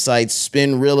mixtape website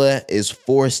Spinrilla is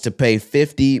forced to pay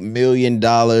 $50 million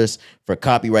for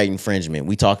copyright infringement.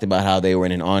 We talked about how they were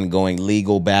in an ongoing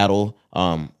legal battle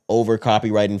over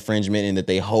copyright infringement, and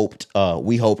that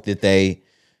we hoped that they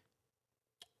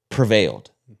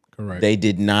prevailed. Correct. They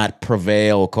did not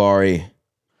prevail, Corey.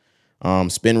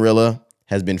 Spinrilla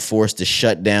has been forced to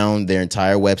shut down their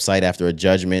entire website after a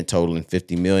judgment totaling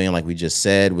 $50 million, like we just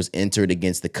said, was entered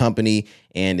against the company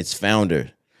and its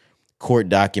founder. Court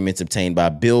documents obtained by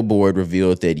Billboard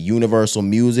revealed that Universal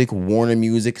Music, Warner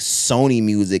Music, Sony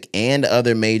Music, and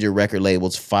other major record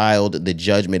labels filed the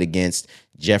judgment against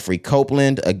Jeffrey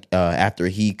Copeland after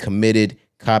he committed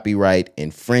copyright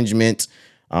infringement.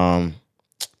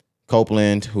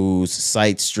 Copeland, whose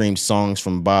site streamed songs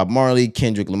from Bob Marley,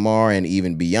 Kendrick Lamar, and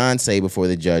even Beyonce before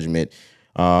the judgment,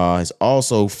 is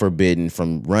also forbidden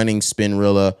from running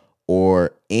Spinrilla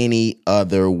or any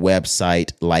other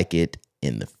website like it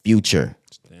in the future.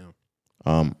 Damn.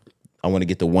 I want to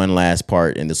get to one last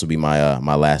part, and this will be my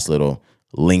my last little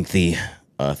lengthy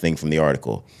thing from the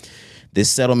article. This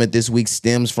settlement this week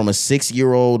stems from a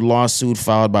 6-year-old lawsuit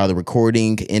filed by the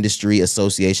Recording Industry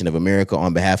Association of America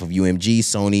on behalf of UMG,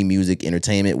 Sony Music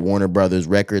Entertainment, Warner Brothers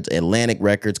Records, Atlantic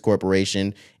Records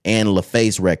Corporation, and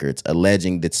LaFace Records,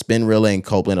 alleging that Spinrilla and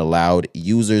Copeland allowed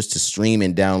users to stream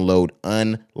and download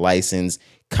unlicensed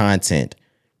content.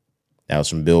 That was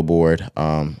from Billboard.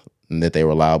 and that they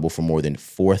were liable for more than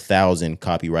 4,000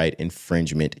 copyright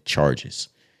infringement charges.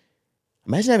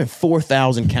 Imagine having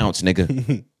 4,000 counts,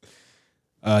 nigga.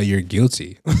 You're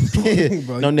guilty. No,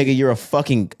 nigga, you're a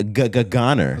fucking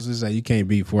goner. I was just say you can't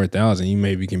beat 4,000. You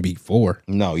maybe can beat 4.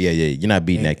 No, yeah, you're not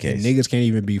beating that case. And niggas can't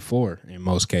even beat 4 in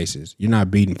most cases. You're not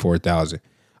beating 4,000.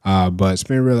 But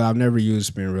Spinrilla, I've never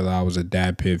used Spinrilla. I was a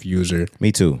DatPiff user.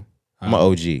 Me too. I'm an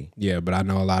OG. Yeah, but I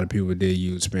know a lot of people did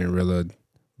use Spinrilla.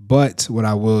 But what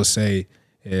I will say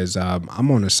is I'm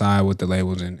on the side with the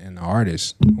labels and the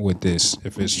artists with this.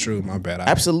 If it's true, my bad.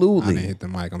 Absolutely. I didn't hit the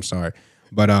mic. I'm sorry.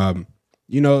 But,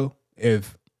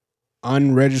 if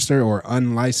unregistered or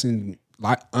unlicensed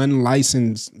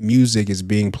music is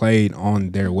being played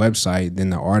on their website, then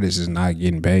the artist is not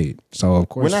getting paid. So, of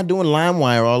course. We're not doing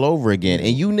LimeWire all over again.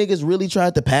 And you niggas really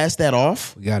tried to pass that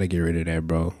off? We got to get rid of that,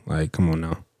 bro. Like, come on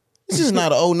now. This is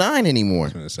not a 09 anymore. I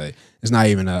was going to say, it's not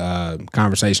even a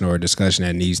conversation or a discussion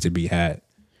that needs to be had.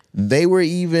 They were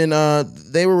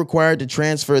required to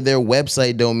transfer their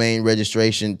website domain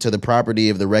registration to the property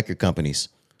of the record companies.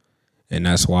 And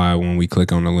that's why when we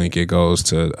click on the link, it goes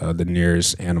to the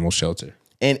nearest animal shelter.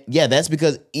 And yeah, that's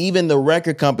because even the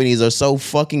record companies are so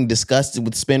fucking disgusted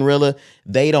with Spinrilla,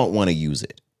 they don't want to use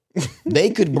it. They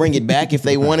could bring it back if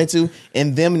they wanted to,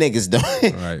 and them niggas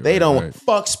don't. They don't. Right.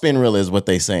 Fuck Spinrilla is what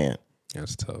they saying.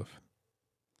 That's tough.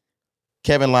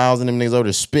 Kevin Lyles and them niggas over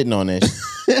there spitting on that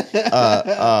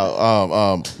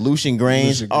shit. Lucian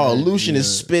Grange. Lucian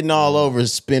is spitting all over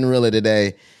Spinrilla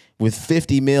today with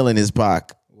 50 mil in his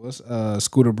pocket. What's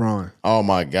Scooter Braun? Oh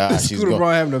my God. Scooter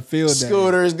Braun having a field day.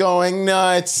 Scooter's going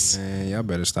nuts. Man, y'all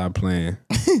better stop playing.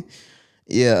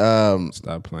 Yeah.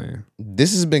 Stop playing.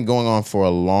 This has been going on for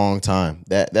a long time.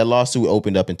 That lawsuit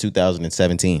opened up in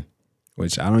 2017.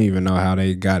 Which I don't even know how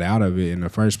they got out of it in the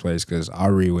first place, because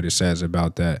I'll read what it says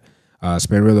about that.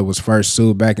 Spinrilla was first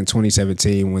sued back in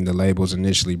 2017 when the labels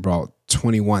initially brought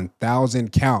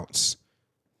 21,000 counts.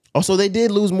 Also, they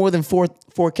did lose more than four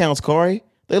counts, Corey.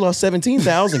 They lost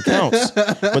 17,000 counts,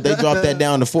 but they dropped that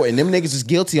down to 4. And them niggas is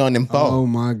guilty on them 4. Oh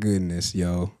my goodness,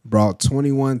 yo. Brought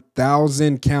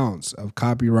 21,000 counts of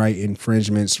copyright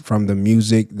infringements from the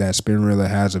music that Spinrilla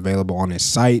has available on its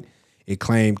site. It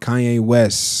claimed Kanye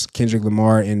West, Kendrick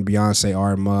Lamar, and Beyonce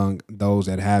are among those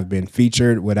that have been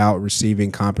featured without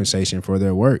receiving compensation for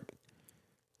their work.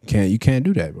 You can't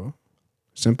do that, bro.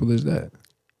 Simple as that.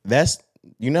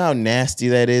 You know how nasty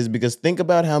that is? Because think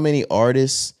about how many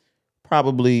artists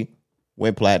probably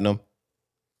went platinum.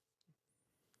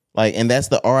 Like, and that's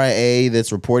the RIA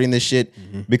that's reporting this shit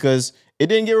because it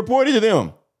didn't get reported to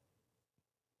them.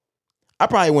 I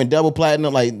probably went double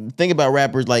platinum. Like, think about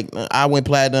rappers. Like, I went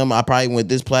platinum. I probably went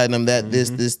this platinum, that,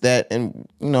 this, that. And,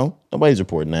 nobody's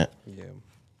reporting that. Yeah.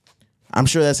 I'm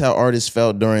sure that's how artists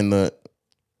felt during the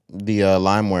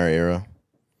LimeWire era.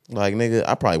 Like, nigga,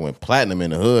 I probably went platinum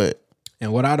in the hood.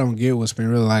 And what I don't get with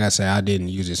Spinrilla, like I said, I didn't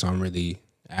use it, so I'm really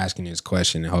asking this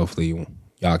question, and hopefully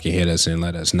y'all can hit us and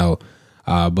let us know.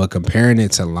 But comparing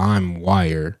it to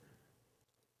LimeWire,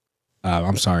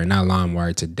 I'm sorry, not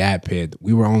LimeWire, to DatPiff.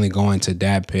 We were only going to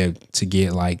DatPiff to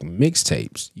get like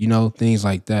mixtapes, things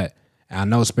like that. And I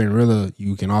know Spinrilla,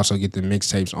 you can also get the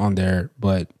mixtapes on there,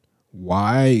 but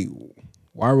why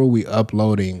were we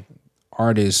uploading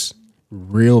artists'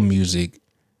 real music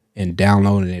and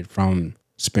downloading it from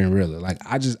Spinrilla? Like,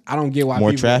 I don't get why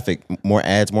more traffic, more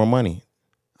ads, more money.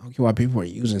 I don't get why people are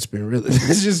using Spinrilla.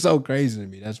 It's just so crazy to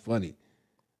me. That's funny.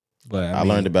 But I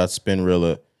learned about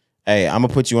Spinrilla. Hey, I'm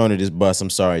gonna put you under this bus. I'm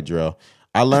sorry, Drell.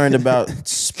 I learned about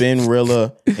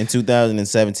Spinrilla in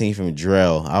 2017 from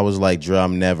Drell. I was like, Drell,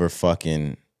 I'm never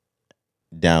fucking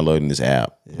downloading this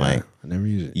app. Yeah, like, I never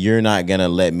use it. You're not gonna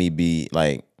let me be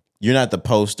like. You're not the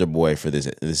poster boy for this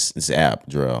app,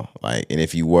 Drell. Like, and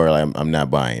if you were, I'm not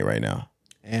buying it right now.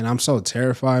 And I'm so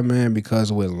terrified, man,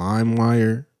 because with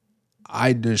LimeWire,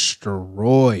 I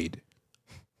destroyed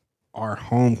our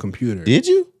home computer. Did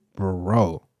you?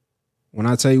 Bro. When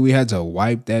I tell you we had to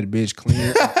wipe that bitch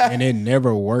clean and it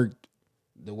never worked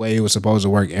the way it was supposed to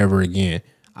work ever again.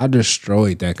 I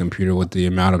destroyed that computer with the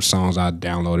amount of songs I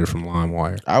downloaded from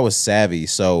LimeWire. I was savvy,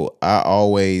 so I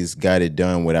always got it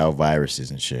done without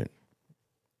viruses and shit.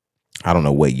 I don't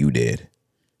know what you did.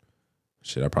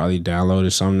 Shit, I probably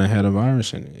downloaded something that had a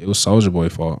virus in it. It was Soulja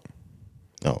Boy's fault.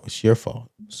 No, it's your fault.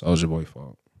 Soulja Boy's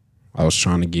fault. I was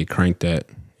trying to get cranked that.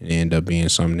 It ended up being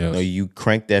something else. No, you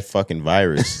cranked that fucking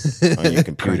virus on your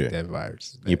computer. That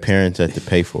virus. Your parents had to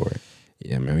pay for it.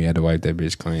 Yeah, man, we had to wipe that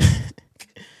bitch clean.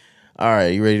 All right,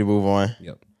 you ready to move on?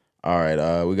 Yep. All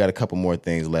right, we got a couple more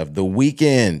things left. The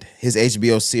Weeknd, his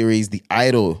HBO series, The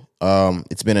Idol,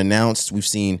 It's been announced. We've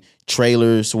seen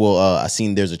trailers. Well, I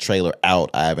seen there's a trailer out.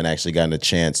 I haven't actually gotten a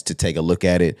chance to take a look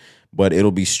at it, but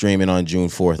it'll be streaming on June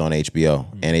 4th on HBO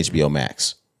and HBO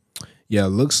Max. Yeah, it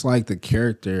looks like the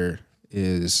character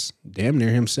is damn near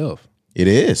himself. It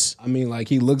is. I mean, like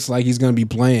he looks like he's gonna be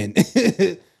playing.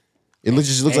 It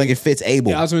just looks like it fits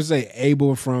Abel. Yeah, I was gonna say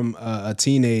Abel from a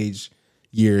teenage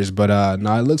years, but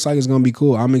no, it looks like it's gonna be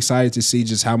cool. I'm excited to see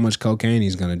just how much cocaine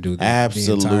he's gonna do. The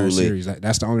entire series.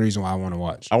 That's the only reason why I want to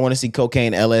watch. I want to see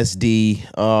cocaine, LSD,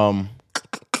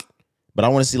 but I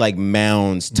want to see like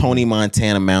mounds, Tony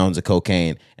Montana mounds of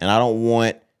cocaine, and I don't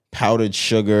want powdered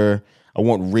sugar. I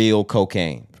want real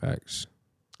cocaine. Facts.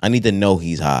 I need to know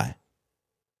he's high.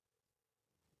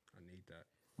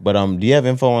 But do you have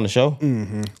info on the show?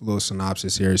 Mm-hmm. A little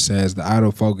synopsis here. It says the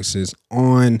idol focuses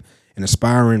on an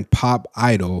aspiring pop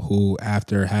idol who,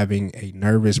 after having a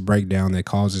nervous breakdown that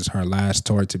causes her last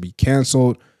tour to be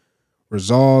canceled,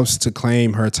 resolves to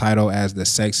claim her title as the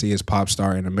sexiest pop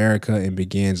star in America and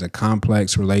begins a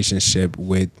complex relationship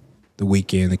with The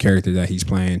Weeknd, the character that he's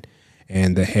playing,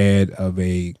 and the head of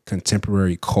a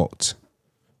contemporary cult.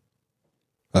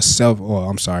 He's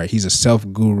a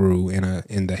self guru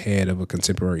in the head of a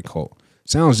contemporary cult.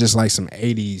 Sounds just like some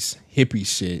 80s hippie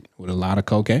shit with a lot of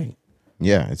cocaine.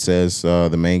 Yeah, it says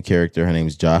the main character, her name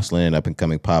is Jocelyn, an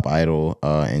up-and-coming pop idol,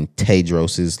 and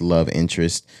Tedros' love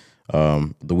interest.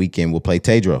 The Weeknd will play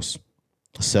Tedros,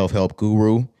 a self-help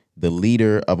guru, the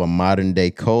leader of a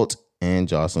modern-day cult, and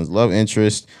Jocelyn's love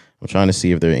interest. I'm trying to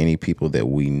see if there are any people that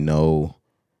we know.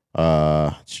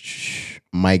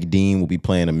 Mike Dean will be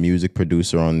playing a music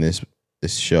producer on this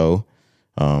show.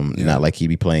 Not like he'd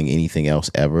be playing anything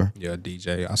else ever. Yeah,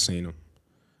 DJ. I seen him.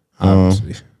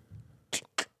 Obviously.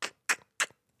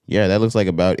 Yeah, that looks like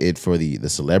about it for the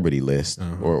celebrity list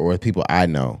or people I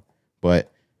know.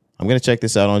 But I'm gonna check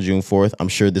this out on June 4th. I'm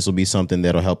sure this will be something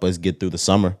that'll help us get through the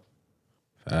summer.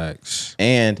 Facts.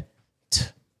 And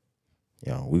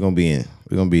we're gonna be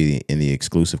in the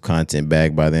exclusive content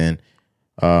bag by then.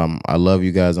 I love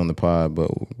you guys on the pod,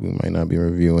 but we might not be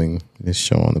reviewing this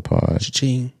show on the pod.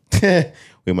 Cha-ching.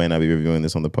 We might not be reviewing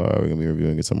this on the pod. We're gonna be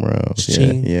reviewing it somewhere else.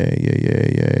 Cha-ching.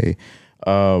 Yeah.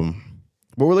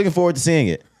 But we're looking forward to seeing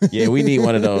it. Yeah, we need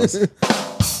one of those.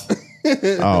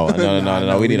 Oh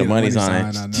no! We need a money sign.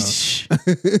 I know.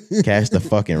 Cash the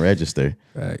fucking register.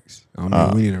 Facts. I don't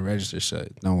know. We need a register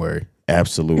shut. Don't worry.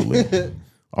 Absolutely.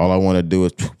 All I want to do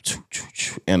is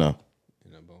and a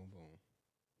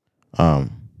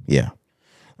yeah.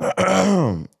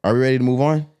 Are we ready to move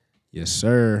on? Yes,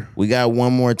 sir. We got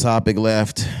one more topic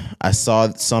left. I saw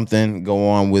something go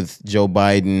on with Joe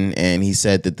Biden, and he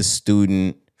said that the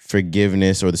student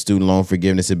forgiveness or the student loan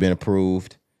forgiveness had been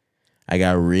approved. I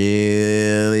got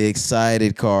really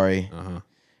excited, Kari.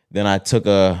 Then I took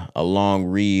a long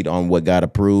read on what got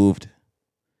approved.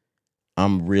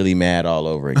 I'm really mad all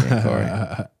over again,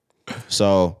 Kari.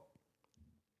 So,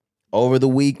 over the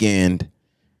weekend,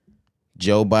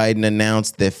 Joe Biden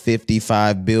announced that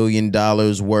 $55 billion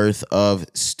worth of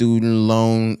student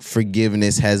loan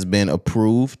forgiveness has been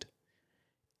approved.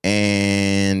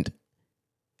 And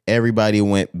everybody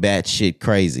went batshit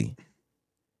crazy.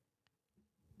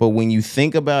 But when you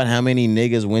think about how many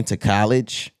niggas went to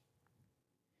college,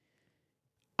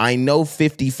 I know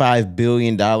 $55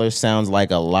 billion sounds like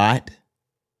a lot.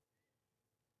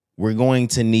 We're going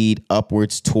to need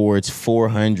upwards towards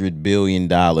 $400 billion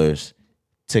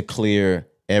to clear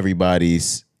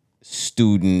everybody's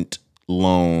student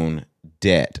loan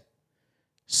debt.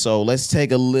 So let's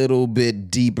take a little bit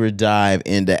deeper dive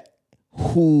into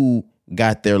who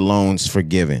got their loans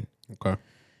forgiven. Okay.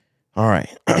 All right.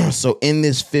 So in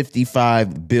this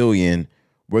 $55 billion,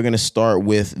 we're going to start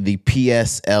with the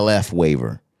PSLF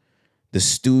waiver, the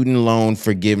student loan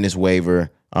forgiveness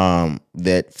waiver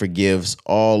that forgives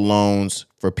all loans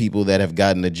for people that have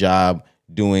gotten a job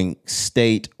doing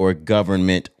state or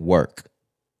government work.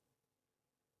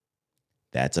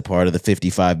 That's a part of the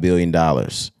 $55 billion.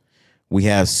 We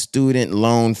have student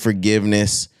loan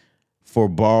forgiveness for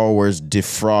borrowers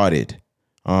defrauded.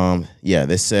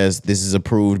 This says this is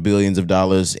approved billions of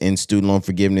dollars in student loan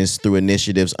forgiveness through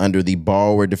initiatives under the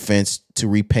Borrower Defense to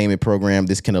Repayment Program.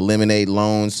 This can eliminate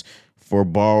loans for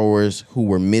borrowers who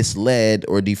were misled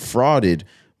or defrauded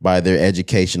by their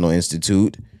educational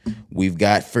institute. We've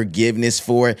got forgiveness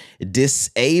for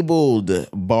disabled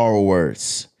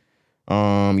borrowers.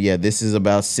 This is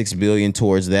about $6 billion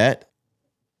towards that.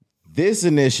 This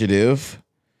initiative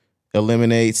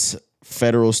eliminates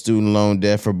federal student loan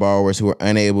debt for borrowers who are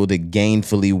unable to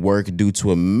gainfully work due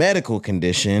to a medical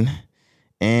condition.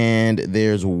 And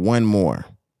there's one more.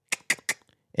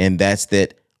 And that's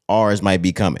that ours might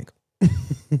be coming.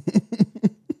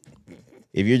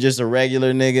 If you're just a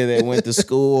regular nigga that went to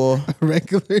school,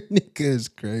 Regular nigga is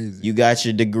crazy. you got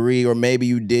your degree, or maybe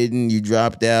you didn't, you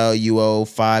dropped out, you owe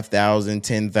 5,000,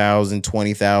 10,000,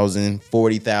 20,000,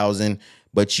 40,000,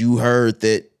 but you heard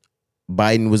that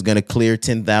Biden was going to clear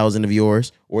 10,000 of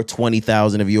yours or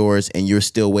 20,000 of yours, and you're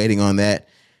still waiting on that.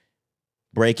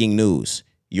 Breaking news.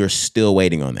 You're still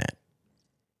waiting on that.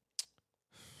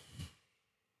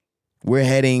 We're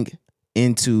heading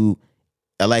into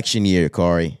election year,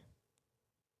 Corey.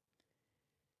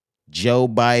 Joe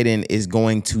Biden is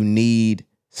going to need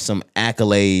some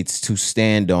accolades to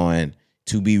stand on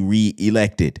to be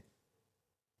reelected.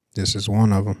 This is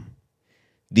one of them.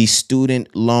 The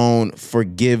student loan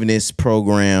forgiveness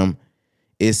program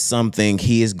is something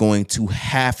he is going to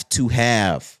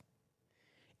have.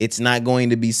 It's not going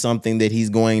to be something that he's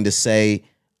going to say,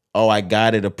 oh, I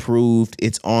got it approved,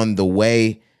 it's on the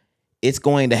way. It's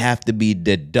going to have to be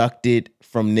deducted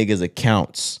from niggas'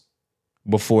 accounts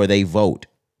before they vote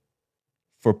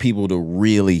for people to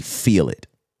really feel it.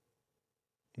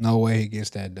 No way he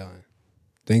gets that done.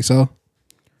 Think so?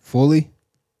 Fully?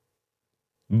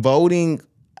 Voting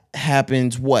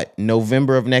happens, what,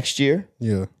 November of next year?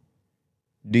 Yeah.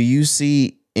 Do you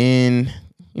see in,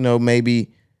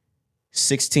 maybe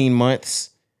 16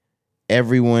 months,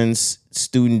 everyone's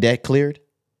student debt cleared?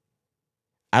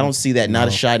 I don't see that. No. Not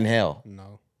a shot in hell.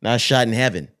 No. Not a shot in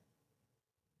heaven.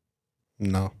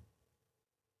 No.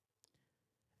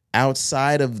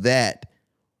 Outside of that,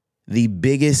 the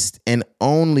biggest and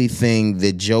only thing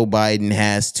that Joe Biden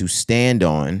has to stand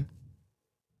on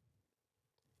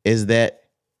is that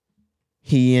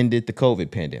he ended the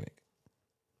COVID pandemic.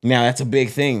 Now, that's a big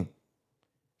thing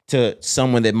to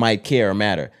someone that might care or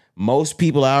matter. Most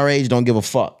people our age don't give a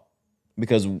fuck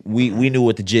because we knew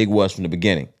what the jig was from the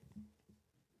beginning.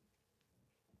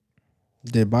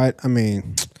 Did Biden? I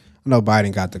mean, I know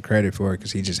Biden got the credit for it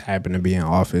because he just happened to be in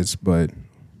office, but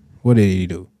what did he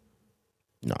do?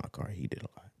 Nah, Corey, he did a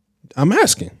lot. I'm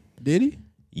asking. Did he?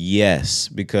 Yes,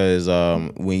 because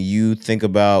when you think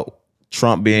about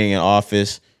Trump being in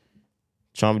office,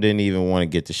 Trump didn't even want to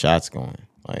get the shots going.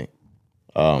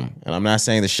 And I'm not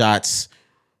saying the shots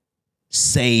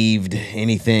saved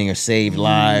anything or saved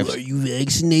lives. Are you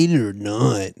vaccinated or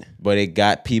not? But it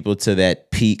got people to that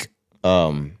peak.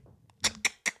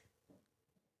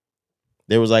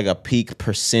 There was like a peak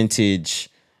percentage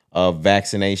of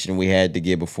vaccination we had to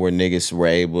get before niggas were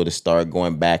able to start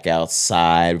going back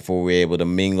outside, before we were able to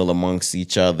mingle amongst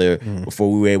each other,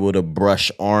 before we were able to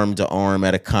brush arm to arm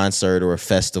at a concert or a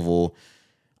festival.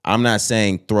 I'm not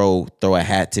saying throw a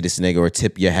hat to this nigga or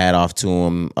tip your hat off to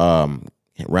him,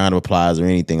 round of applause or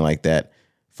anything like that.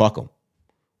 Fuck him.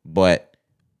 But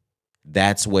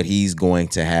that's what he's going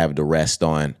to have to rest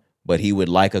on. But he would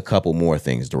like a couple more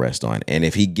things to rest on. And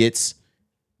if he gets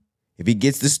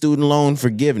the student loan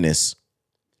forgiveness,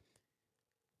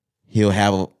 he'll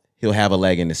have a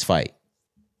leg in this fight.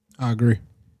 I agree.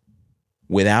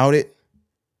 Without it,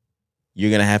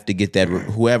 you're gonna have to get that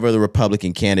whoever the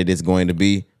Republican candidate is going to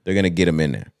be. They're gonna get him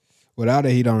in there. Without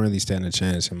it, he don't really stand a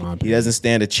chance, in my opinion. He doesn't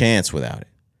stand a chance without it,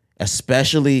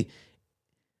 especially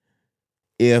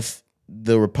if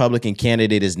the Republican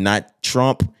candidate is not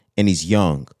Trump and he's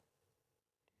young.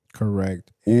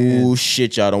 Correct. Ooh,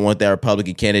 shit, y'all don't want that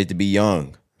Republican candidate to be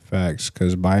young. Facts,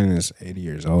 because Biden is 80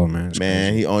 years old, man. It's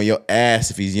Man, crazy. he on your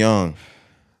ass if he's young.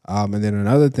 And then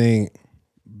another thing,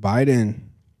 Biden,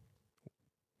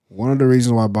 one of the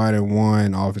reasons why Biden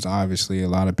won office, obviously, a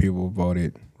lot of people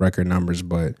voted record numbers,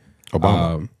 but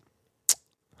Obama.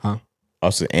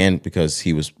 Also, and because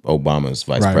he was Obama's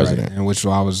vice president. Right. And which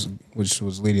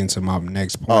was leading to my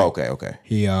next point. Oh, okay.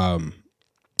 He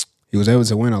was able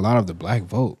to win a lot of the black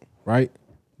vote, right?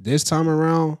 This time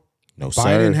around, No,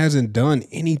 Biden sir. hasn't done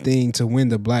anything to win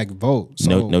the black vote.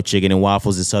 So, No chicken and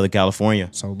waffles in Southern California.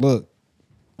 So look,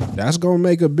 that's gonna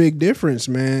make a big difference,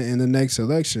 man, in the next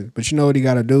election. But you know what he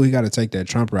got to do? He got to take that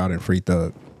Trump route and free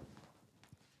Thug.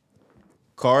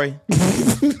 Corey,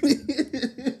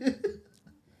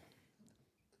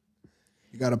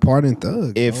 You got to pardon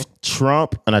Thug. if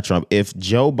if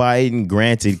Joe Biden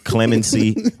granted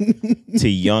clemency to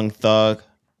Young Thug,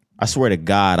 I swear to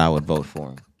God, I would vote for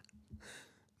him.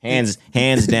 Hands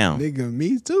down. Nigga,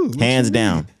 me too. What Hands you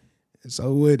down. mean?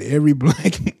 So would every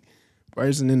black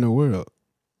person in the world.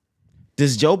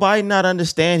 Does Joe Biden not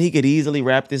understand he could easily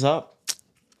wrap this up?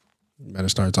 You better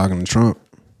start talking to Trump.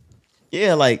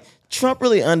 Yeah, like Trump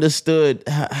really understood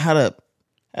how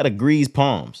to grease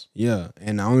palms. Yeah,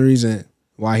 and the only reason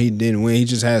why he didn't win, he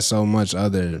just had so much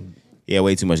other, Yeah,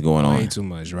 way too much going way on. too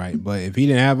much, right? But if he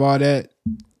didn't have all that,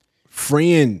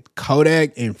 freeing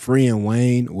Kodak and freeing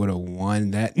Wayne would have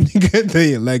won that nigga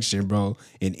the election, bro.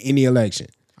 In any election,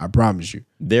 I promise you.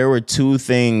 There were two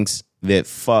things that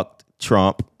fucked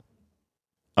Trump.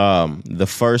 The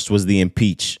first was the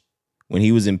impeach. When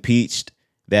he was impeached,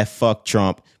 that fucked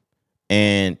Trump.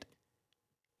 And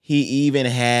he even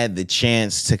had the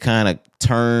chance to kind of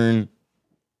turn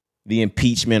the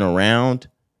impeachment around,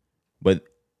 but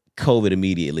COVID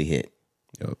immediately hit.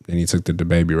 Yep. Then he took the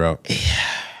baby route.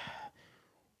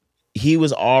 He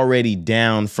was already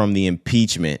down from the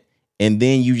impeachment, and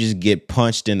then you just get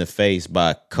punched in the face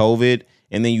by COVID,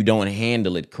 and then you don't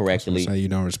handle it correctly. Say you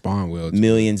don't respond well.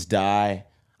 Millions die.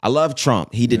 I love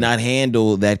Trump. He did not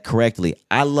handle that correctly.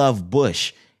 I love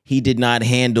Bush. He did not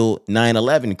handle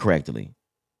 9/11 correctly.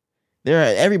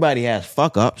 Everybody has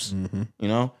fuck ups, you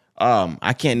know.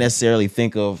 I can't necessarily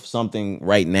think of something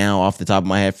right now off the top of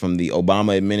my head from the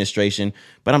Obama administration,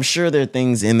 but I'm sure there are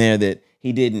things in there that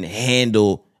he didn't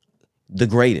handle the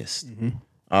greatest.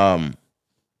 What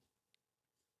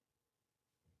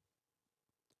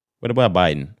about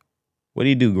Biden? What did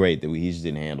he do great that he just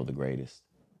didn't handle the greatest?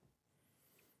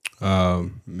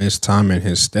 Mistiming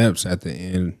his steps at the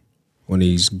end when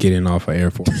he's getting off of Air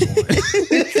Force One.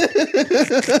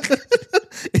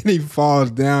 And he falls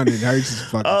down and hurts his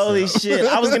fucking Holy self. shit.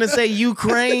 I was going to say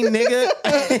Ukraine, nigga.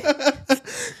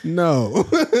 No.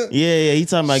 Yeah, he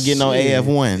talking about getting on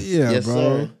AF1. Yeah, yes, bro.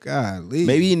 Sir. Golly.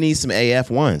 Maybe you need some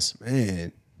AF1s.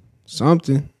 Man,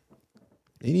 something.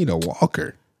 You need a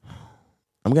walker.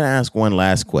 I'm going to ask one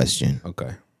last question.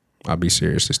 Okay. I'll be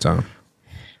serious this time.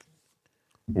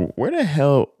 Where the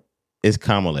hell is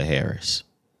Kamala Harris?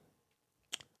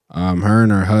 Her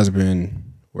and her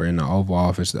husband were in the Oval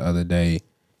Office the other day.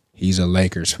 He's a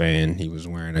Lakers fan. He was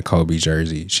wearing a Kobe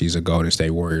jersey. She's a Golden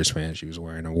State Warriors fan. She was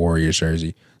wearing a Warriors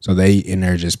jersey. So they in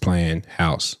there just playing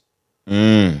house.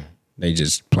 They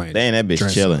just playing. Dang, that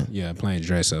bitch chilling. Yeah, playing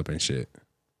dress up and shit.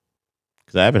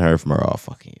 Because I haven't heard from her all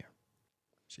fucking year.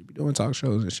 She be doing talk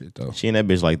shows and shit though. She and that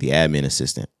bitch like the admin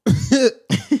assistant.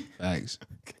 Facts.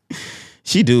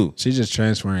 She do. She just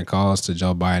transferring calls to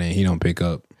Joe Biden. He don't pick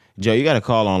up. Joe, you got to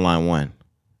call on line 1.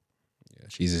 Yeah,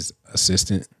 she's his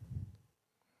assistant.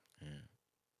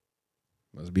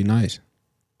 Must be nice.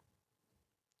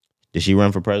 Did she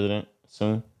run for president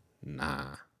soon?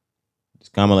 Nah. Does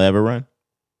Kamala ever run?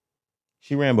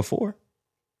 She ran before.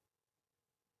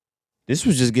 This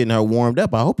was just getting her warmed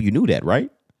up. I hope you knew that, right?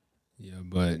 Yeah,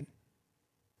 but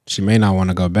she may not want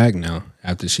to go back now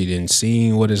after she didn't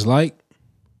see what it's like.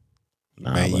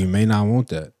 You may not want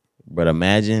that. But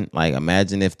imagine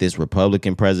if this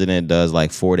Republican president does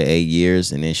like 4 to 8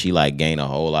 years and then she like gain a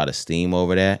whole lot of steam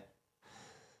over that.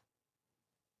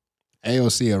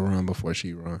 AOC will run before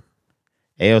she run.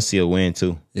 AOC will win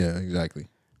too. Yeah, exactly.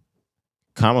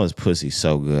 Kamala's pussy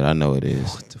so good. I know it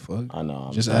is. What the fuck? I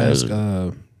know. Just ask,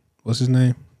 what's his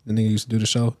name? The nigga used to do the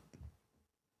show.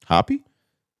 Hoppy?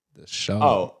 The show.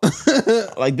 Oh.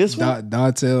 Like this one?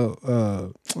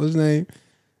 Dontel, what's his name?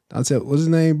 Dontel, what's his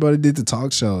name, brother? Did the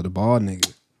talk show, the bald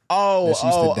nigga.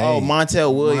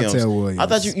 Montel Williams. Montel Williams. I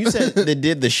thought you said that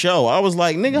did the show. I was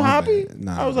like, nigga, Hoppy?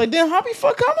 Nah. I was like, damn, Hoppy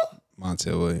fuck Kamala?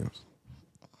 Montel Williams.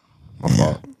 My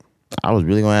fault. I was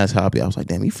really going to ask Hoppy. I was like,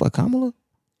 damn, you fuck Kamala?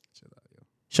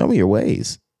 Show me your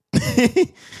ways.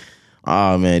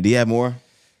 Oh, man. Do you have more?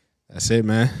 That's it,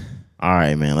 man. All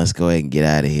right, man. Let's go ahead and get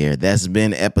out of here. That's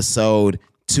been episode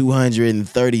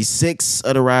 236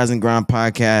 of the Rise and Grind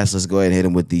podcast. Let's go ahead and hit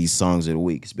him with these songs of the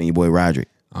week. It's been your boy Roderick.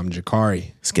 I'm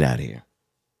Jakari. Let's get out of here.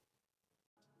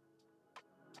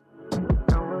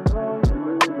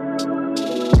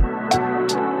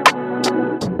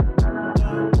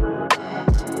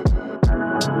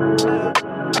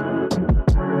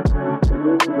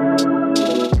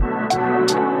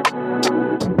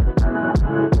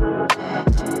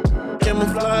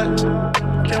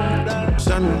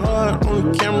 Shining hard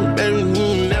on the camera, baby, you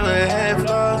ain't never had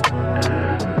flaws.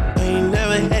 I ain't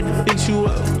never had to fix you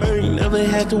up, I ain't never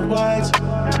had to watch.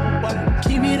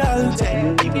 Keep it all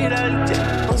intact,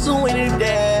 I'm so in it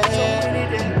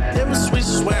there. Never switch,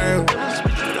 swear.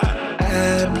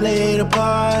 I played a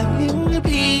part in the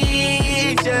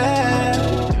picture.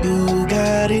 You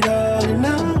got it all and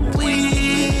I'm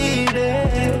with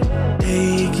it.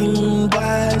 They can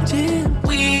watch it,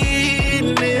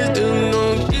 witness to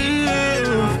no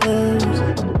difference.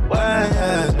 Why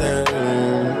I done?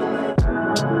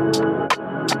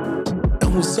 It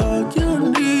was all you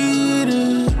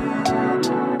needed.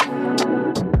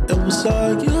 It was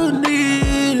all you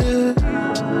needed.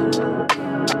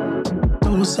 It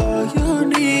was all you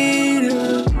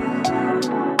needed.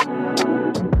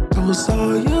 It was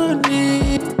all you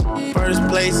needed. First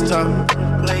place talk.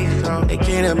 They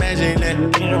can't imagine that.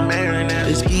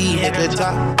 The ski hit the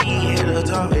top.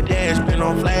 The dash been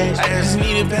on flash. I just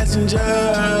need a passenger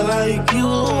like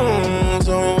you,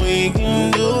 so we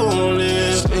can do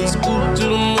this. Let's go to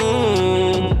the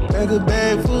moon. Pack a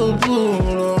bag full of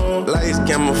food. Lights,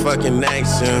 camera, fucking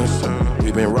action.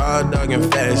 We been raw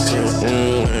dogging fashion.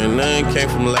 And nothing came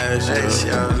from last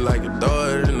year. Like a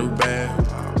throw it in the bag.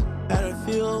 How to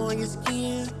feel when you're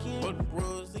skiing. What the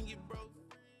rules think you broke.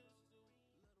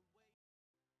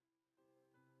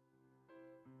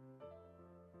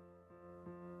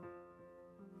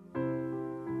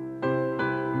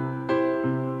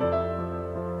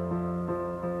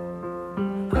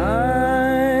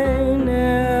 I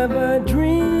never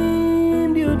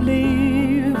dreamed you'd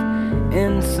leave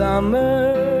in summer